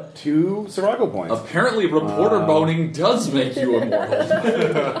 2 survival points. Apparently, reporter boning does make you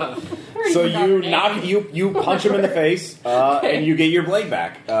immortal. So you punch him in the face, and you get your blade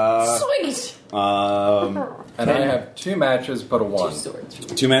back. Sweet. And I have 2 matches, but a 1.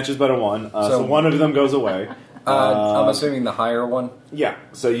 2 matches, but a 1. So one of them goes away. I'm assuming the higher one. Yeah.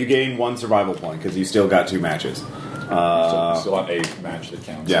 So you gain 1 survival point because you still got 2 matches. So still have a match that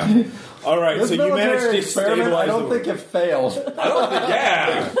counts. Yeah. All right. This so you managed to stabilize. I don't think it failed. I don't think.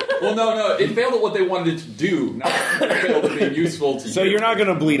 Yeah. Well, no. It failed at what they wanted it to do. Not it failed at being useful to you. So you're not going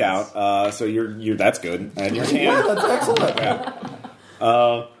to bleed out. So you're that's good. And your hand. Yeah, that's excellent. Yeah.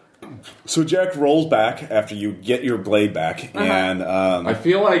 So Jack rolls back after you get your blade back, and I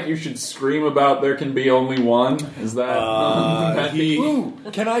feel like you should scream about there can be only one. Is that?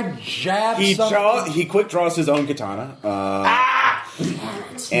 Can I jab? He quick draws his own katana.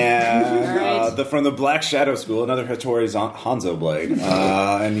 And from the Black Shadow School, another Hattori's Hanzo blade.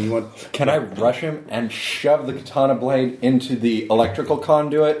 And he went. Can I rush him and shove the katana blade into the electrical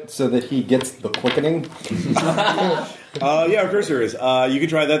conduit so that he gets the quickening? Yeah, of course there is. You could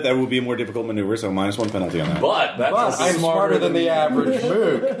try that. That would be a more difficult maneuver, so -1 penalty on that. But I'm smarter than the average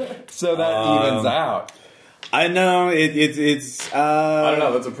mook, so that evens out. I know it's. I don't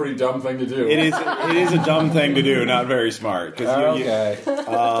know. That's a pretty dumb thing to do. It is a dumb thing to do. Not very smart. Okay.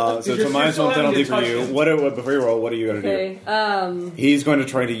 So it's a -1 penalty for you. Before you roll, what are you going to do? He's going to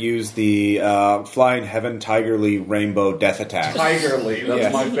try to use the Flying Heaven Tigerly Rainbow Death Attack. Tigerly.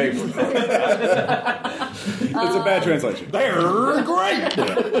 That's my favorite. It's a bad translation. They're great.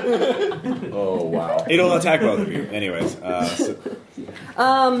 Oh wow! It'll attack both of you, anyways.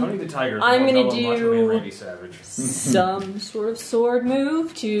 Tony the Tiger. I'm gonna Macho Man Randy do Savage. some sort of sword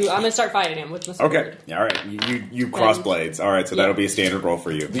move to. I'm gonna start fighting him with my sword. Okay, all right. You cross blades. All right, so that'll be a standard roll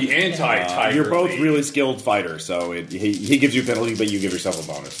for you. The anti-tiger. You're both really skilled fighters, so he gives you a penalty, but you give yourself a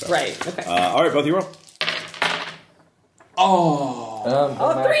bonus. So. Right. Okay. All right, both of you roll. Oh,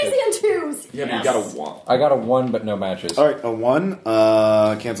 3s and 2s. Yeah, but you got a 1. I got a 1, but no matches. All right, a 1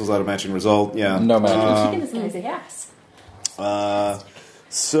 cancels out a matching result. Yeah, no matches. Chicken is nice ass.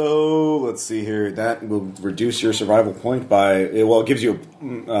 So let's see here. That will reduce your survival point by. It gives you.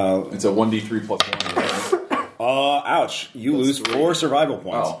 It's a 1d3 plus 1. Ouch! You lose 4 survival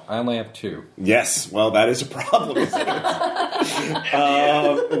points. Oh, I only have 2. Yes. Well, that is a problem.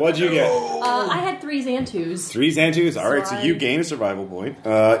 What'd you get? I had 3s and 2s. 3s and 2s. All right, so you gain a survival point.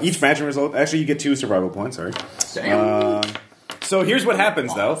 Each matching result. Actually, you get 2 survival points. Sorry. So here's what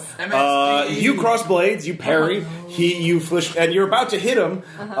happens, though. You cross blades, you parry, you flish, and you're about to hit him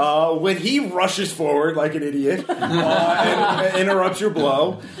when he rushes forward like an idiot and interrupts your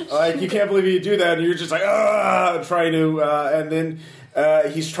blow. You can't believe you do that, and you're just like, trying to, and then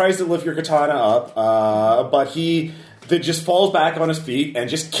he tries to lift your katana up, but he then just falls back on his feet and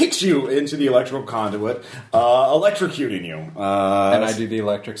just kicks you into the electrical conduit, electrocuting you. And I do the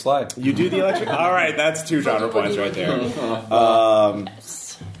electric slide. You do the electric... All right, that's 2 genre points right there.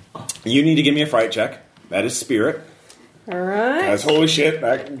 You need to give me a fright check. That is spirit. All right. That's holy shit.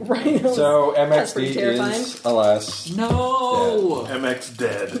 Right. So That's pretty MXD terrifying. is, alas, No! MX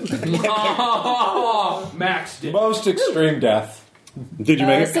dead. Max did. most extreme death. Did you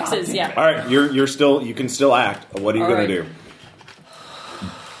make it? 6s, yeah. All right, you're still... You can still act. What are you going to do?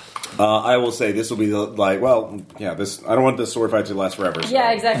 I will say this will be this. I don't want this sword fight to last forever. So.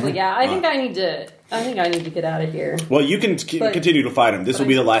 Yeah, exactly. Yeah, I think I need to get out of here. Well, you can continue to fight him. This will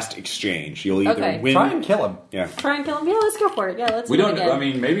be the last exchange. You'll either win. Try and kill him. Yeah. Try and kill him. Yeah, let's go for it. Yeah, let's. We hit don't. him again. I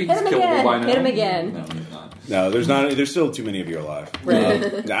mean, maybe hit he's him killable again. by now. Hit him again. No, he's not. No, there's not. There's still too many of you alive.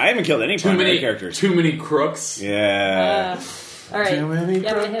 Right. I haven't killed any primary characters. Too many crooks. Yeah. All right. Too many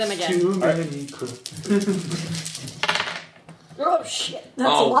yeah, I'm gonna hit him again. Too many crooks. Oh shit! That's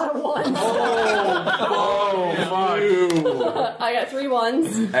a lot of ones. I got 3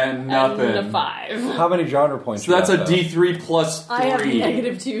 1s and nothing. And a 5. How many genre points? So that's a D3 plus 3. I have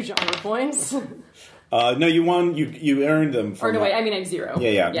 -2 genre points. No, you won. You earned them. Or no, wait. I mean, I have 0.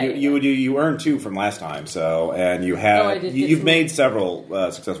 Yeah. You earned 2 from last time. So, and you have I did you've made several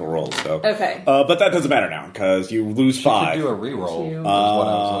successful rolls. So okay. But that doesn't matter now because you lose 5. You could do a reroll. Is what I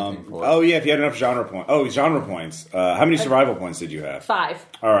was looking for. Oh yeah, if you had enough genre points. Oh, genre points. How many survival points did you have? 5.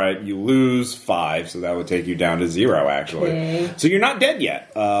 All right, you lose 5, so that would take you down to 0 actually. Okay. So you're not dead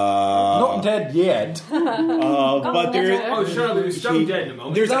yet. Not dead yet. But there. Oh, sure, I'm dead in a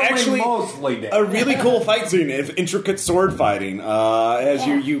moment. There's actually mostly dead. a really cool fight scene of intricate sword fighting. As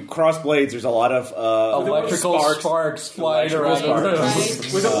you cross blades, there's a lot of electrical sparks flying around the room.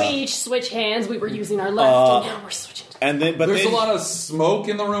 Right. We each switch hands. We were using our left, and now we're switching. But there's a lot of smoke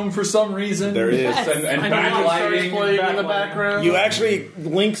in the room for some reason. There is, Yes. and backlighting in the background. You actually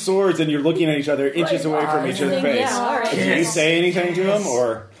link swords, and you're looking at each other inches away from each other's face. Yeah, all right. Do you say anything to him,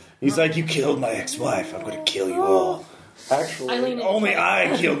 or he's like, "You killed my ex-wife. I'm going to kill you all." Actually, only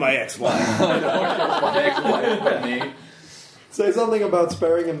I killed my ex-wife. Say something about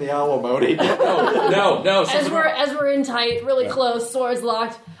sparing him the alimony. No. As we're in tight, really close, swords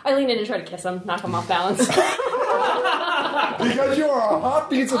locked, I lean in and try to kiss him, knock him off balance. Because you are a hot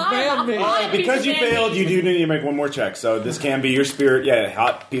piece of man meat. Because you failed, you do need to make one more check. So this can be your spirit. Yeah,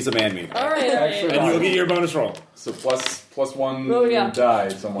 hot piece of man meat. All right. Actually, And you'll get your bonus roll. So plus 1 Oh, yeah. die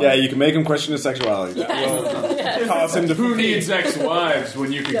somewhere. Yeah, you can make him question his sexuality. That will cause him to. Who needs ex-wives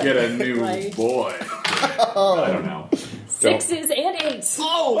when you could get a new Right. boy? I don't know. 6s and 8s.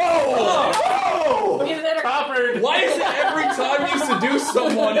 Oh! Either that or Why is it every time you seduce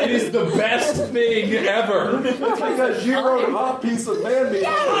someone, it is the best thing ever? Because you wrote a hot piece of man meat.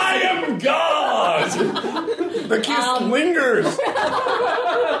 I am God! The kiss lingers.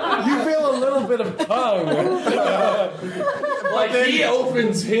 You feel a little bit of tongue. Like he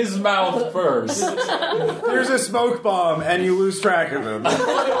opens his mouth first. There's a smoke bomb, and you lose track of him.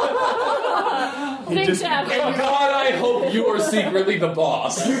 things happen. God, I hope you are secretly the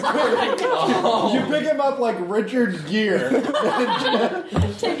boss. You pick him up like Richard Gere.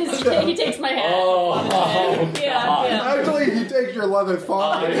 He takes my hat. Oh, Yeah. Actually, he takes your leather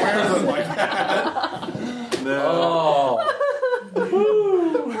thong and wears them like that. Oh.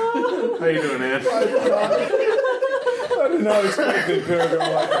 How you doing, Ed? I did not expect it to go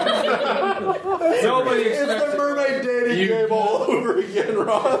like that. Nobody It's expects the mermaid dating game all over again,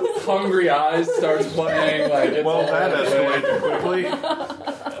 Ross. Hungry Eyes starts playing. Like, it's Well, that escalated quickly.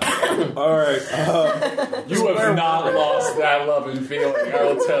 All right. You have not lost that love and feeling, I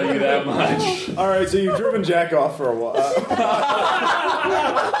will tell you that much. All right, so you've driven Jack off for a while.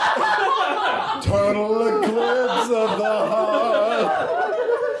 Total eclipse of the heart.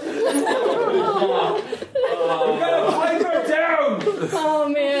 We gotta pipe her down! Oh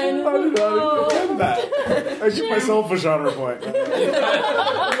man. How did I get that? I give myself a genre point. You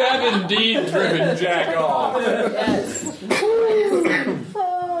have indeed driven Jack off. Yes.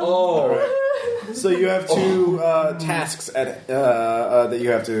 Oh. So you have two tasks that you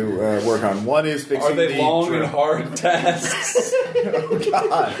have to work on. One is fixing Are they the long and hard tasks? Oh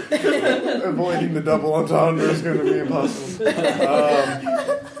God! Avoiding the double entendre is going to be impossible.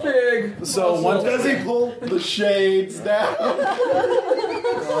 Big. So one Does he pull the shades down?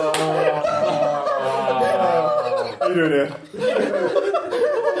 How you doing, Ed?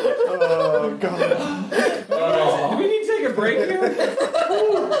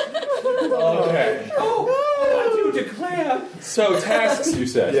 So tasks, you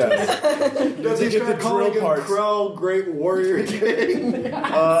said. Yes. Does he start calling him Krell Great Warrior King?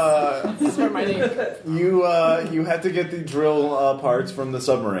 That's where my name. You had to get the drill parts from the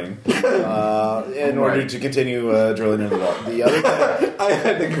submarine in order to continue drilling into the other thing. I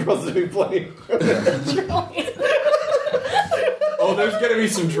had the girls to be playing. Oh, there's going to be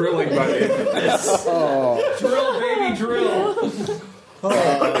some drilling by the end of this. Drill, baby, drill.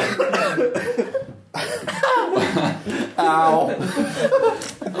 Ow.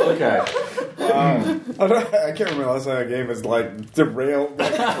 Okay. I can't remember last time a game is like derailed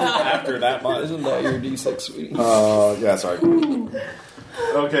after that much. Isn't that your D6, sweetie? Yeah, sorry.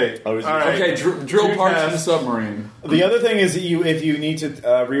 Okay. All right. Okay, drill parts in the submarine. The other thing is that if you need to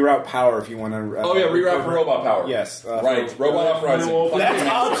reroute power if you want to. Reroute for robot power. Yes. Right, robot uprising. That's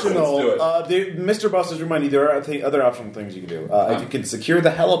optional. Let's do it. Mr. Boss is reminding you there are other optional things you can do. If you can secure the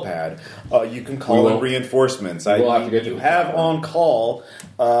helipad, you can call in reinforcements. We'll have to get to you the have helipad. on call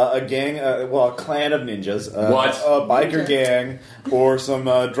a gang, a clan of ninjas, a biker gang, or some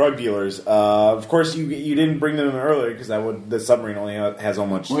drug dealers. Of course, you didn't bring them in earlier because the submarine only has so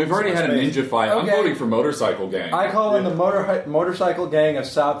much. Well, we've already had a ninja fight. I'm Okay. voting for motorcycle gang. I call in the motorcycle gang of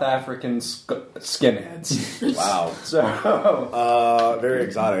South African skinheads. Wow. So very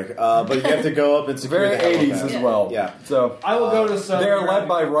exotic. But you have to go up and secure very the 80s helipad. as well. Yeah. So I will go to some. they're led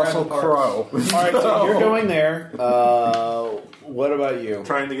by Russell Crowe. All right, so you're going there. What about you?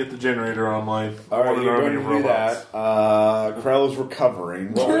 Trying to get the generator online. All right, I want an you're army going of to do robots. that. Krell is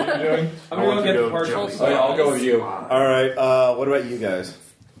recovering. What were you doing? I'm I going want to to go go get partials. Johnny. Oh, yeah, I'll go with you. All right, what about you guys?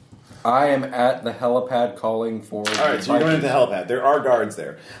 I am at the helipad calling for. All right, so you're going to the helipad. There are guards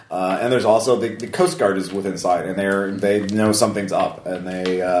there, and there's also the Coast Guard is within sight, and they know something's up, and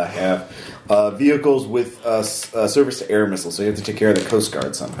they have vehicles with service to air missiles. So you have to take care of the Coast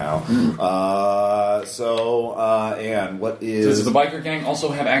Guard somehow. Anne, what is? Does the biker gang also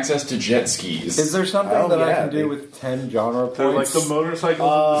have access to jet skis? Is there something Oh, that I yeah, can do with 10 genre They're like points? the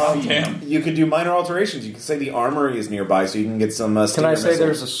motorcycles. Damn. You could do minor alterations. You could say the armory is nearby, so you can get some. Can I Stinger say missiles.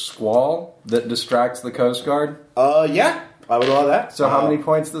 there's a squall that distracts the Coast Guard? Yeah, I would allow that. So how many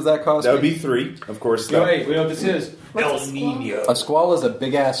points does that cost That would me? be 3, of course. Wait, we know what this is. El Nino. A squall is a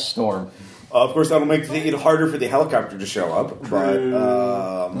big-ass storm. Of course, that'll make it harder for the helicopter to show up. But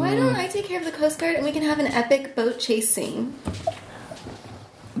Why don't I take care of the Coast Guard and we can have an epic boat chase scene?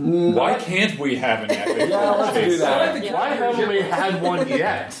 Why can't we have an epic let's do that. Why haven't we had one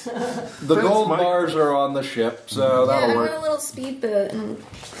yet? The gold bars are on the ship, so Yeah, that'll I work. want a little speedboat. And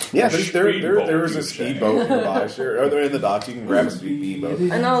yeah, Speedboat, there is a you say. speedboat nearby. Sure, or they're in the docks. You can grab a speedboat.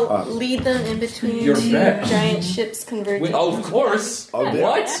 And I'll lead them in between Your two bet. giant ships converging. Oh, of course. Oh, yeah.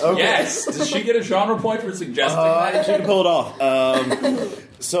 What? Okay. Yes. Does she get a genre point for suggesting that? She can pull it off.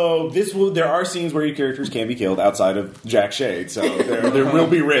 So there are scenes where your characters can be killed outside of Jack Shade. So there will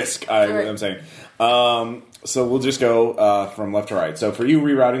be risk. I'm saying. So we'll just go from left to right. So for you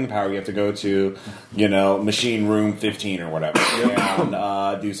rerouting the power, you have to go to, machine room 15 or whatever,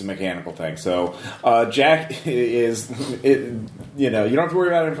 and do some mechanical things. So Jack is, you don't have to worry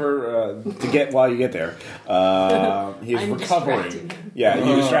about him to get while you get there. He's I'm recovering. distracting him. Yeah,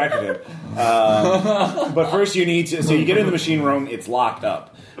 you distracted him. But first you need to. So you get in the machine room. It's locked up.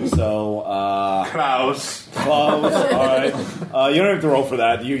 So Klaus. Klaus. All right. You don't have to roll for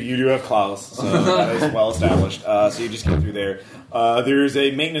that. You do have Klaus, so that is well established. So you just get through there. There's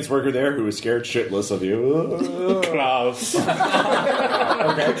a maintenance worker there who is scared shitless of you. Klaus.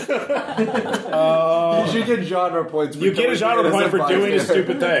 You should get genre points. You get a genre point for doing a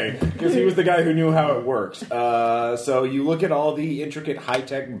stupid thing because he was the guy who knew how it worked. So you look at all the intricate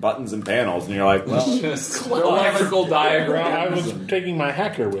high-tech buttons and panels, and you're like, well, Just electrical I diagrams. was taking my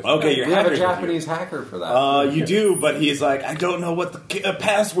hacker with me. okay, you're We have a hacker. Japanese hacker for that. You do, but he's like, I don't know what the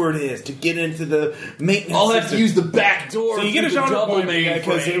password is to get into the maintenance. I'll have to system." use the back door. So you get a through the genre double point main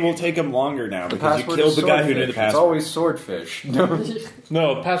because frame. it will take him longer now The because you password killed is the guy who swordfish. knew the It's password. always swordfish.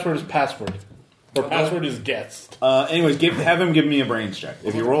 No, password is password. Or password is guest. Anyways, have him give me a brains check.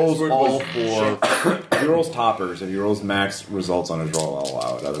 If he rolls all four, if he rolls toppers, if he rolls max results on his roll, I'll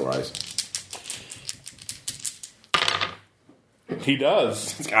allow it. Otherwise, He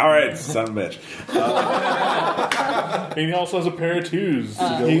does. all right, son of a bitch. And he also has a pair of twos. to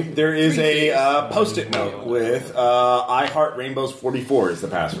go. There is a post-it note with I Heart Rainbows 44 is the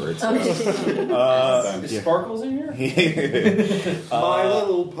password. So. Sparkles in here? My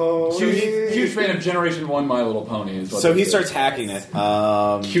Little Pony. Huge fan of Generation 1 My Little Pony. Is what So this he is. starts hacking it.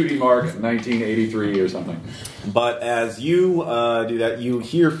 Cutie Mark 1983 or something. But as you do that, you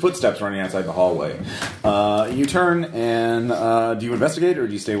hear footsteps running outside the hallway. You turn and do you investigate or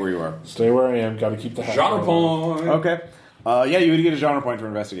do you stay where you are? Stay where I am. Got to keep the hacker. Genre on. point. Okay. Yeah, you would get a genre point for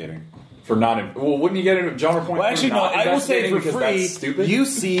investigating. For not, well, wouldn't you get a genre point? Well, actually, no. I will say for free. Stupid? You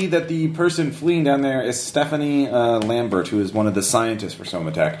see that the person fleeing down there is Stephanie Lambert, who is one of the scientists for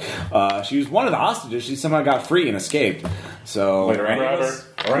Somatech. She was one of the hostages. She somehow got free and escaped. So, wait, are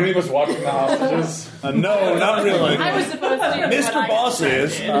any of us watching the hostages? No, not really. I was supposed to. Mr. Boss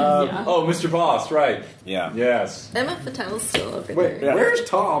is. Oh, Mr. Boss, right? Yeah. Yes. Emma Fatale's still over Wait, there. where's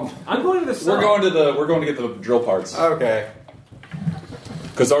Tom? I'm going to the cell. We're going to get the drill parts. Okay.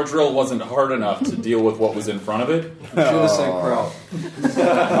 Because our drill wasn't hard enough to deal with what was in front of it. Should have said Krell.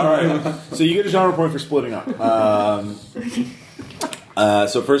 All right. So you get a genre point for splitting up.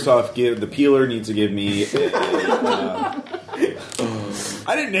 So first off, the peeler needs to give me.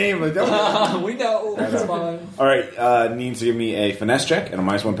 I didn't name it. We know. That's fine. All right. Needs to give me a finesse check and a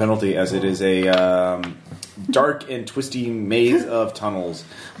 -1 penalty, as it is a dark and twisty maze of tunnels.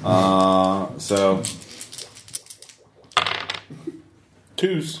 So.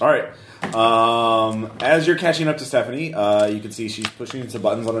 2s. All right. As you're catching up to Stephanie, you can see she's pushing some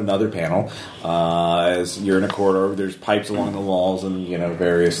buttons on another panel. As you're in a corridor, there's pipes along the walls and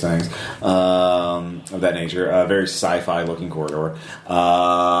various things of that nature. A very sci-fi looking corridor.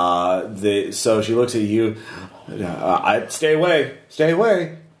 So she looks at you. Stay away, stay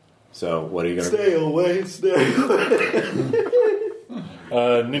away. So what are you going to do? Stay away, stay away.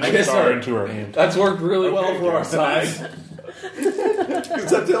 Ninja star into her hand. That's worked really well for our side.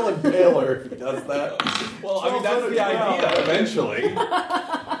 It's a Dylan Baylor if he does that. Well, I mean, that's the idea, eventually.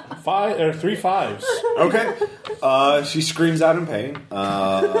 3 5s. Okay. She screams out in pain.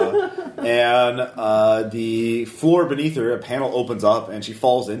 And the floor beneath her, a panel opens up, and she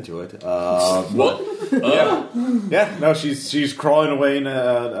falls into it. What? Yeah. No, she's crawling away in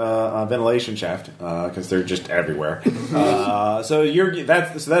a ventilation shaft because they're just everywhere. So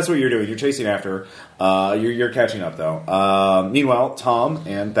that's what you're doing. You're chasing after her. You're catching up though. Meanwhile, Tom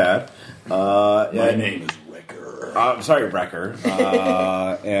and Thad. My name is Wrecker. I'm sorry, Wrecker.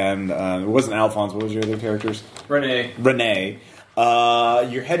 And it wasn't Alphonse. What was your other characters? Renee.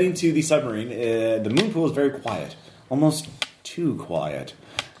 You're heading to the submarine. The moon pool is very quiet. Almost too quiet.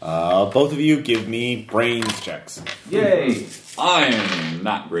 Both of you give me brains checks. Yay! I am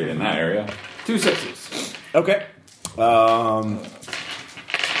not great in that area. 2 6s. Okay.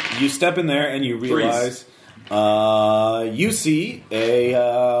 You step in there and you realize you see a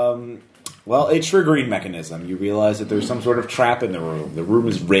triggering mechanism. You realize that there's some sort of trap in the room. The room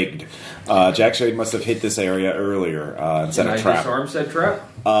is rigged. Jack Shade must have hit this area earlier and set a trap. Can I disarm said trap?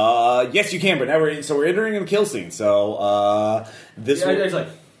 Yes, you can. But now we're entering the kill scene. So this. Yeah, it's like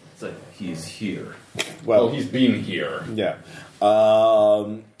he's here. Well, he's been here. Yeah.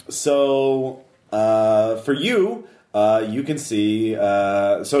 For you. You can see.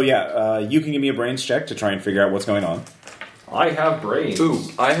 You can give me a brains check to try and figure out what's going on. I have brains. Ooh,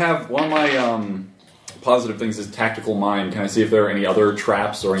 I have one of my positive things is tactical mind. Can I see if there are any other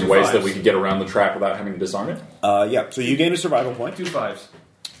traps or any ways that we could get around the trap without having to disarm it? Yeah. So you gain a survival point. 2 5s.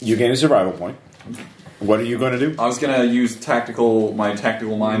 You gain a survival point. What are you going to do? I was going to use my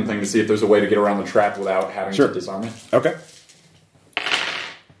tactical mind thing to see if there's a way to get around the trap without having to disarm it. Okay.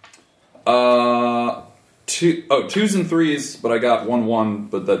 2s and 3s, but I got 1-1,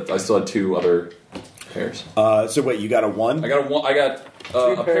 but I still had 2 other pairs. So wait, you got a 1? I got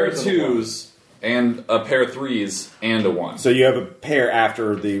a pair of 2s and a pair of 3s and a 1. So you have a pair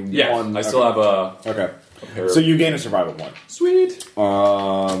after the 1. I still have a pair. So you gain a survival point. Sweet.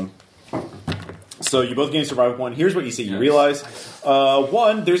 So you both gain survival point. Here's what you see. You realize,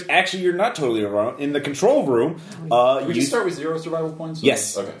 there's actually, you're not totally alone. In the control room, you start with 0 survival points?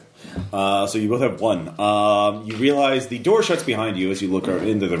 Yes. Okay. So you both have 1. You realize the door shuts behind you as you look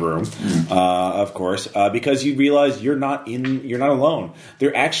into the room, of course, because you realize you're not alone.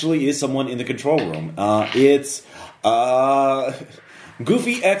 There actually is someone in the control room. It's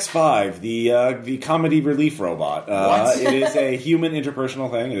Goofy X5, the comedy relief robot. It is a human interpersonal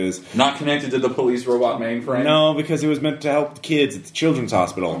thing. It is not connected to the police robot mainframe. No, because it was meant to help the kids at the children's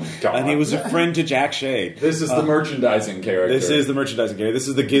hospital, and he was a friend to Jack Shade. This is the merchandising character. This is the merchandising character. This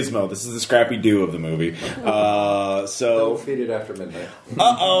is the Gizmo. This is the Scrappy Doo of the movie. Don't feed it after midnight.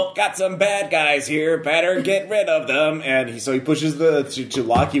 Got some bad guys here. Better get rid of them. And he pushes to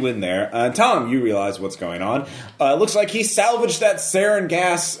lock you in there. Tom, you realize what's going on. Looks like he salvaged that sarin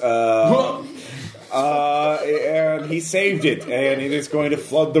gas and he saved it, and it is going to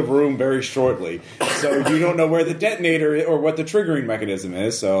flood the room very shortly. So you don't know where the detonator is or what the triggering mechanism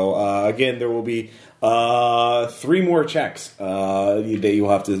is. So again, there will be 3 more checks that you'll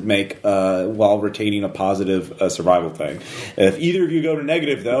have to make while retaining a positive survival thing. If either of you go to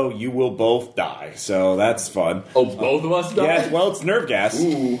negative, though, you will both die. So that's fun. Oh, both of us die? Yeah, well, it's nerve gas.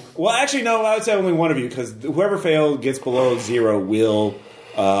 Ooh. Well, actually, no, I would say only one of you, because whoever failed gets below 0 will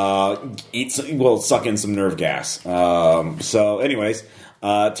suck in some nerve gas. So anyways,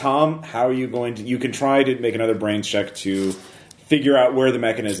 Tom, how are you going to... You can try to make another brains check to figure out where the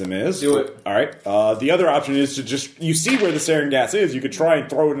mechanism is. Do it. All right. The other option is to just... You see where the sarin gas is. You could try and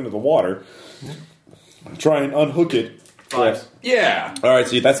throw it into the water. Try and unhook it. 5. Yeah. All right,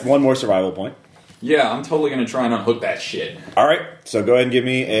 so that's 1 more survival point. Yeah, I'm totally going to try and unhook that shit. All right, so go ahead and give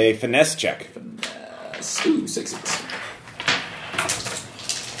me a finesse check. Finesse. Ooh, 6.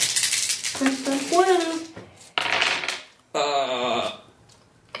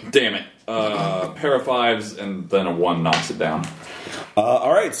 Damn it. Pair of 5s and then a 1 knocks it down.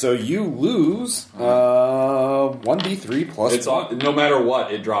 All right, so you lose 1d3 plus It's 1. no matter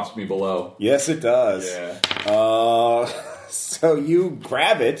what, it drops me below. Yes, it does. Yeah. So you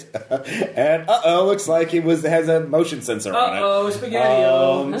grab it, and looks like it has a motion sensor on it.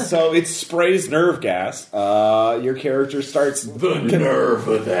 Spaghetti-o. So it sprays nerve gas. Your character starts... The nerve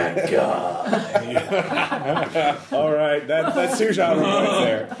of that guy. All right, that's 2 genre points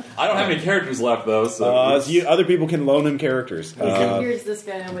there. I don't have any characters left, though, so... Other people can loan him characters. Here's this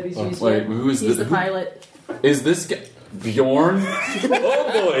guy nobody's used wait, yet. who is He's this? the pilot. Is this guy... Bjorn?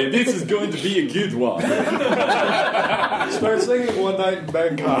 Oh boy, this is going to be a good one. Start singing One Night in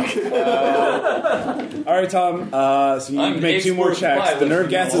Bangkok. All right, Tom. So you I'm can make 2 more expert checks. pilot, The nerve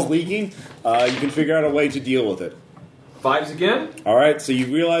you gas know. is leaking. You can figure out a way to deal with it. 5s again? All right, so you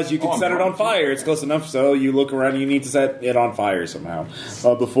realize you can Oh, I'm set it wrong. on fire. It's close enough, so you look around. You need to set it on fire somehow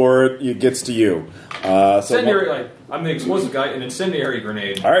before it gets to you. Incendiary, I'm the explosive guy, an incendiary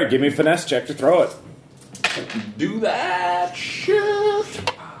grenade. All right, give me a finesse check to throw it. Do that shit.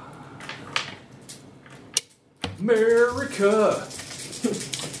 America.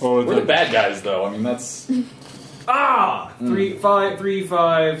 We're the bad guys, though. I mean, that's... 3,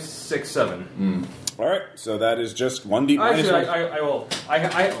 5, 6, 7. All right, so that is just 1d minus Actually, 1. I will.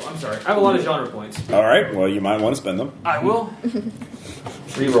 I'm sorry. I have a lot of genre points. All right, well, you might want to spend them. I will.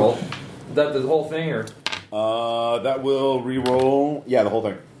 Reroll. That the whole thing, or That will re-roll. Yeah, the whole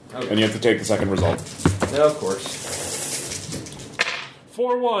thing. Okay. And you have to take the second result. yeah, of course.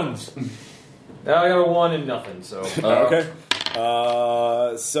 4 1s. Now I got a 1 and nothing. So Okay.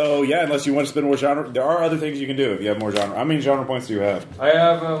 So yeah, unless you want to spend more genre, there are other things you can do if you have more genre. How many genre points do you have? I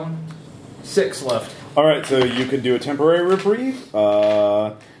have 6 left. All right, so you can do a temporary reprieve.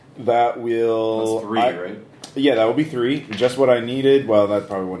 That will... That's 3, right? Yeah, that will be 3. Just what I needed. Well, that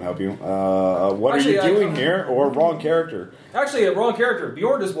probably wouldn't help you. What Actually, are you doing here? Or wrong character? Actually, a wrong character.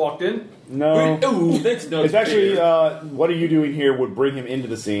 Bjorn just walked in. No. Ooh, that's no It's actually, fair. what are you doing here would bring him into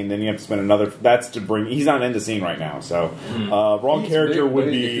the scene, then you have to spend another... That's to bring... He's not in the scene right now, so... wrong character would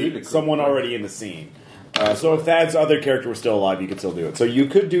be someone already in the scene. So if Thad's other character was still alive, you could still do it. So you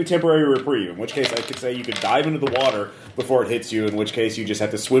could do temporary reprieve, in which case I could say you could dive into the water before it hits you, in which case you just have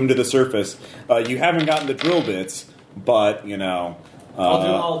to swim to the surface. You haven't gotten the drill bits, but, you know...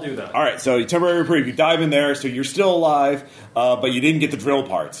 I'll do that. All right, so temporary reprieve. You dive in there, so you're still alive, but you didn't get the drill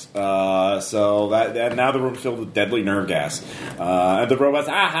parts. So that now the room's filled with deadly nerve gas, and the robot's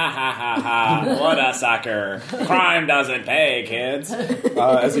ha ha ha ha ha! What a sucker! Crime doesn't pay, kids.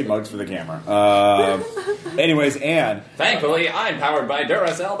 As he mugs for the camera. Anyways, Anne. Thankfully, I'm powered by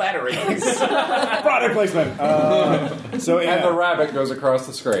Duracell batteries. Product placement. So Anne, And the rabbit goes across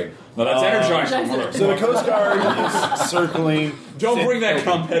the screen. No, that's Energizer. so the Coast Guard is circling. Don't bring that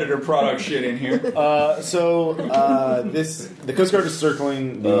competitor product shit in here. The Coast Guard is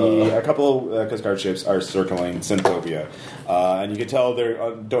circling. A couple of Coast Guard ships are circling Syntopia, and you can tell they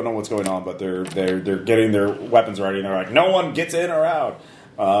don't know what's going on, but they're getting their weapons ready. And they're like, no one gets in or out.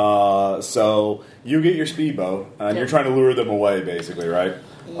 So you get your speedboat, and you're trying to lure them away, basically, right?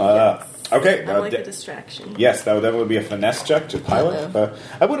 Yes. Okay. I'm like a distraction. Yes, that would be a finesse check to pilot.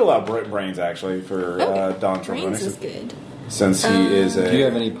 I would allow brains actually for Don Brains is Trombone, good. since he is a. Do you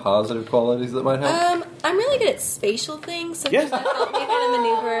have any positive qualities that might help? I'm really good at spatial things, so Yeah. does that help me kind of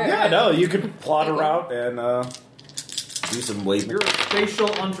maneuver? Yeah, no, you could plot a route and do some labor. You're a spatial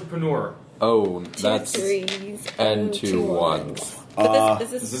entrepreneur. Oh, 2 that's 3s and 2 1s. But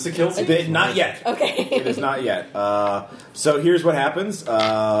is Is this a kill scene? Not yet. Okay. It is not yet. So here's what happens.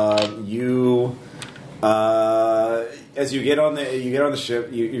 You As you get on the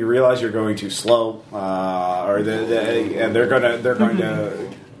ship, you realize you're going too slow, and they're going to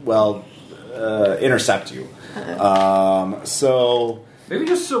intercept you. So maybe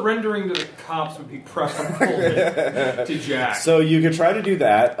just surrendering to the cops would be preferable to Jack. So you could try to do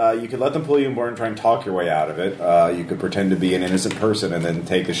that. You could let them pull you aboard and try and talk your way out of it. You could pretend to be an innocent person and then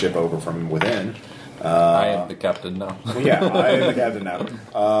take the ship over from within. I am the captain now. Yeah, I am the captain now.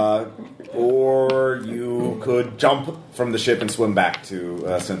 Or you could jump from the ship and swim back to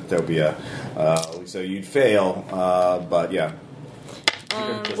Synthopia. So you'd fail, but yeah.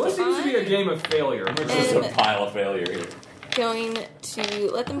 What seems to be a game of failure? It's just a pile of failure here. Going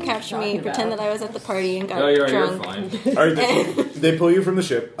to let them capture me, pretend that I was at the party and got you're drunk. fine. All right, they pull you from the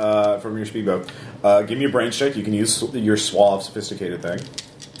ship, from your speedboat. Give me a brains check. You can use your suave, sophisticated thing.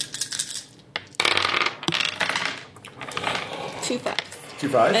 2 5. 2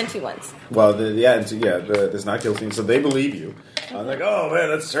 5? And 2 1s. Well, there's not kill scene, so they believe you. I'm like, oh man,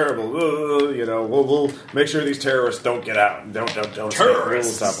 that's terrible. We'll make sure these terrorists don't get out. Don't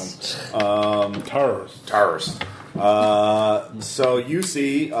Terrorists. We'll stop them. Terrorists. So you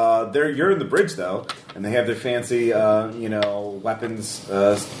see, you're in the bridge though, and they have their fancy, weapons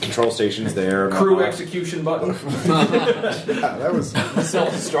control stations there. Crew execution button. That was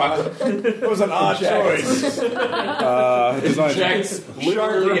Self-destruct. that was an odd choice. Checks.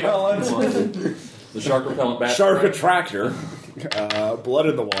 Shark repellent. The shark repellent bat. Shark spray. attractor. Blood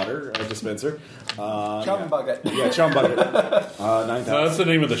in the water dispenser. Chum bucket. Yeah, chum bucket. 9,000. No, that's the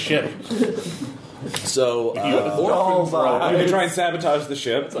name of the ship. So you can try and sabotage the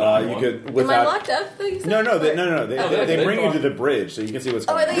ship. You could Am I without. locked up? Though, you said? No. They bring you to the bridge so you can see what's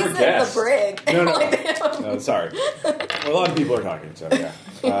Oh, I going thought on. you said the brig. No, sorry. Well, a lot of people are talking, so yeah.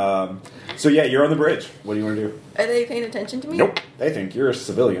 You're on the bridge. What do you want to do? Are they paying attention to me? Nope. They think you're a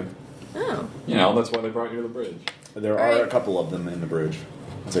civilian. Oh. That's why they brought you to the bridge. There All are right. a couple of them in the bridge.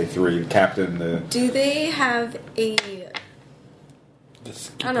 I'd say 3. The captain, Do they have a, I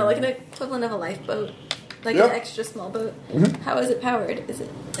don't know, like an equivalent of a lifeboat? Like Yep. an extra small boat? Mhm. How is it powered? Is it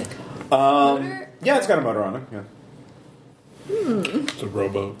like motor? Yeah, it's got a motor on it. Yeah. It's a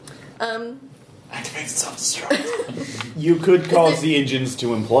rowboat. Activate self-destruct. You could cause the engines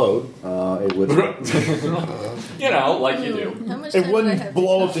to implode. It would. Like you do. How much It time do I wouldn't have?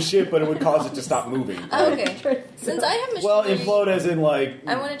 blow up the ship, but it would cause it to stop moving. Oh, okay. Since I have machinery, Well, implode as in like.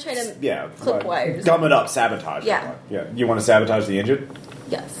 I want to try to clip wires. Gum it up, sabotage. Yeah. Yeah. You want to sabotage the engine?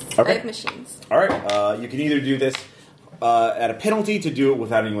 Yes. Okay. I have machines. All right. You can either do this at a penalty to do it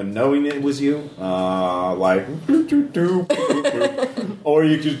without anyone knowing it was you, or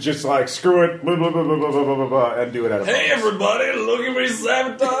you could just screw it, blah, blah, blah, blah, blah, blah, blah, blah, and do it at a Hey everybody, look at me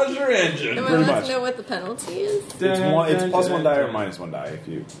sabotage your engine. Am I Pretty allowed much. to know what the penalty is? It's plus 1 die or minus 1 die if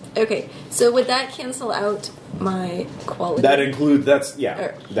you. Okay, so would that cancel out my quality? That includes that So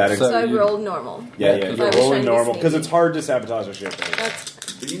includes. I rolled normal. Yeah, If I you're was rolling trying to be normal because sneaky. it's hard to sabotage a ship.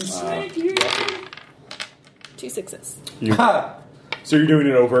 That's Being sneaky. 2 6s. So you're doing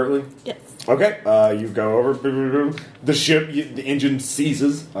it overtly. Yes. Okay, you go over. The ship, the engine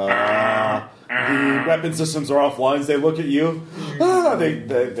seizes. The weapon systems are offline. They look at you.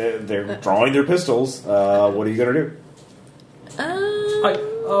 They're drawing their pistols. What are you gonna do?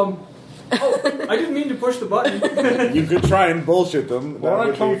 I didn't mean to push the button. You could try and bullshit them. Where I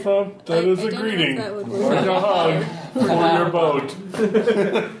would come be- from, that is a don't know if greeting. that would Like work. a hug for your boat.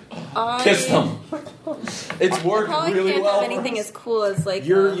 Kiss them. It's I worked probably really can't well. have anything as cool as like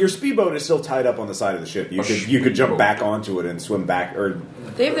Your speedboat is still tied up on the side of the ship. You could jump back onto it and swim back, or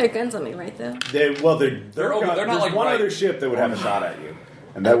they have their guns on me, right? Though. They're not there's like one right- other ship that would have a shot at you,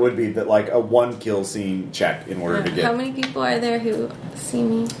 and that would be like a 1 kill scene check in order to How get. many people are there who see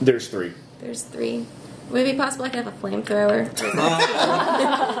me? There's 3. There's 3. Would it be possible I could have a flamethrower?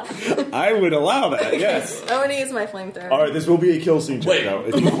 I would allow that. Yes. I want to use my flamethrower. All right, this will be a kill scene check, Wait, though.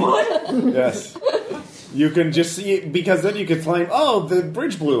 what? Yes. You can just see it, because then you could claim, oh, the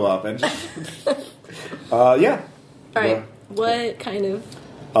bridge blew up, and just. Yeah. All right. What kind of?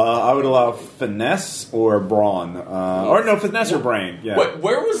 I would allow finesse or brawn. Or no, finesse or brain. Yeah. What,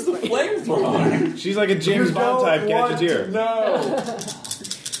 where was the flamethrower? She's like a James Bond type gadgeteer. No.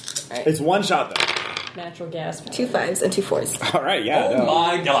 It's 1 shot, though. Natural gas. 2 5s and 2 4s. All right, yeah. Oh no.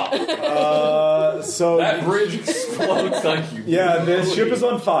 my god. So That bridge explodes, thank you. yeah, the ship is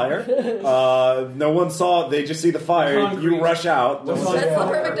on fire. No one saw. They just see the fire. Concrete. You rush out. That's the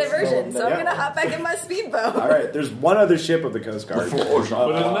perfect diversion. So Yeah. I'm gonna hop back in my speedboat. All right. There's one other ship of the Coast Guard. But it's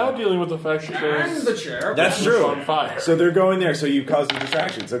now dealing with the fact that And there's the chair. That's true. on fire. So they're going there. So you caused a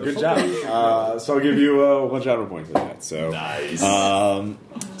distraction. So good job. So I'll give you 1 shadow point for that. So Nice.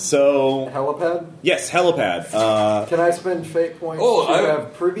 So helipad. Yes, helipad. Can I spend fate points to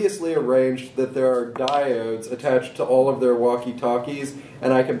have previously arranged that there are diodes attached to all of their walkie-talkies,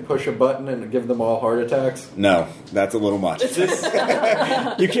 and I can push a button and give them all heart attacks? No, that's a little much. You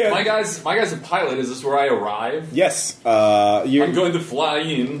can't. My guy's a pilot. Is this where I arrive? Yes. I'm going to fly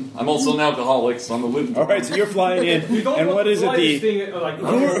in. I'm also an alcoholic, so I'm a little. All right, so you're flying in, and what is it?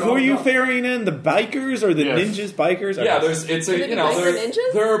 Who are you ferrying in? The bikers or the ninjas? Bikers? Yeah,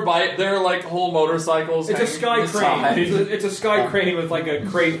 they're like whole motorcycles. It's a sky crane. It's a sky crane with like a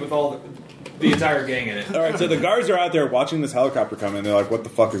crate with all the entire gang in it. All right, so the guards are out there watching this helicopter come in. They're like, "What the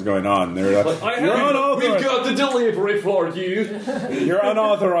fuck is going on?" They're like, "We've got the delivery for you. You're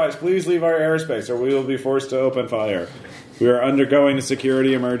unauthorized. Please leave our airspace, or we will be forced to open fire. We are undergoing a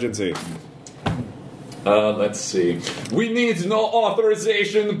security emergency." Let's see. We need no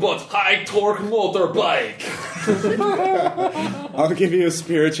authorization, but high torque motorbike. I'll give you a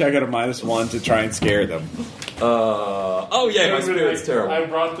spirit check at a -1 to try and scare them. My spirit's terrible. I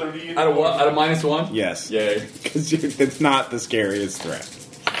brought the lead. At a what? At a -1? Yes. Yay. Because it's not the scariest threat.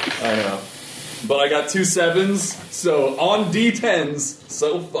 I know. But I got 2 7s, so on D10s,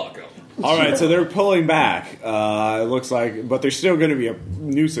 so fuck them. All right, so they're pulling back. It looks like, but they're still going to be a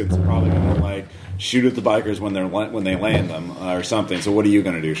nuisance. Probably going to shoot at the bikers when they land them or something. So what are you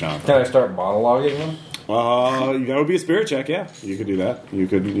going to do, Sean? Can I start monologuing them? That would be a spirit check. Yeah, you could do that. You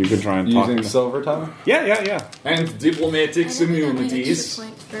could try and talk using silver tongue. Yeah. And diplomatic immunities.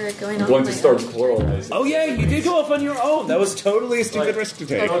 I'm going to start pluralizing. Oh yeah, you did go off on your own. That was totally a stupid risk to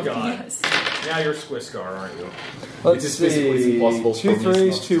take. Oh god. Yes. Now you're Squiscar, aren't you? Let's see. 2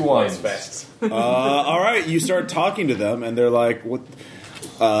 3s, 2 1s. All right, you start talking to them, and they're like, "What?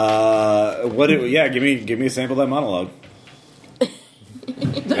 Give me a sample of that monologue."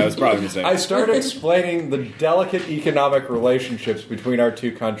 That was probably a mistake. I started explaining the delicate economic relationships between our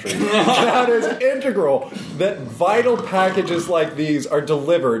two countries. That is integral that vital packages like these are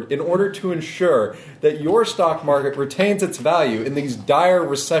delivered in order to ensure that your stock market retains its value in these dire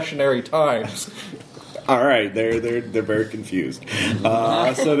recessionary times. All right, they're very confused.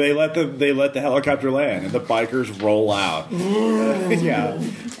 So they let the helicopter land, and the bikers roll out. Yeah,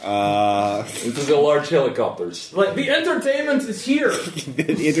 this is a large helicopters. Like the entertainment is here.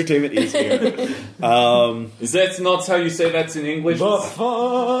 The entertainment is here. Is that not how you say that's in English? The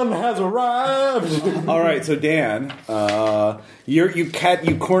fun has arrived. All right, so Dan, you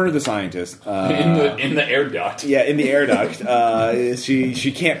corner the scientist in the air duct. Yeah, in the air duct.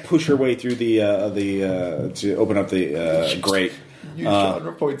 She can't push her way through the to open up the grate. Use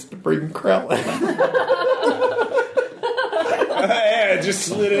genre points to bring Krell in. Yeah, it just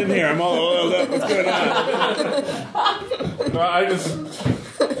slid in here. I'm all oiled up. What's going on? No, I just.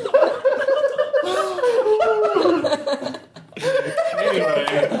 Anyway,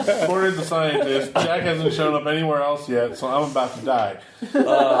 according to the scientist, Jack hasn't shown up anywhere else yet, so I'm about to die.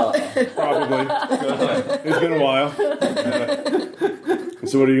 Probably. It's been a while.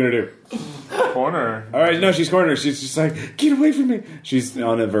 So what are you going to do? Corner. All right, no, she's cornered. She's just like, get away from me. She's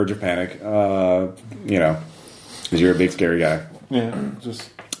on the verge of panic. Because you're a big scary guy. Yeah, just.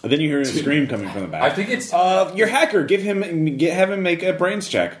 And then you hear a scream coming from the back. I think it's your hacker. Have him make a brains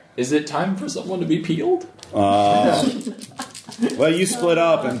check. Is it time for someone to be peeled? Well, you split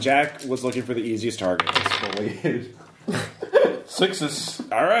up, and Jack was looking for the easiest target. 6s.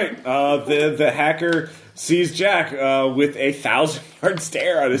 All right. The hacker sees Jack with a 1,000-yard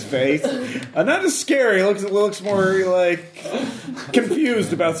stare on his face. Not as scary. He looks more like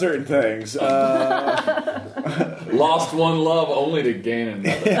confused about certain things. Lost one love only to gain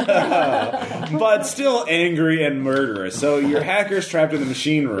another. But still angry and murderous. So your hacker's trapped in the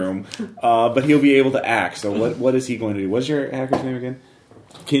machine room, but he'll be able to act. So what is he going to do? What's your hacker's name again?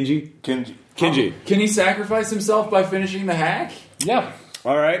 Kenji? Kenji. Can he sacrifice himself by finishing the hack? Yeah.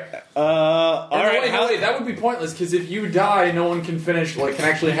 All right. Wait, that would be pointless because if you die, no one can actually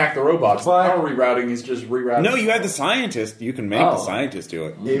hack the robots. Power rerouting is just rerouting. No, you have the scientist. You can make the scientist do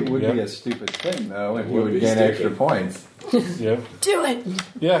it. It would be a stupid thing, though, if you would gain extra points. Yeah. Do it.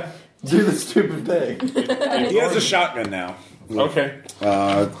 Yeah. Do the stupid thing. He has a shotgun now. Okay.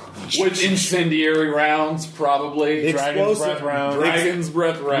 With incendiary rounds, probably. Dragon's breath rounds. Dragon's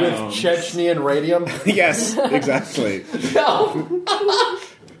breath rounds. With Chechnyan radium. Yes, exactly.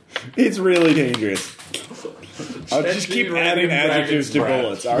 It's really dangerous. I'll just keep adding adjectives to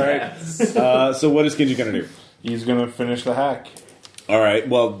bullets, all right? Yes. So what is Kenji going to do? He's going to finish the hack. All right.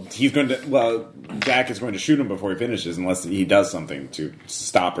 Well, Jack is going to shoot him before he finishes, unless he does something to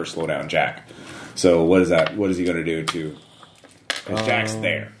stop or slow down Jack. So what is that? What is he going to do to? Because Jack's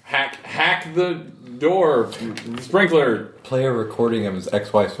there. Hack the door. Sprinkler. Play a recording of his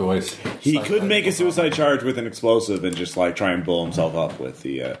ex-wife's voice. He could make a suicide charge with an explosive and just like try and blow himself up with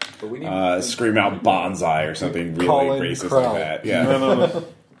the scream out bonsai or something really racist like that. Yeah.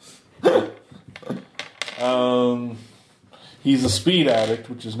 No. He's a speed addict,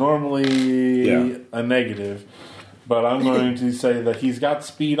 which is normally a negative. But I'm going to say that he's got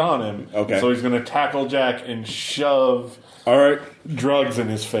speed on him. Okay. So he's going to tackle Jack and shove drugs in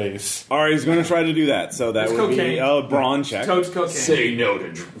his face. All right, he's going to try to do that. So that would be a brawn check. Toad's cocaine. Say no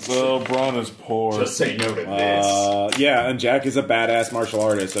to drugs. Well, brawn is poor. Just say no to this. Yeah, and Jack is a badass martial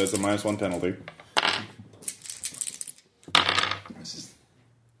artist, so it's a -1 penalty.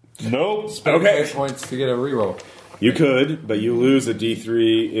 Nope. Spend 5 points to get a reroll. You could, but you lose a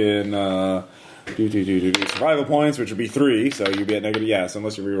D3 in survival points, which would be 3, so you'd be at negative. Yeah, so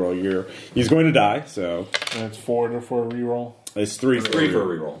unless you reroll, he's going to die. So and it's 4 for a reroll. It's 3 for a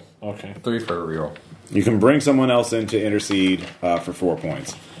reroll. Okay, 3 for a reroll. You can bring someone else in to intercede for 4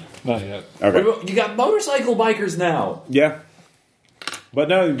 points. Not yet. Okay, You got motorcycle bikers now. yeah, but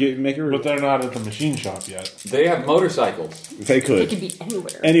no, make it. But they're not at the machine shop yet. They have motorcycles. They It could. could be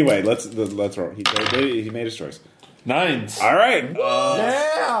anywhere. Anyway, let's roll. He made his choice. 9s. All right.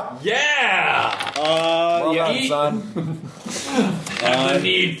 Yeah! Well done, son. The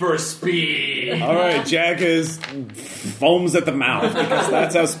need for speed. All right, Jack is foams at the mouth because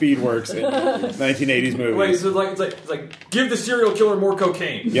that's how speed works in 1980s movies. Wait, so it's like give the serial killer more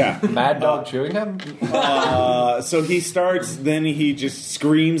cocaine. Yeah. Mad Dog chewing him? So he starts, then he just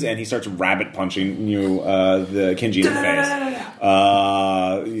screams and he starts rabbit punching the Kenji in the face.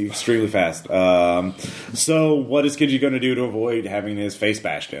 Extremely fast. So what is Kenji going to do to avoid having his face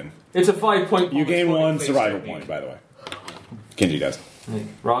bashed in? It's a 5-point. You gain 1 survival point, by the way. Kenji does. Hey,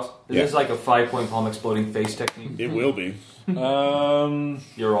 Ross, is this like a 5-point palm exploding face technique? It will be.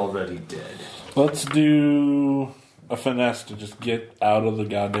 You're already dead. Let's do a finesse to just get out of the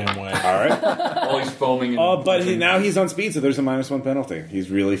goddamn way. All right. While he's foaming. But now he's on speed, so there's a -1 penalty.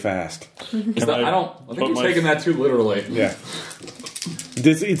 He's really fast. I think you're taking that too literally. Yeah.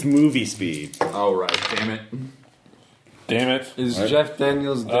 It's movie speed. Oh, right. Damn it. Damn it. Is Jeff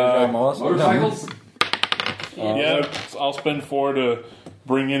Daniels dead guy Moss? Motorcycles? Yeah, I'll spend 4 to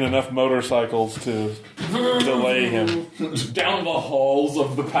bring in enough motorcycles to delay him. Down the halls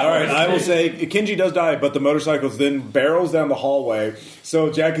of the power. All right, I will say Kenji does die, but the motorcycles then barrels down the hallway, so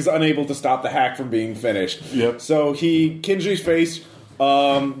Jack is unable to stop the hack from being finished. Yep. So Kenji's face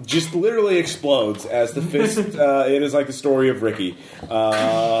just literally explodes as the fist. It is like the story of Ricky.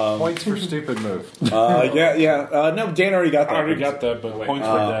 Points for stupid move. No, Dan already got that. I already got that, but points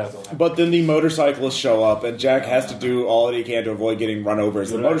for death. But then the motorcyclists show up, and Jack has to do all that he can to avoid getting run over as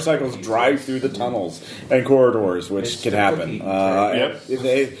the motorcycles drive through the tunnels and corridors, which can happen.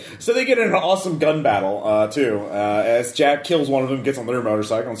 So they get in an awesome gun battle, too, as Jack kills one of them, gets on their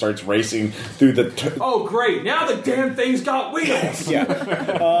motorcycle, and starts racing through the... Oh, great. Now the damn thing's got wheels. Yeah.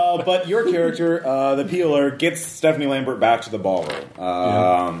 But your character, the peeler, gets Stephanie Lambert back to the ballroom.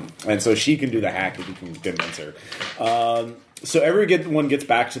 And so she can do the hack if you can convince her. So everyone gets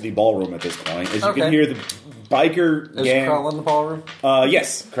back to the ballroom at this point. As you can hear the biker gang. Is Krell in the ballroom?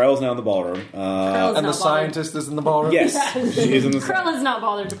 Yes, Krell's now in the ballroom. And the scientist is in the ballroom? Yes. She is in the Krell is not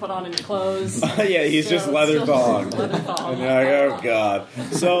bothered to put on any clothes. Yeah, he's just leather thong. And you're like, oh, God.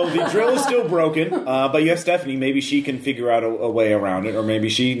 So the drill is still broken, but you have Stephanie. Maybe she can figure out a way around it, or maybe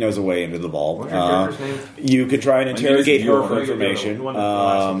she knows a way into the vault. What's your character's name? You could try and interrogate her for information.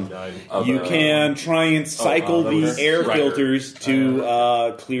 You can try and cycle the air filters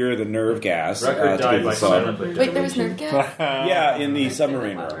to clear the nerve gas. Record died by silent. Wait, there was nerve gas? Yeah, in the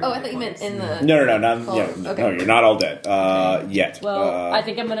submarine room. Oh, I thought you meant in the... No, okay. no, you're not all dead yet. Well, I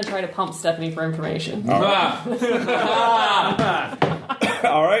think I'm going to try to pump Stephanie for information. All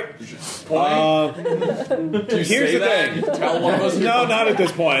right. Here's the thing. Tell one of us. No, not at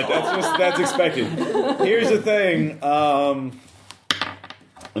this point. That's expected. Here's the thing.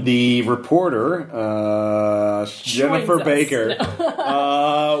 The reporter, Jennifer Baker,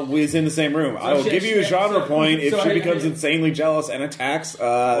 was in the same room. I will give you a genre point if she becomes insanely jealous and attacks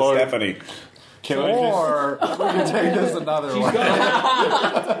Stephanie. Or we can take this another way.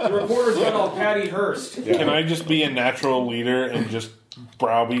 The reporter's got all Patty Hearst. Yeah. Can I just be a natural leader and just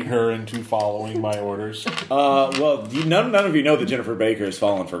browbeat her into following my orders? Well, none of you know that Jennifer Baker has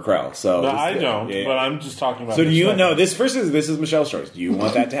fallen for Krell. So no, I don't. Yeah. But I'm just talking about. So do you know this? First, this is Michelle's choice. Do you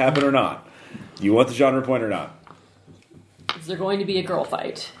want that to happen or not? Do you want the genre point or not? Is there going to be a girl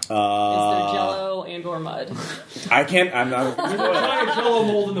fight? Is there Jello and or mud? I can't. I'm not. There's a giant Jello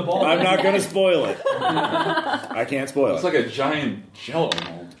mold in the ball. I'm not going to spoil it. I can't spoil It's it. like a giant Jello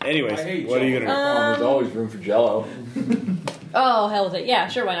mold. Anyways, what are you gonna do? There's always room for Jello. Oh, hell with it. Yeah,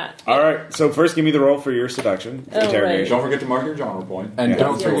 sure, why not? All right. So first, give me the roll for your seduction interrogation. Don't forget to mark your genre point. And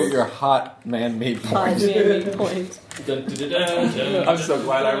don't Yes. forget your hot man meat Hot point. man meat point. I'm so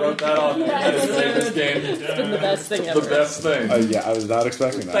glad I wrote that on. I just played this game. It's been the best thing ever. The best thing. Yeah, I was not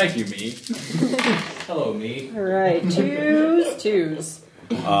expecting that. Thank you, me. Hello, me. All right, twos.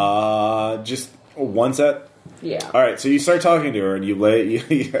 Just one set. Yeah. All right, so you start talking to her, and you lay you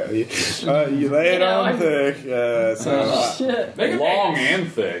lay it on thick. Shit. Long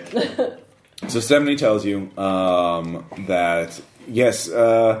and thick. So Stephanie tells you that yes,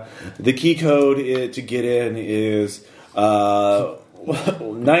 the key code to get in is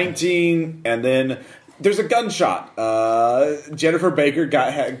 19, and then there's a gunshot. Jennifer Baker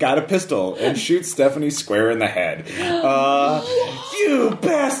got a pistol and shoots Stephanie square in the head. You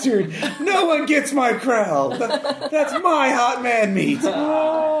bastard! No one gets my Krell. That's my hot man meat. We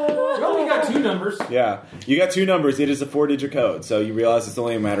only got 2 numbers. Yeah, you got 2 numbers. It is a 4-digit code, so you realize it's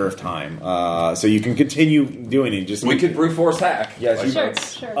only a matter of time. So you can continue doing it. We could brute force hack.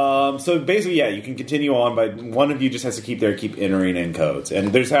 Yes, Sure. so basically, yeah, you can continue on, but one of you just has to keep entering in codes,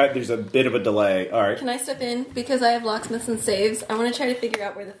 and there's a bit of a delay. All right. Can I step in? Because I have locksmiths and saves, I want to try to figure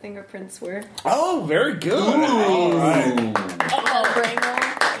out where the fingerprints were. Oh, very good. All right. Brain roll.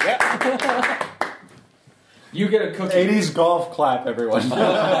 Yeah. You get a cookie. 80s golf clap, everyone.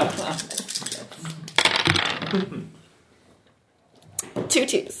 2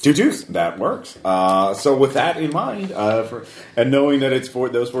 twos. 2 twos. That works. So with that in mind, and knowing that it's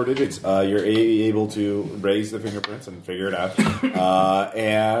those 4 digits, you're able to raise the fingerprints and figure it out.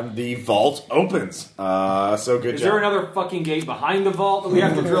 And the vault opens. So good Is job. there another fucking gate behind the vault that we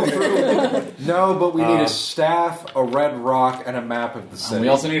have to drill through? No, but we need a staff, a red rock, and a map of the city. And we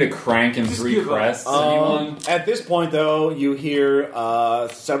also need a crank and 3 crests. Anyone? At this point, though, you hear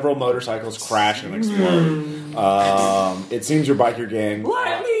several motorcycles crash and explode. It seems your biker gang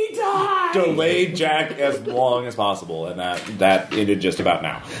Let me die! delayed Jack as long as possible, and that ended just about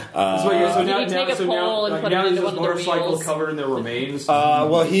now. So now you take a pole and put it now into there's one of the motorcycle wheels? covered in their remains.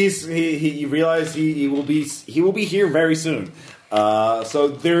 Well, you realize he will be here very soon. So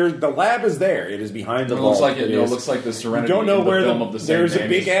the lab is there. It is behind the It vault. looks like the Serenity. You don't know in the where film of the same there's a name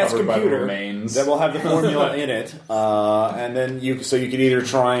big is ass covered by computer remains. that will have the formula in it, and then you can either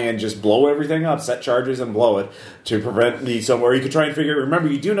try and just blow everything up, set charges, and blow it to prevent or you could try and figure. Remember,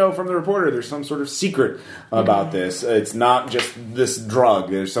 you do know from the reporter there's some sort of secret about this. It's not just this drug.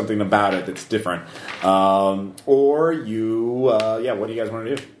 There's something about it that's different. Or you, what do you guys want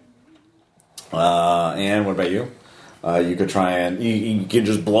to do? And what about you? You could try and you can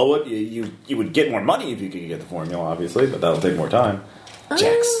just blow it. You would get more money if you could get the formula, obviously, but that'll take more time.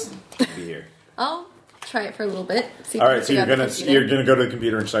 Jax, be here. I'll try it for a little bit. See if All I right, can so you're figure gonna out the computer. go to the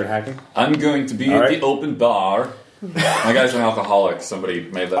computer and start hacking. I'm going to be All at right. the open bar. My guy's an alcoholic. Somebody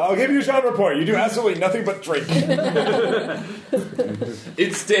made that. I'll give you a genre point. You do absolutely nothing but drink.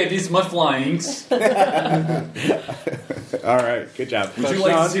 Instead, is my flyings. All right, good job. Would you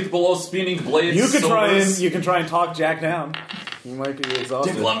like to see the below spinning blades? You can try and talk Jack down. You might be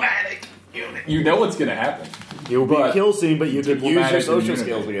exhausted. Diplomatic unit. You know what's going to happen. It will be a But kill scene, but you could use your diplomatic social immunity.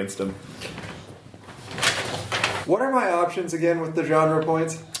 skills against him. What are my options again with the genre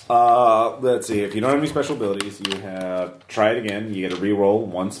points? Let's see. If you don't have any special abilities, you have try it again. You get a reroll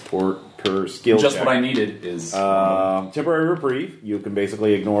once per skill. Just check. what I needed is Temporary reprieve. You can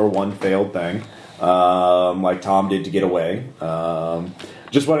basically ignore one failed thing, like Tom did to get away.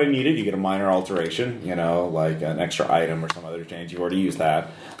 Just what I needed. You get a minor alteration, like an extra item or some other change. You already used that.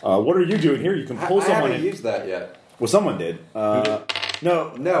 What are you doing here? You can pull I someone haven't in. used that yet. Well, someone did. No.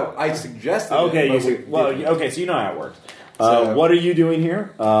 No, I suggested Okay. it. but we didn't. Okay. So you know how it works. So- What are you doing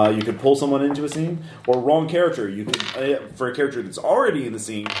here? You could pull someone into a scene, or wrong character. You could, for a character that's already in the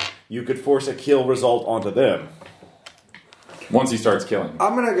scene, you could force a kill result onto them. once he starts killing.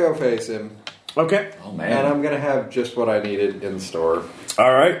 I'm going to go face him. Okay. Oh man. And I'm going to have just what I needed in the store.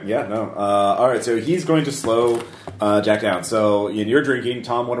 All right. Yeah. No. All right. So he's going to slow Jack down. So you're drinking.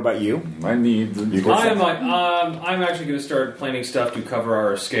 Tom, what about you? I need. I'm actually going to start planning stuff to cover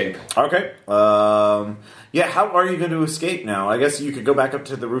our escape. Okay. Yeah. How are you going to escape now? I guess you could go back up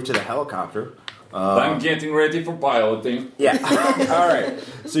to the roof to the helicopter. I'm getting ready for piloting. Yeah. All right.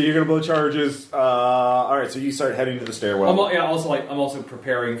 So you're going to blow charges. All right. So you start heading to the stairwell. I'm also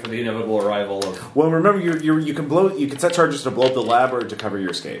preparing for the inevitable arrival of. Well, remember, you can set charges to blow up the lab or to cover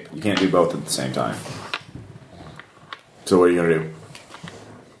your escape. You can't do both at the same time. So what are you going to do?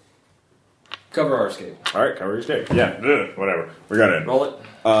 Cover our escape. All right, cover your escape. Yeah, whatever. We're going to Roll it.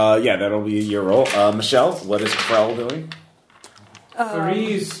 Yeah, that'll be your roll. Michelle, what is Krell doing?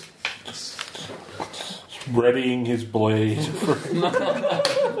 Freeze. Readying his blade.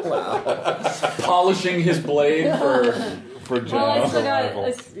 Polishing his blade For Well, I still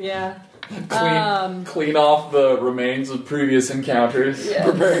John. got. clean off the remains of previous encounters. Yes.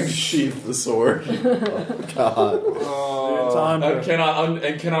 Preparing to sheath the sword. God. And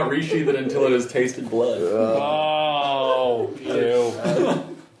cannot resheath it until it has tasted blood. Oh,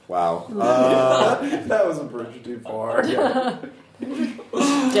 ew. Wow. That was a bridge too far.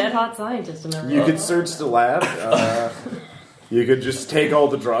 Dead hot scientist in there. You could search the lab. You could just take all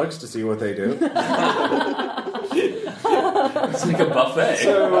the drugs to see what they do. It's like a buffet.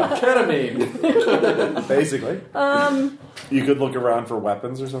 So, ketamine. Basically. You could look around for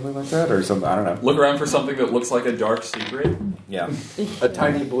weapons or something like that, or something. I don't know. Look around for something that looks like a dark secret. Yeah. A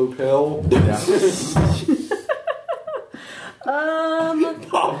tiny blue pill.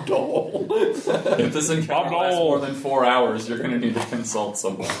 Bob Dole. If this encounter lasts more than 4 hours, you're going to need to consult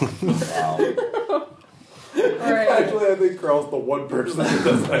someone. Alright. Actually, I think Carl's the one person that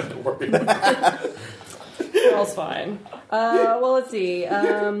doesn't have to worry about it. Carl's fine. Well, let's see.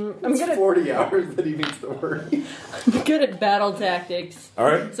 I'm It's good at 40 hours that he needs to worry. good at battle tactics. All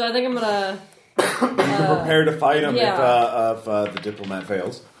right. So I think I'm gonna. Prepare to fight him yeah. if the diplomat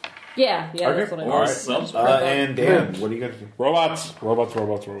fails. Yeah, Okay. that's what I All want. right. Sounds And Dan, what are you going to do? Robots.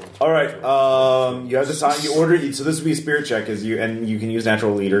 All right. You have to sign. You order. So this would be a spirit check, and you can use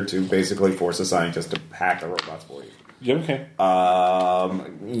natural leader to basically force a scientist to hack the robots for you. Yeah, okay.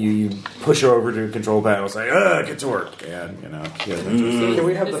 You push her over to a control panel, say, "Get to work," and Can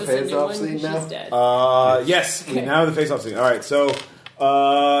we have Is the this a new phase-off one? scene She's now? dead. Yes, now the face-off scene. All right, so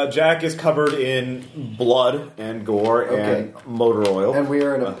Jack is covered in blood and gore and motor oil. And we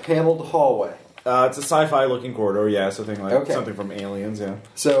are in a paneled hallway. It's a sci-fi looking corridor, yeah, something like Okay. something from Aliens, yeah.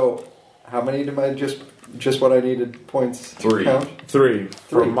 So, how many did I just what I needed points? 3. Count? 3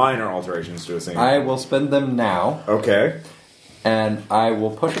 for Three. minor alterations to a scene. I will spend them now, Okay. and I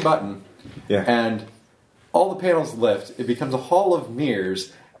will push a button, Yeah. and all the panels lift. It becomes a hall of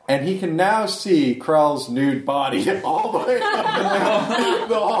mirrors, and he can now see Krell's nude body all the way up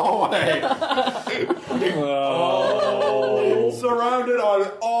the hallway. Surrounded on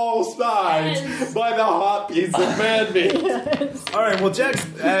all sides by the hot piece of man meat. All right. Well, Jack's.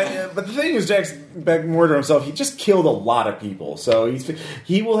 But the thing is, Jack's back more to himself. He just killed a lot of people, so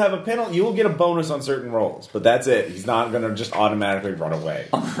he will have a penalty. You will get a bonus on certain rolls, but that's it. He's not going to just automatically run away.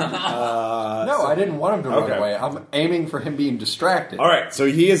 No, I didn't want him to run away. I'm aiming for him being distracted. All right. So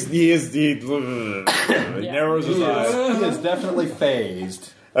he narrows his eyes. He is definitely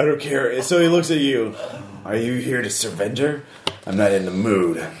phased. I don't care. So he looks at you. Are you here to surrender? I'm not in the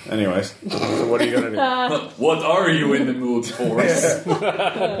mood. Anyways, so what are you going to do? What are you in the mood for? I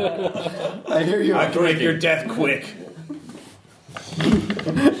hear you. I can make your death quick.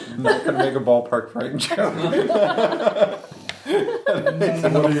 I'm not going to make a ballpark fight joke.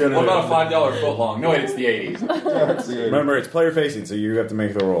 What about a $5 foot long? No, wait, it's the 80s. Remember, it's player facing, so you have to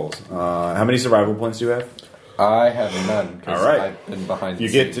make the rolls. How many survival points do you have? I have none because All right. I've been behind the You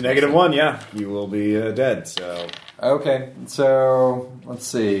get scenes. to -1, yeah, you will be dead. So Okay, so let's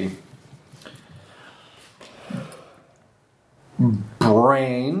see.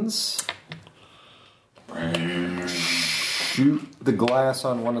 Brains. Shoot the glass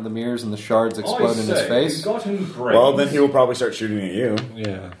on one of the mirrors and the shards explode in his face. well, then he will probably start shooting at you.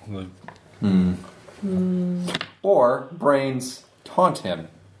 Yeah. Or brains taunt him.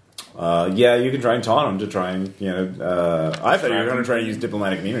 Yeah, you can try and taunt him to try and I thought you were going to try and use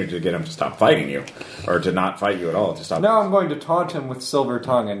diplomatic immunity to get him to stop fighting you, or to not fight you at all. To stop. No, I'm going to taunt him with silver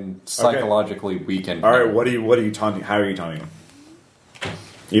tongue and psychologically weaken All him. right, what are you taunting? How are you taunting him?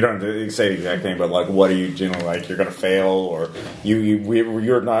 You don't have to say the exact thing, but like, what are you generally like? You're going to fail, or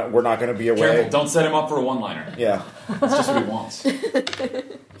we're not going to be away. Careful, don't set him up for a one-liner. Yeah, That's just what he wants.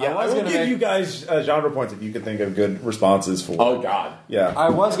 yeah. I will give you guys genre points if you can think of good responses for. Oh, God. Yeah. I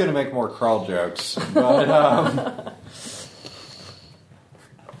was going to make more Krull jokes, but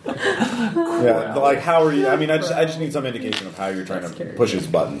Yeah, like how are you? I mean, I just need some indication of how you're trying to push his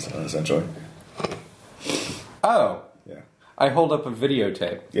buttons, essentially. oh, Yeah. I hold up a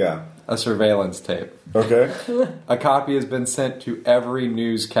videotape, Yeah. a surveillance tape. Okay. A copy has been sent to every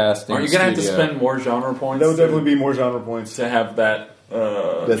newscasting. Are you going to have to studio. spend more genre points That would definitely be more genre points. to have that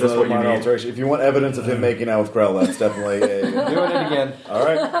That's just another what you minor need? alteration. If you want evidence of him making out with Krell, that's definitely a. Doing it again. All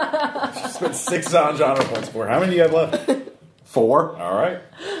right. Spent 6 on genre points for. How many do you have left? 4. All right.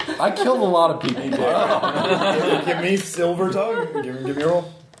 I killed a lot of people. Give me silver tongue. Give me a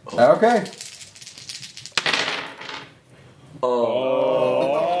roll. Okay.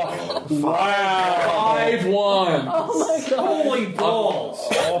 Wow. 5 one. Oh my god. Holy balls!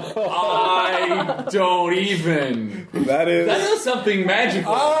 I don't even. That is. That is something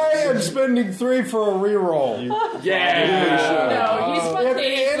magical. I am spending 3 for a reroll. Yeah. No, he's If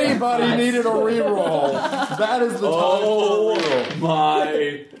spontaneously. anybody needed a reroll, that is the time Oh for a reroll.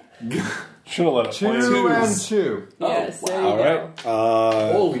 my. Should have let it play. 2 and 2. Yes, there you All go. right.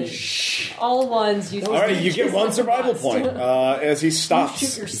 Holy shit. All ones. You All right, you get one survival point as he stops.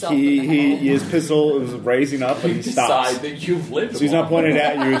 shoot yourself His pistol is raising up, and he stops. Decide that you've lived. So he's not pointing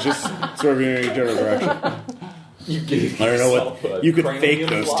at you; it's just sort of in a general direction. You gave I don't know yourself what a you could cranium fake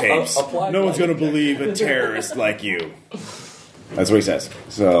those blo- tapes. applied No one's going to light believe a terrorist like you. That's what he says.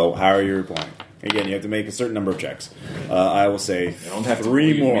 So how are you replying? Again, you have to make a certain number of checks. I will say They don't have to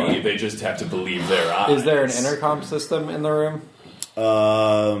 3 believe more. me, they just have to believe their eyes. Is there an intercom system in the room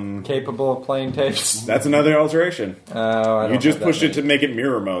capable of playing tapes? That's another alteration. Oh, I don't You just have that pushed it many. to make it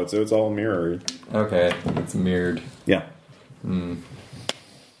mirror mode, so it's all mirrored. Okay, it's mirrored. Yeah, Oh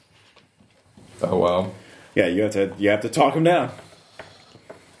well. yeah. You have to talk him down.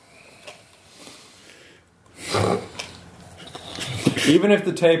 Even if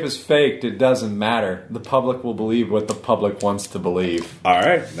the tape is faked, it doesn't matter. The public will believe what the public wants to believe. All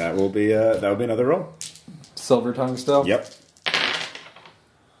right, that will be another roll. Silver tongue still? Yep.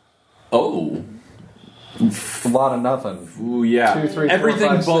 Oh. A lot of nothing. Ooh, yeah. 2, 3, 4, Everything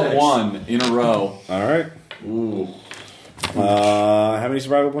 5, but 6. one in a row. All right. Ooh. How many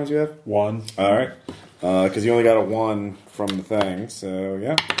survival points do you have? 1. All right. Because you only got a 1 from the thing, so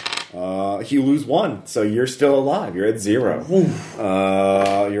yeah. You lose 1, so you're still alive. You're at 0.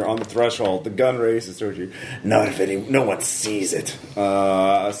 You're on the threshold. The gun raises towards you. Not if no one sees it.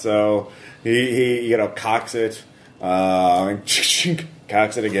 So he cocks it.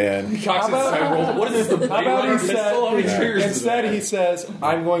 Cocks it again. Cocks it several. What is this? The How about he pistol? How many triggers does instead it he says,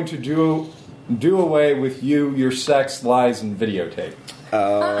 I'm going to do away with you, your sex, lies, and videotape.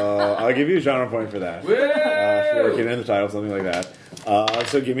 I'll give you a genre point for that. For working in the title, something like that.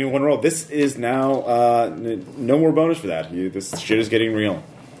 So give me 1 roll. This is now no more bonus for that. This shit is getting real.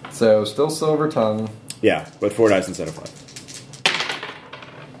 So, still silver tongue. Yeah, but 4 dice instead of 5.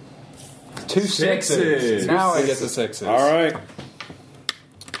 2 sixes. Now I get the 6s. All right.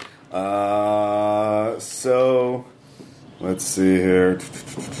 So let's see here.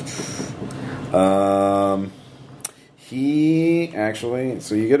 He actually.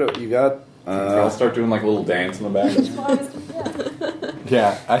 So you got. I'll start doing like a little dance in the back.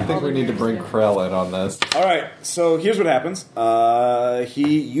 Yeah, I think we need to bring Krell in on this. All right. So here's what happens.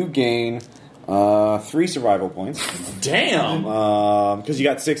 You gain 3 survival points. Damn. Because you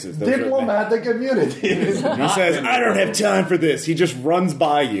got 6s. Those are- Diplomatic immunity. He says, "I don't have time for this." He just runs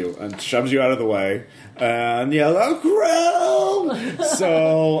by you and shoves you out of the way and yells, "Oh, Krell!"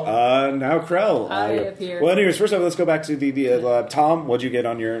 So now Krell. I appear. Well, anyways, first off, let's go back to the Tom. What'd you get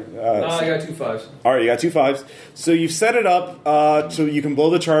on your? I got 2 5s. All right, you got 2 5s. So you've set it up so you can blow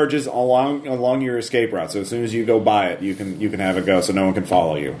the charges along your escape route. So as soon as you go by it, you can have it go, so no one can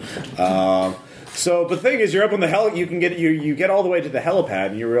follow you. So, but the thing is, you're up on the you can get you get all the way to the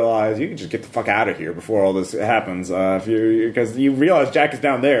helipad, and you realize you can just get the fuck out of here before all this happens. Because you realize Jack is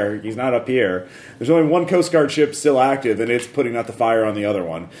down there, he's not up here. There's only one Coast Guard ship still active, and it's putting out the fire on the other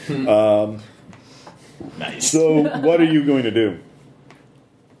one. Nice. So, what are you going to do?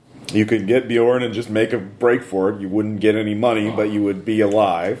 You could get Bjorn and just make a break for it. You wouldn't get any money, but you would be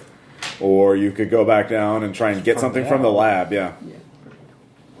alive. Or you could go back down and try and get something from the lab. Yeah.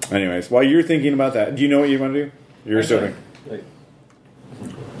 Anyways, while you're thinking about that, do you know what you want to do? You're assuming.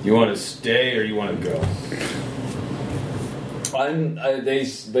 You want to stay or you want to go?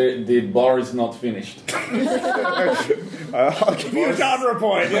 The bar is not finished. I'll give you a genre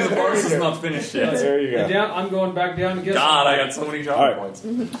point. The bar is not finished yet. There you go. I'm going back down to get God, I got so many genre points.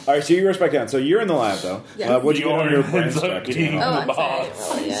 All right, so you rush back down. So you're in the lab, though. Yes. What'd you get on your brains check? I'm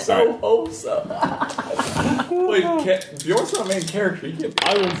sorry. Yeah. So wholesome. Wait, Bjorn's not main character. You can't be.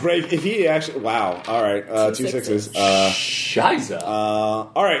 I will break if he actually. Wow. All right, 2 6s. Shiza.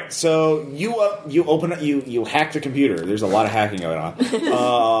 All right, so you open up, you hack the computer. There's a lot of hacking going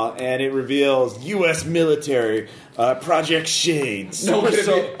on, and it reveals U.S. military Project Shade.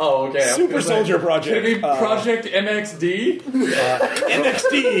 Super Soldier Project. Could it be Project MXD?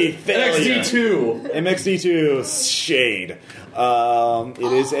 MXD. MXD2. MXD2 Shade.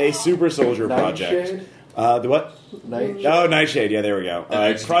 It is a Super Soldier project. The what? Nightshade. Oh, Nightshade. Yeah, there we go.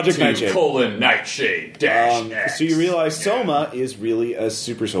 Project Nightshade. Nightshade X. So you realize Soma is really a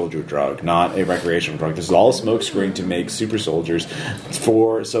super soldier drug, not a recreational drug. This is all a smokescreen to make super soldiers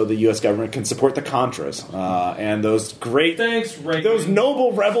so the U.S. government can support the Contras and those those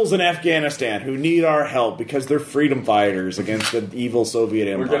noble rebels in Afghanistan who need our help because they're freedom fighters against the evil Soviet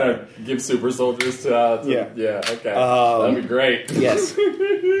Empire. We're gonna give super soldiers to okay. That'd be great. Yes.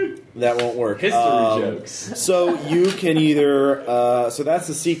 That won't work. History jokes. So you can either... so that's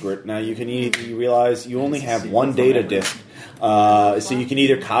the secret. Now you realize you only have one data disk. So you can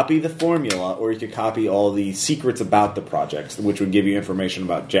either copy the formula or you can copy all the secrets about the projects, which would give you information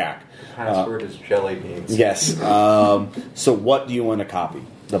about Jack. Password is jelly beans. Yes. So what do you want to copy?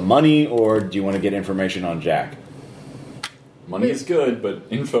 The money or do you want to get information on Jack? Money is good, but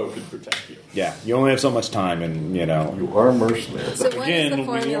info could protect you. Yeah, you only have so much time, and you are mercenaries. So one is the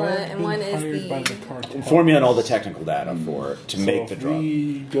formula, and one is the formula and all the technical data for it to make the drug.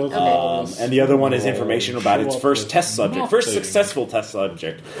 And the other one is information about its first test subject, first successful test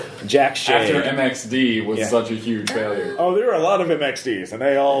subject, Jack Shade. After MXD was such a huge failure. Oh, there were a lot of MXDs, and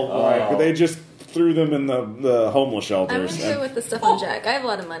they all they just threw them in the homeless shelters. I'm gonna go with the stuff on Jack. I have a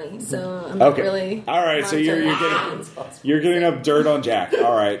lot of money, so I'm not really. All right, so you're getting up dirt on Jack.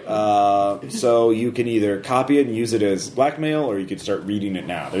 All right, so you can either copy it and use it as blackmail, or you could start reading it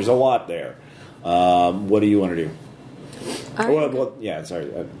now. There's a lot there. What do you want to do?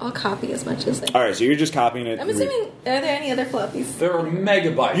 I'll copy as much as I can. All right, so you're just copying it. I'm assuming, are there any other floppies? There are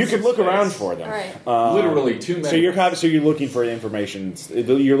megabytes. You can look around for them. All right. Literally 2 megabytes. So you're looking for information.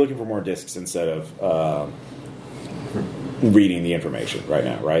 You're looking for more disks instead of reading the information right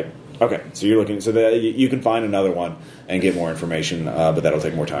now, right? Okay, so you're looking so that you can find another one and get more information, but that'll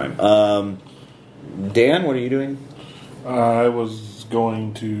take more time. Dan, what are you doing? I was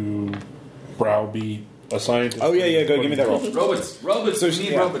going to browbeat a scientist. Oh yeah, go give me that roll. Robots. So she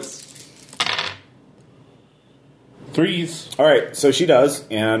need robots. 3s. All right, so she does,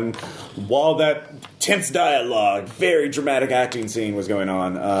 and while that tense dialogue, very dramatic acting scene was going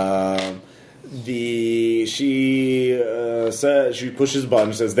on, she says she pushes a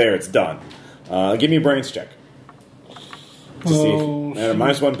button, says, "There, it's done." Give me a brains check to see if, at a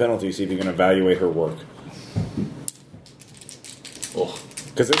 -1 penalty. See if you can evaluate her work.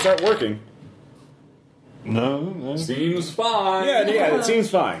 Because they start working. No. Seems fine. Yeah, it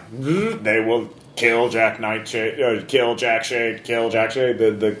seems fine. They will kill Jack Nightshade, kill Jack Shade, kill Jack Shade.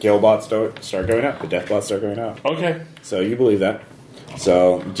 The kill bots start going out. The death bots start going out. Okay. So you believe that.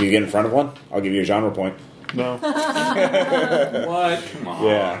 So, do you get in front of one? I'll give you a genre point. No. What? Come on.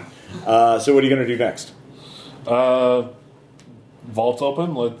 Yeah. So what are you going to do next? Vault's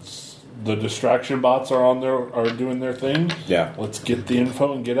open. The distraction bots are doing their thing. Yeah. Let's get the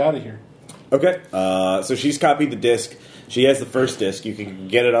info and get out of here. Okay. So she's copied the disc. She has the first disc. You can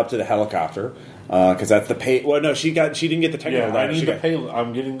get it up to the helicopter because that's the pay. Well, no, she didn't get the technical. Yeah, I need the payload.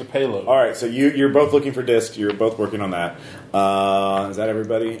 I'm getting the payload. All right. So you're both looking for discs. You're both working on that. Is that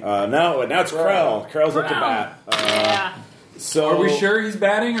everybody? No. Now it's Krell. Krell's up to bat. So are we sure he's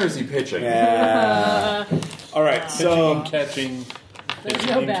batting or is he pitching? Yeah. All right. So catching. There's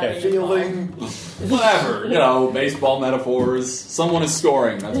no batting. Fielding. Whatever. Baseball metaphors. Someone is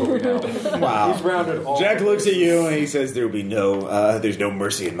scoring. That's what we know. Wow. He's rounded all. Jack looks at you and he says, "There will be there's no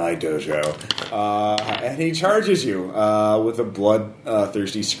mercy in my dojo," and he charges you with a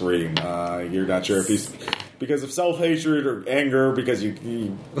bloodthirsty scream. You're not sure if he's because of self-hatred or anger because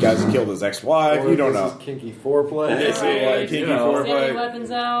you guys killed his ex-wife. You don't know. Kinky foreplay. Kinky foreplay. Any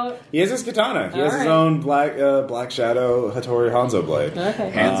weapons out? He has his katana. He has his own Black Shadow Hattori Hanzo blade. Okay.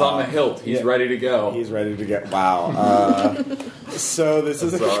 Hands on the hilt. He's ready to go. He's ready to get. Wow. So this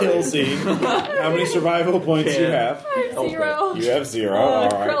is a kill scene. How many survival points do you have? 0. You have 0. All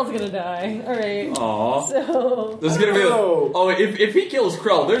right. Krell's gonna die. All right. Aww. So there's gonna be if he kills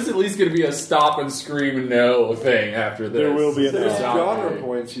Krell, there's at least gonna be a stop and scream no thing after this. There will be a There's genre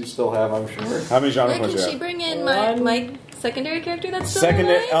points you still have, I'm sure. How many genre Wait, points can do you she have? bring in my secondary character that's still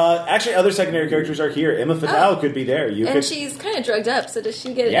alive? Actually, other secondary characters are here. Emma Fatale could be there. She's kind of drugged up, so does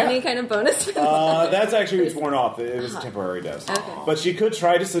she get any kind of bonus? That's actually worn off. It was a temporary dose. Okay. But she could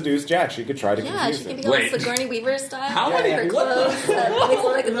try to seduce Jack. She could try to confuse she him. could be like Sigourney Weaver style. How many her clothes that makes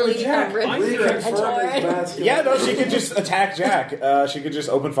her like a lady from Rip. Yeah, no, she could just attack Jack. She could just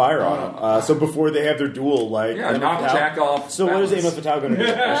open fire on him. So before they have their duel, knock Jack off. So what is Emma Fatale going to do?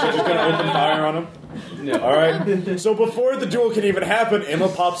 Is she just going to open fire on him? No. All right. So before before the duel can even happen, Emma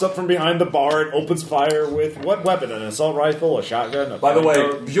pops up from behind the bar and opens fire with what weapon? An assault rifle, a shotgun? By the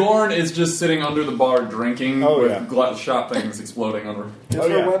way, Bjorn is just sitting under the bar drinking with shot things exploding under. Is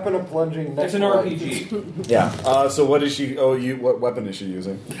her weapon a plunging next? It's an RPG. Yeah. So what is she? What weapon is she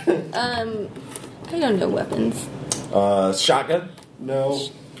using? I don't know weapons. Shotgun? No.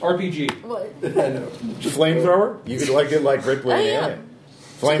 RPG. What? I know. Flamethrower? You could get like Rick Blaine. Yeah.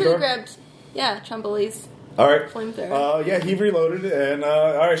 She could have grabbed, Trombolis. All right. Flamethrower. He reloaded, and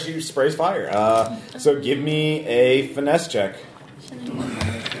all right, she sprays fire. So give me a finesse check.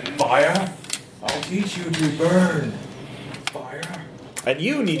 Fire? I'll teach you to burn. Fire? And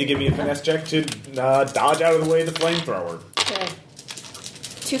you need to give me a finesse check to dodge out of the way of the flamethrower. Okay.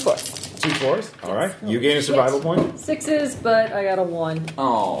 2 fours. 2 fours. All right. You gain a survival point. 6s, but I got a 1.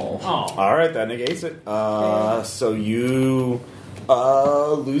 Oh. All right, that negates it. So you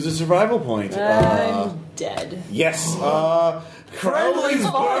lose a survival point. I'm dead. Yes. Crow is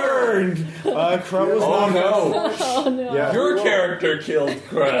burned. Crow is not. Oh no. Yeah. Your character killed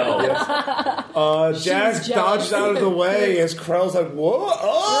Krell. Jack dodged out of the way as Krell's like, whoa!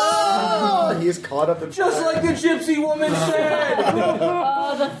 Oh! He is caught up in Just like the gypsy woman said!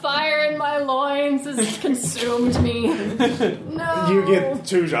 The fire in my loins has consumed me. No. You get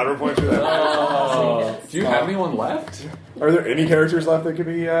 2 genre points for that. Do you have anyone left? Are there any characters left that could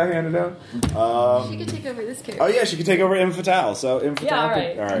be handed out? She could take over this character. Oh yeah, she could take over M. Fatale. So M. Fatale. Yeah, all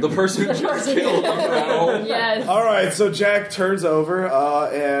right. All right. The person who just killed Krell. Yes. All right, so Jack turns over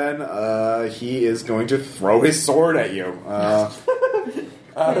and he is going to throw his sword at you.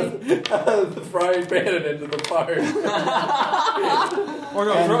 Out of the frying pan and into the fire. Or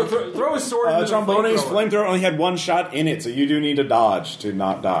no, throw his sword into the Trombone's flamethrower. flamethrower only had 1 shot in it, so you do need to dodge to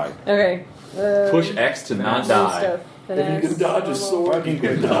not die. Okay. Push X to not die. Stuff. If you can dodge a sword, you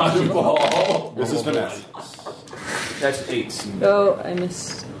can Dodge a ball. This is finesse. That's 8. Oh, I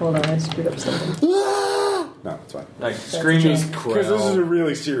missed. Hold on, I screwed up something. No, it's fine. Like, screaming. Because this is a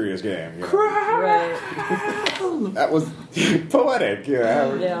really serious game. You know? Right. That was poetic.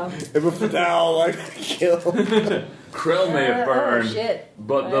 Yeah. Yeah. If a Fatale killed. Krell may have burned, shit.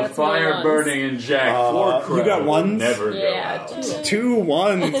 but the That's my fire ones. burning in Jack for Krell you got ones? would never Yeah, go out. 2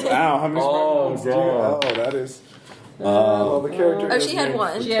 ones. Wow, how many ones do you? Oh, that is. well, the character. She had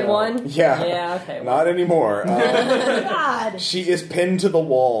 1. She had 1? Yeah. Yeah, okay. Not anymore. God. She is pinned to the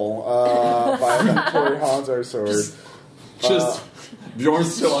wall by the Tori Hanzar sword. Just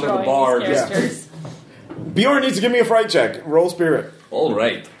Bjorn's still under the Destroying bar. these Just, characters. Bjorn needs to give me a fright check. Roll spirit. all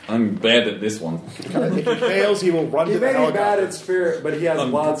right, I'm bad at this one. If he fails, he will run He to the may be bad helicopter. at spirit, but he has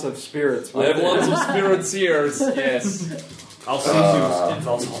lots of spirits. I have lots of spirits here. Yes. I'll see you in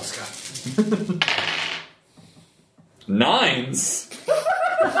Valsalska. 9s.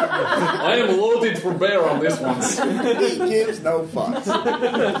 I am loaded for bear on this one. He gives no fucks.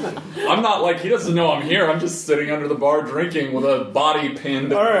 I'm not like, he doesn't know I'm here. I'm just sitting under the bar drinking with a body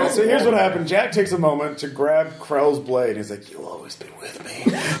pinned. All right, so here's what happened. Jack takes a moment to grab Krell's blade. He's like, "You'll always be with me."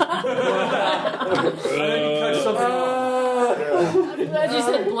 And then you cut something off. I'm glad you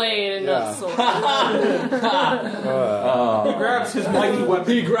said blade and not sword. He grabs his mighty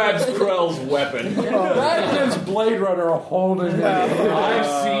weapon. He grabs Krell's weapon. That is Blade Runner holding it. I've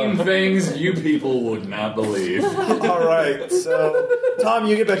seen things you people would not believe. All right, so Tom,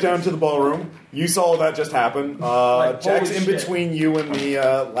 you get back down to the ballroom. You saw that just happen. Jack's holy in shit. between you and the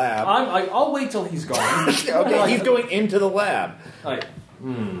lab. I'll wait till he's gone. Okay, he's going into the lab. Like,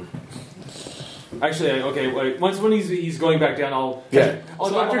 Actually, okay. Wait. Once when he's going back down, I'll So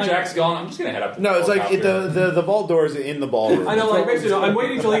go after behind- Jack's gone, I'm just gonna head up. To No, it's like helicopter. the vault door is in the ballroom. I know, like basically, I'm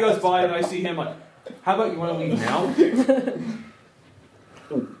waiting until he goes by and I see him. Like, how about you want to leave now?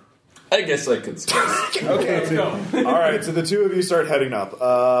 I guess I could. Okay, Let's go. all right. So the two of you start heading up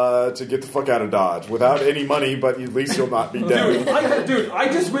to get the fuck out of Dodge without any money, but at least you'll not be dead. Dude,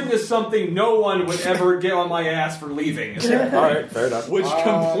 I just witnessed something no one would ever get on my ass for leaving. All right, fair enough. Which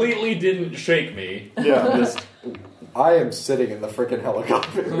completely didn't shake me. Yeah. Just I am sitting in the freaking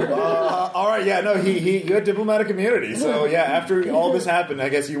helicopter. All right, yeah, no, you had diplomatic immunity. So yeah, after all this happened, I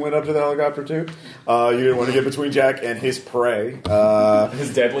guess you went up to the helicopter too. You didn't want to get between Jack and his prey.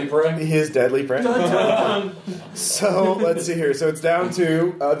 his deadly prey. His deadly prey. So let's see here. So it's down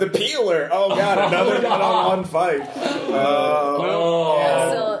to the peeler. Oh god, another one-on-one fight.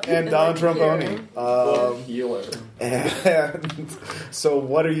 And Don Tromboni. Healer. And so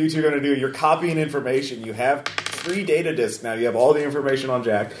what are you two going to do? You're copying information. You have 3 data disks now. You have all the information on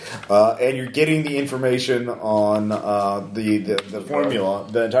Jack, and you're getting the information on the formula,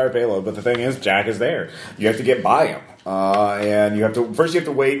 the entire payload. But the thing is, Jack is there. You have to get by him, and you have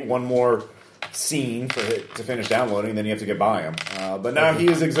to wait one more scene to finish downloading, then you have to get by him. But now he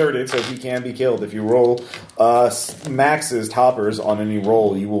is exerted, so he can be killed. If you roll Max's toppers on any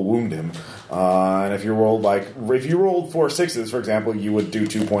roll, you will wound him. And if you rolled 4 6s, for example, you would do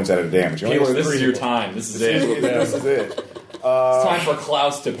 2 points out of damage. This is your time. This is it. This is it. It's time for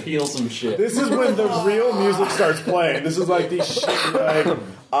Klaus to peel some shit. This is when the real music starts playing. This is like the shit, like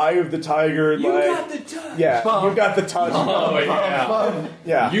Eye of the Tiger. You like, got the touch. Yeah, you got the touch. Oh, yeah.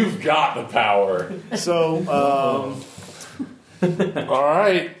 Yeah. You've got the power. So, all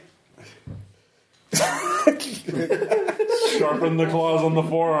right. Sharpen the claws on the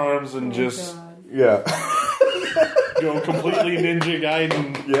forearms and just yeah. go completely Ninja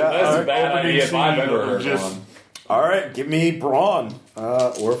Gaiden. Yeah, That's a bad opening idea if I've scene ever of heard just- one. All right, give me brawn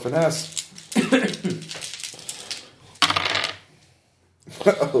or finesse.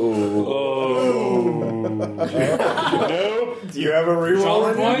 Nope. Do you have a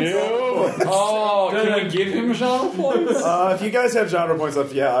reroll? Oh, can we give him genre points? If you guys have genre points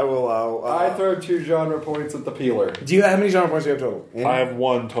left, yeah, I will. I throw 2 genre points at the peeler. Do you have how many genre points do you have total? I have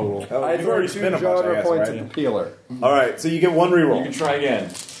 1 total. Oh, I you've throw already 2 spent a bunch, I genre guess, points right? at the peeler. All right, so you get 1 reroll. You can try again.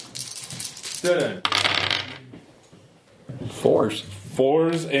 Dun-dun. 4s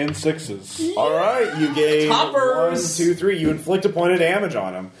and 6s. All right, you gain Toppers. 1, 2, 3. You inflict a point of damage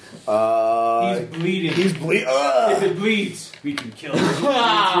on him. He's bleeding. He's bleeding. If it bleeds, we can kill him.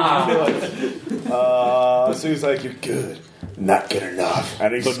 So he's like, "You're good, not good enough."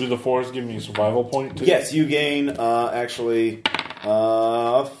 And he's, So do the 4s give me a survival point too? yes, you gain actually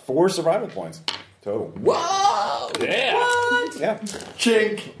 4 survival points total. Whoa! Yeah. Yeah.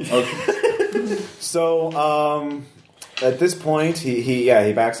 Chink! So at this point, he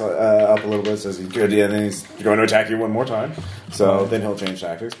backs up a little bit, says he's good, and then he's going to attack you one more time. So then he'll change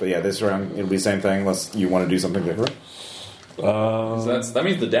tactics. But yeah, this round it'll be the same thing unless you want to do something different. That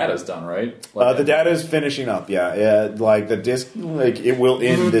means the data's done, right? The data is finishing up. Yeah, like the disc, like it will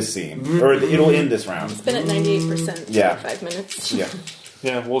end this scene, or it'll end this round. It's been at 98% Yeah. for 5 minutes. Yeah.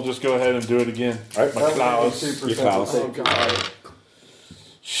 Yeah, we'll just go ahead and do it again. All right, My Klaus. Your Klaus. Oh, God.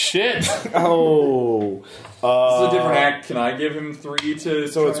 Shit. Oh. This is a different act. Can I give him 3 to...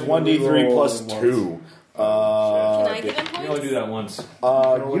 So it's 1d3 plus 2. Can I give him You points? only do that once.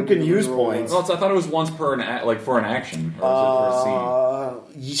 You can use points. Well, I thought it was once per for an action. Or is it for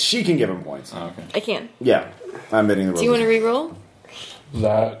a scene? She can give him points. Oh, okay. I can. Yeah, I'm bidding the rules. Do you want to re-roll?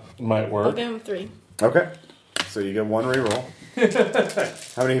 That might I'll work. give him 3. Okay, so you get 1 reroll.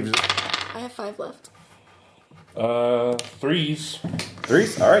 How many? I have 5 left. 3s.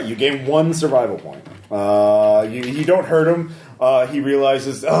 3s. All right, you gain 1 survival point. You don't hurt him. He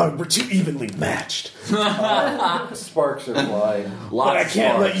realizes we're too evenly matched. Sparks are flying. But I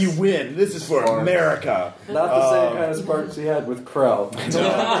can't let you win. This is for America. Not the same kind of sparks he had with Krell.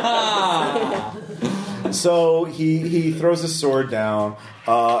 So he throws his sword down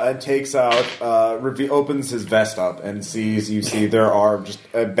and takes out, opens his vest up and you see there are just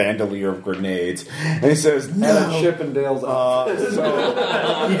a bandolier of grenades. And he says, And no. Chippendale's up.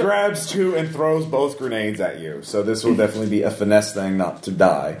 So he grabs 2 and throws both grenades at you. So this will definitely be a finesse thing not to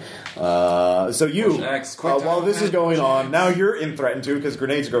die. So you, while this is going on, now you're in threatened too because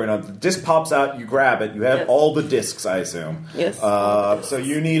grenades are going on. The disc pops out, you grab it. You have Yes. all the discs, I assume. Yes. So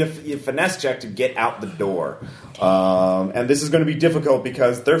you need a finesse check to get out the door. And this is going to be difficult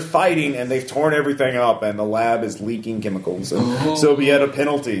because they're fighting and they've torn everything up and the lab is leaking chemicals. So it'll be at a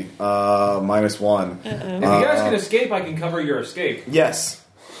penalty, -1. If you guys can escape, I can cover your escape. Yes.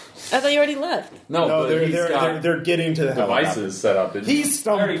 I thought you already left. No, No, but he's got they're getting to the helicopter. devices set up. He's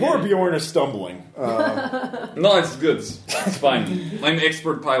stumbling. Poor Bjorn is stumbling. No, it's good. It's fine. I'm an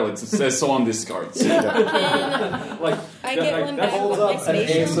expert pilot. It says so on this card. Like, I get one back Holds with my up an ace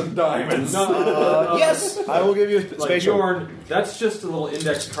spatial. of diamonds. Yes, I will give you a like spatial. Bjorn, that's just a little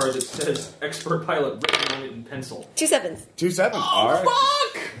index card that says expert pilot written on it in pencil. 2 sevens. 2 7. All right.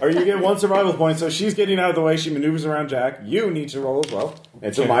 Fuck! Or you get 1 survival point. So she's getting out of the way. She maneuvers around Jack. You need to roll as well.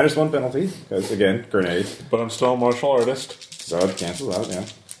 It's a -1 penalty because again grenades. But I'm still a martial artist. So it cancels out. Yeah.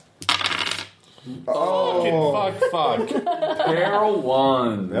 Fuck. Barrel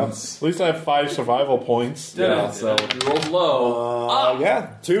 1. Yep. At least I have 5 survival points. Yeah, so if you roll low. Yeah.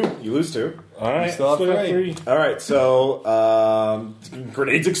 2. You lose 2. All right. still have got 3. All right. So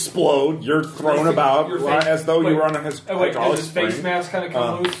grenades explode. You're thrown about Your face- as though you were on a Oh, wait, hydraulic does his face spring. mask kind of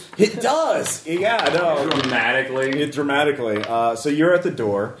come loose? It does. Yeah. No. Dramatically. It dramatically. So you're at the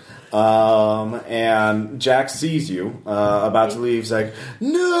door. And Jack sees you about to leave. He's like,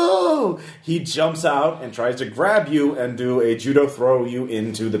 no! He jumps out and tries to grab you and do a judo throw you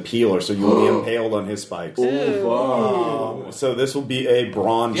into the peeler, so you'll be impaled on his spikes. So this will be a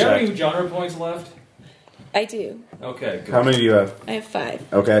brawn Do you have check. any genre points left? I do. Okay, good. How many do you have? I have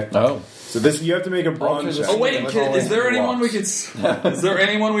 5. Okay. Oh. So this you have to make a brawn check. Oh wait, is there anyone we could? Is there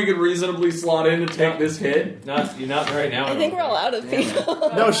anyone we could reasonably slot in to take this hit? Not right now. I think we're all out of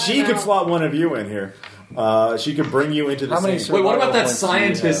people. No, she could slot one of you in here. She could bring you into the How many scene. Wait, what about that Survival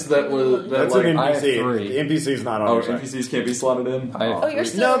points do you scientist that was? That's That, an like, I have NPC. 3. The NPC's not on oh, your side. NPCs can't be slotted in. I have Oh, you're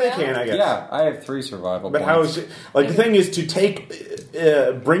 3. still No, they around? can, I guess. Yeah, I have 3 survival But points. how is it? Like, the thing is to take...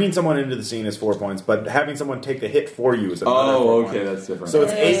 bringing someone into the scene is 4 points, but having someone take the hit for you is another 4 Oh, points. okay, that's different. So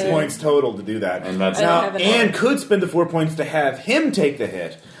it's 8 Yeah. points total to do that. And that's I don't now, have enough. Anne could spend the 4 points to have him take the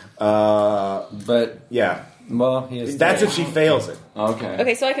hit. But, Yeah. well, he is That's dead. if she fails it. okay.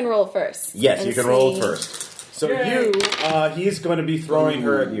 Okay, so I can roll first. Yes, and you can roll see- first. So he's going to be throwing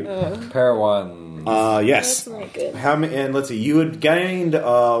her at you. Pair 1. Yes. That's not good. How many? And let's see. You had gained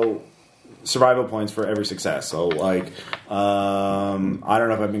survival points for every success. So, like, I don't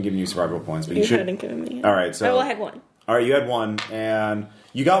know if I've been giving you survival points, but you You should. hadn't given me. All right. So, Oh, well, I had 1. all right, you had 1, and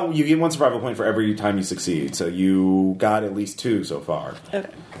you get 1 survival point for every time you succeed. So you got at least 2 so far. Okay.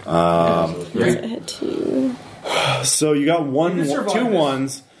 I had 2. So you got You can survive 2 this.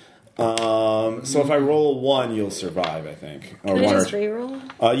 ones. So if I roll a 1, you'll survive, I think. Or Can I 1 just or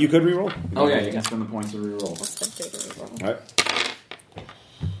reroll? you could reroll. Oh yeah, you can spend the points to reroll. I'll spend 3 to reroll. All right.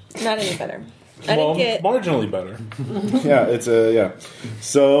 Not any better. I Well, didn't get. marginally better. Yeah, it's a yeah.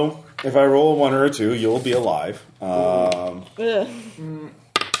 So if I roll a 1 or a 2, you'll be alive. Ugh.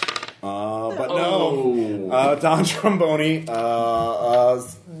 But no, Don Tromboni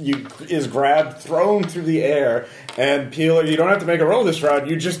is grabbed, thrown through the air, and Peeler. You don't have to make a roll this round.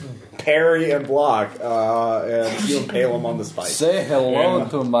 You just parry and block, and you impale him on the spike. Say hello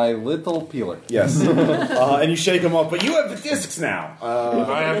to my little peeler. Yes, and you shake him off, but you have the discs now.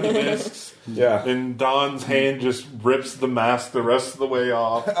 I have the discs, Yeah. and Don's hand just rips the mask the rest of the way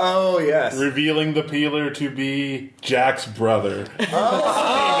off, Oh yes. revealing the peeler to be Jack's brother.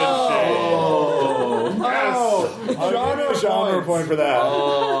 Genre point for that.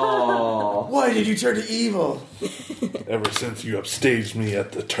 Why did you turn to evil? Ever since you upstaged me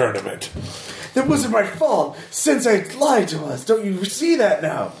at the tournament. That wasn't my fault. Sensei lied to us. Don't you see that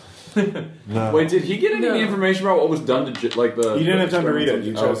now? No. Wait, did he get any information about what was done to like the? You didn't have time to read it.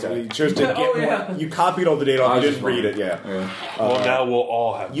 You chose, okay. you chose to get more. You copied all the data off. You didn't read it. Yeah. Well, now we'll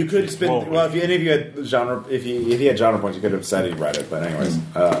all have. You could spend. won't we? Well, if any of you had genre, if he had genre points, you could have said he read it. But anyways,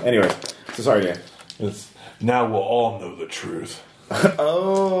 so sorry, Dan. Now we'll all know the truth.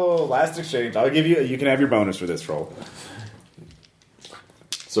 Oh, last exchange. I'll give you. You can have your bonus for this roll.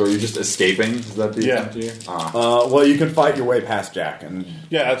 So are you just escaping? Is that the Yeah. attempt to you? Well, you can fight your way past Jack, and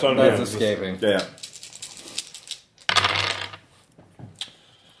Yeah, that's what I'm That's doing. escaping. yeah.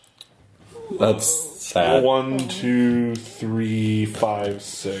 That's sad. 1, 2, 3, 5,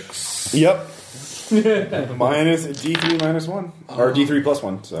 6. Yep. minus D3 minus 1 or D3 plus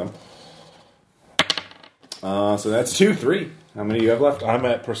 1. So that's 2, 3. How many do you have left? I'm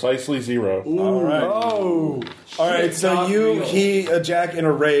at precisely 0. All right. Oh, All right, so Jack, in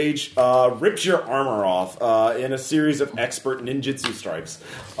a rage, rips your armor off in a series of expert ninjutsu strikes,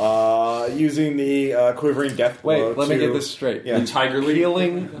 using the quivering death blow. Wait, let me get this straight. Yeah. The Tiger League.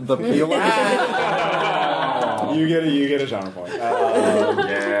 Peeling the peeler. You get a genre point.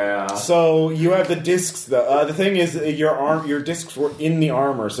 Yeah. So you have the discs. The thing is, your discs were in the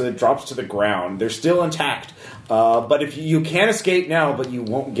armor, so it drops to the ground. They're still intact, but if you can escape now, but you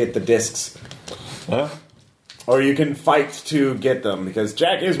won't get the discs. Huh? Or you can fight to get them, because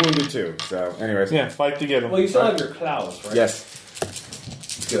Jack is wounded too. So, anyways. Yeah, fight to get him. Well, you still have your clouds, right?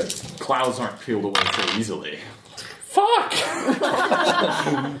 Yes. Good. Clouds aren't peeled away so easily. Fuck!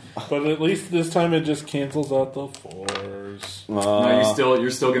 But at least this time it just cancels out the 4s. No, you're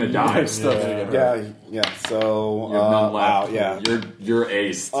still gonna die. Yeah. So, You have none left. wow, yeah. You're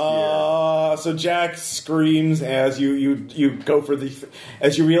aced. So Jack screams as you go for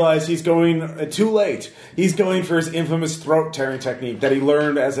as you realize he's going too late. He's going for his infamous throat tearing technique that he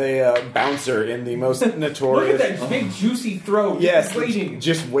learned as a bouncer in the most notorious. Look at that big juicy throat. Yes, waiting.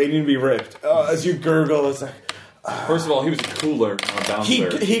 just waiting to be ripped. As you gurgle, it's like First of all, he was a cooler, not a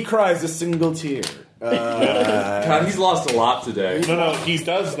bouncer. he cries a single tear. God, he's lost a lot today. No, he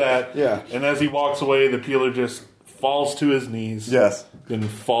does that. Yeah. And as he walks away, the peeler just falls to his knees. Yes. Then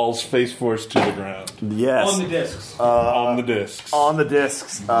falls face first to the ground. Yes. On the discs. On the discs. On the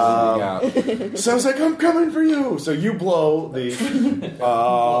discs. So it's like, I'm coming for you. So you blow the.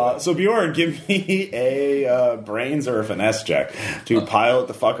 So Bjorn, give me a brains or a finesse check to pilot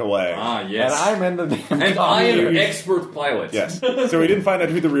the fuck away. Yes. And I'm in the damn And I am an expert pilot. Yes. So we didn't find out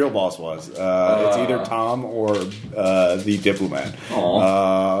who the real boss was. It's either Tom or the diplomat.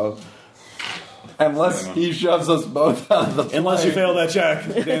 Unless he shoves us both out of the plane. Unless you fail that check,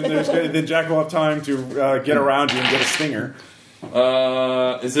 then Jack will have time to get around you and get a stinger.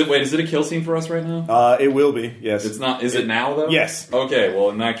 Is it a kill scene for us right now? It will be, yes. It's not. Is it now though? Yes. Okay. Well,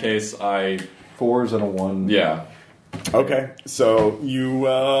 in that case, 4s and a 1. Yeah. Okay. So you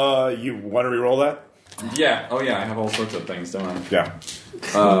want to re-roll that? Yeah. Oh yeah. I have all sorts of things, don't I? Yeah.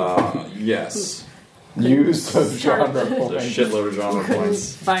 Yes. Use of genre There's a points. shitload of genre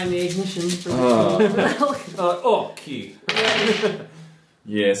points. Find the ignition for the Key.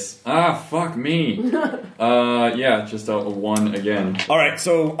 Yes. Fuck me. Yeah, just a 1 again. All right,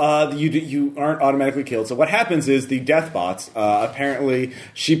 so you aren't automatically killed. So what happens is the death bots apparently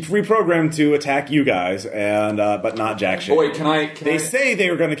she reprogrammed to attack you guys, and but not Jack Shea. Oh wait, They say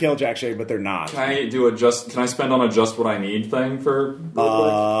they were going to kill Jack Shea, but they're not. Can I spend on a just what I need thing for?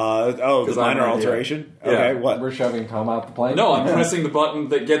 The minor alteration. Yeah. Okay, what? We're shoving Tom out the plane? No, I'm pressing the button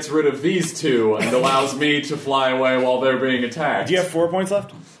that gets rid of these two and allows me to fly away while they're being attacked. Do you have 4 points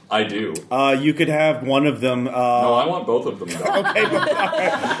left? I do. You could have one of them. No, I want both of them. Okay,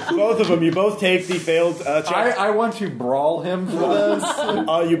 both of them. You both take the failed check. I want to brawl him for this.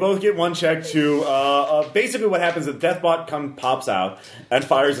 You both get one check to. Basically, what happens is Deathbot pops out and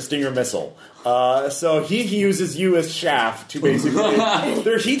fires a Stinger missile. So he uses you as shaft to basically.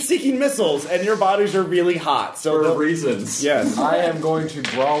 They're heat-seeking missiles, and your bodies are really hot. So for reasons. Yes. I am going to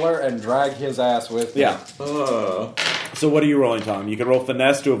brawler and drag his ass with me. Yeah. So what are you rolling, Tom? You can roll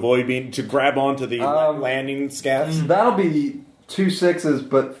finesse to avoid to grab onto the landing scabs. That'll be 2 6s,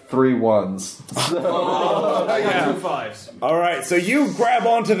 but 3 1s. So. I got 2 5s. All right, so you grab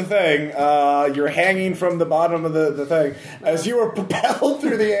onto the thing. You're hanging from the bottom of the thing as you are propelled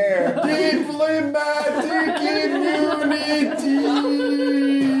through the air. Diplomatic immunity.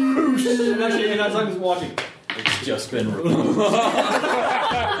 Actually, and as I was watching, it's just been removed.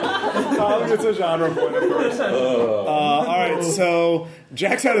 It's a genre point, of course. All right, so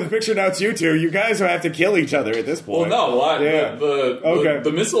Jack's out of the picture. Now it's you two. You guys have to kill each other at this point. Well, no, what? Yeah.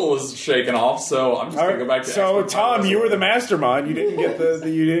 The missile was shaken off, so I'm just going to go back to. So, Tom, you were the mastermind. You didn't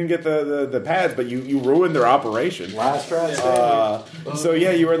get the pads, but you ruined their operation. Last round standing. So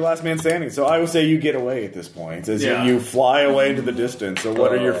yeah, you were the last man standing. So I would say you get away at this point as you fly away into the distance. So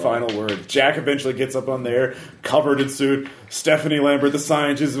what are your final words? Jack eventually gets up on there, covered in suit. Stephanie Lambert, the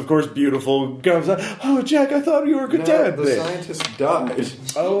scientist, of course, beautiful, goes, "Oh, Jack, I thought you were dead." The scientist died.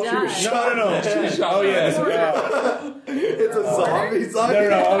 Oh, no. Oh, yeah. It's a zombie scientist.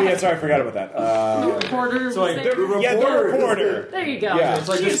 No. Oh, yeah, sorry, I forgot about that. The reporter. So, like, the reporter. There you go. Yeah. It's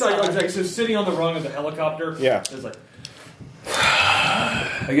like this like so sitting on the rung of the helicopter. Yeah. It's like,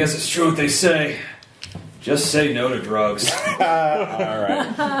 I guess it's true what they say. Just say no to drugs. All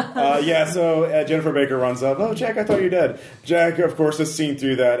right. So Jennifer Baker runs up. "Oh, Jack, I thought you were dead." Jack, of course, has seen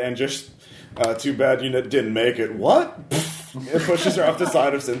through that and just, too bad you didn't make it. What? It pushes her off the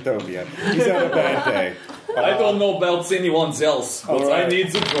side of Synthopia. He's had a bad day. I don't know about anyone else, but right. I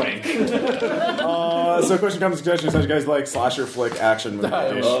need a drink. So question comes to question. So you guys like slasher flick action movies?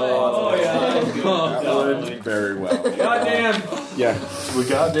 Oh, yeah. That would very well. Goddamn. Yeah. We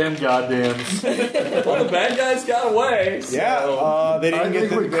goddams. Well, the bad guys got away. So. Yeah. They didn't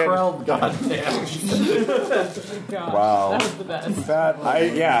get we the crowd goddamn. God, Wow. That was the best.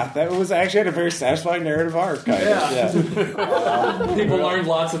 That was actually had a very satisfying narrative arc. Kind of. People learned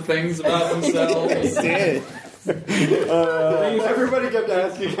lots of things about themselves. They did. Everybody kept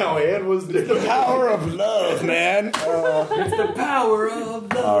asking how Anne was doing. The power of love, man. It's the power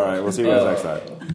of love. All right, we'll see you guys next time.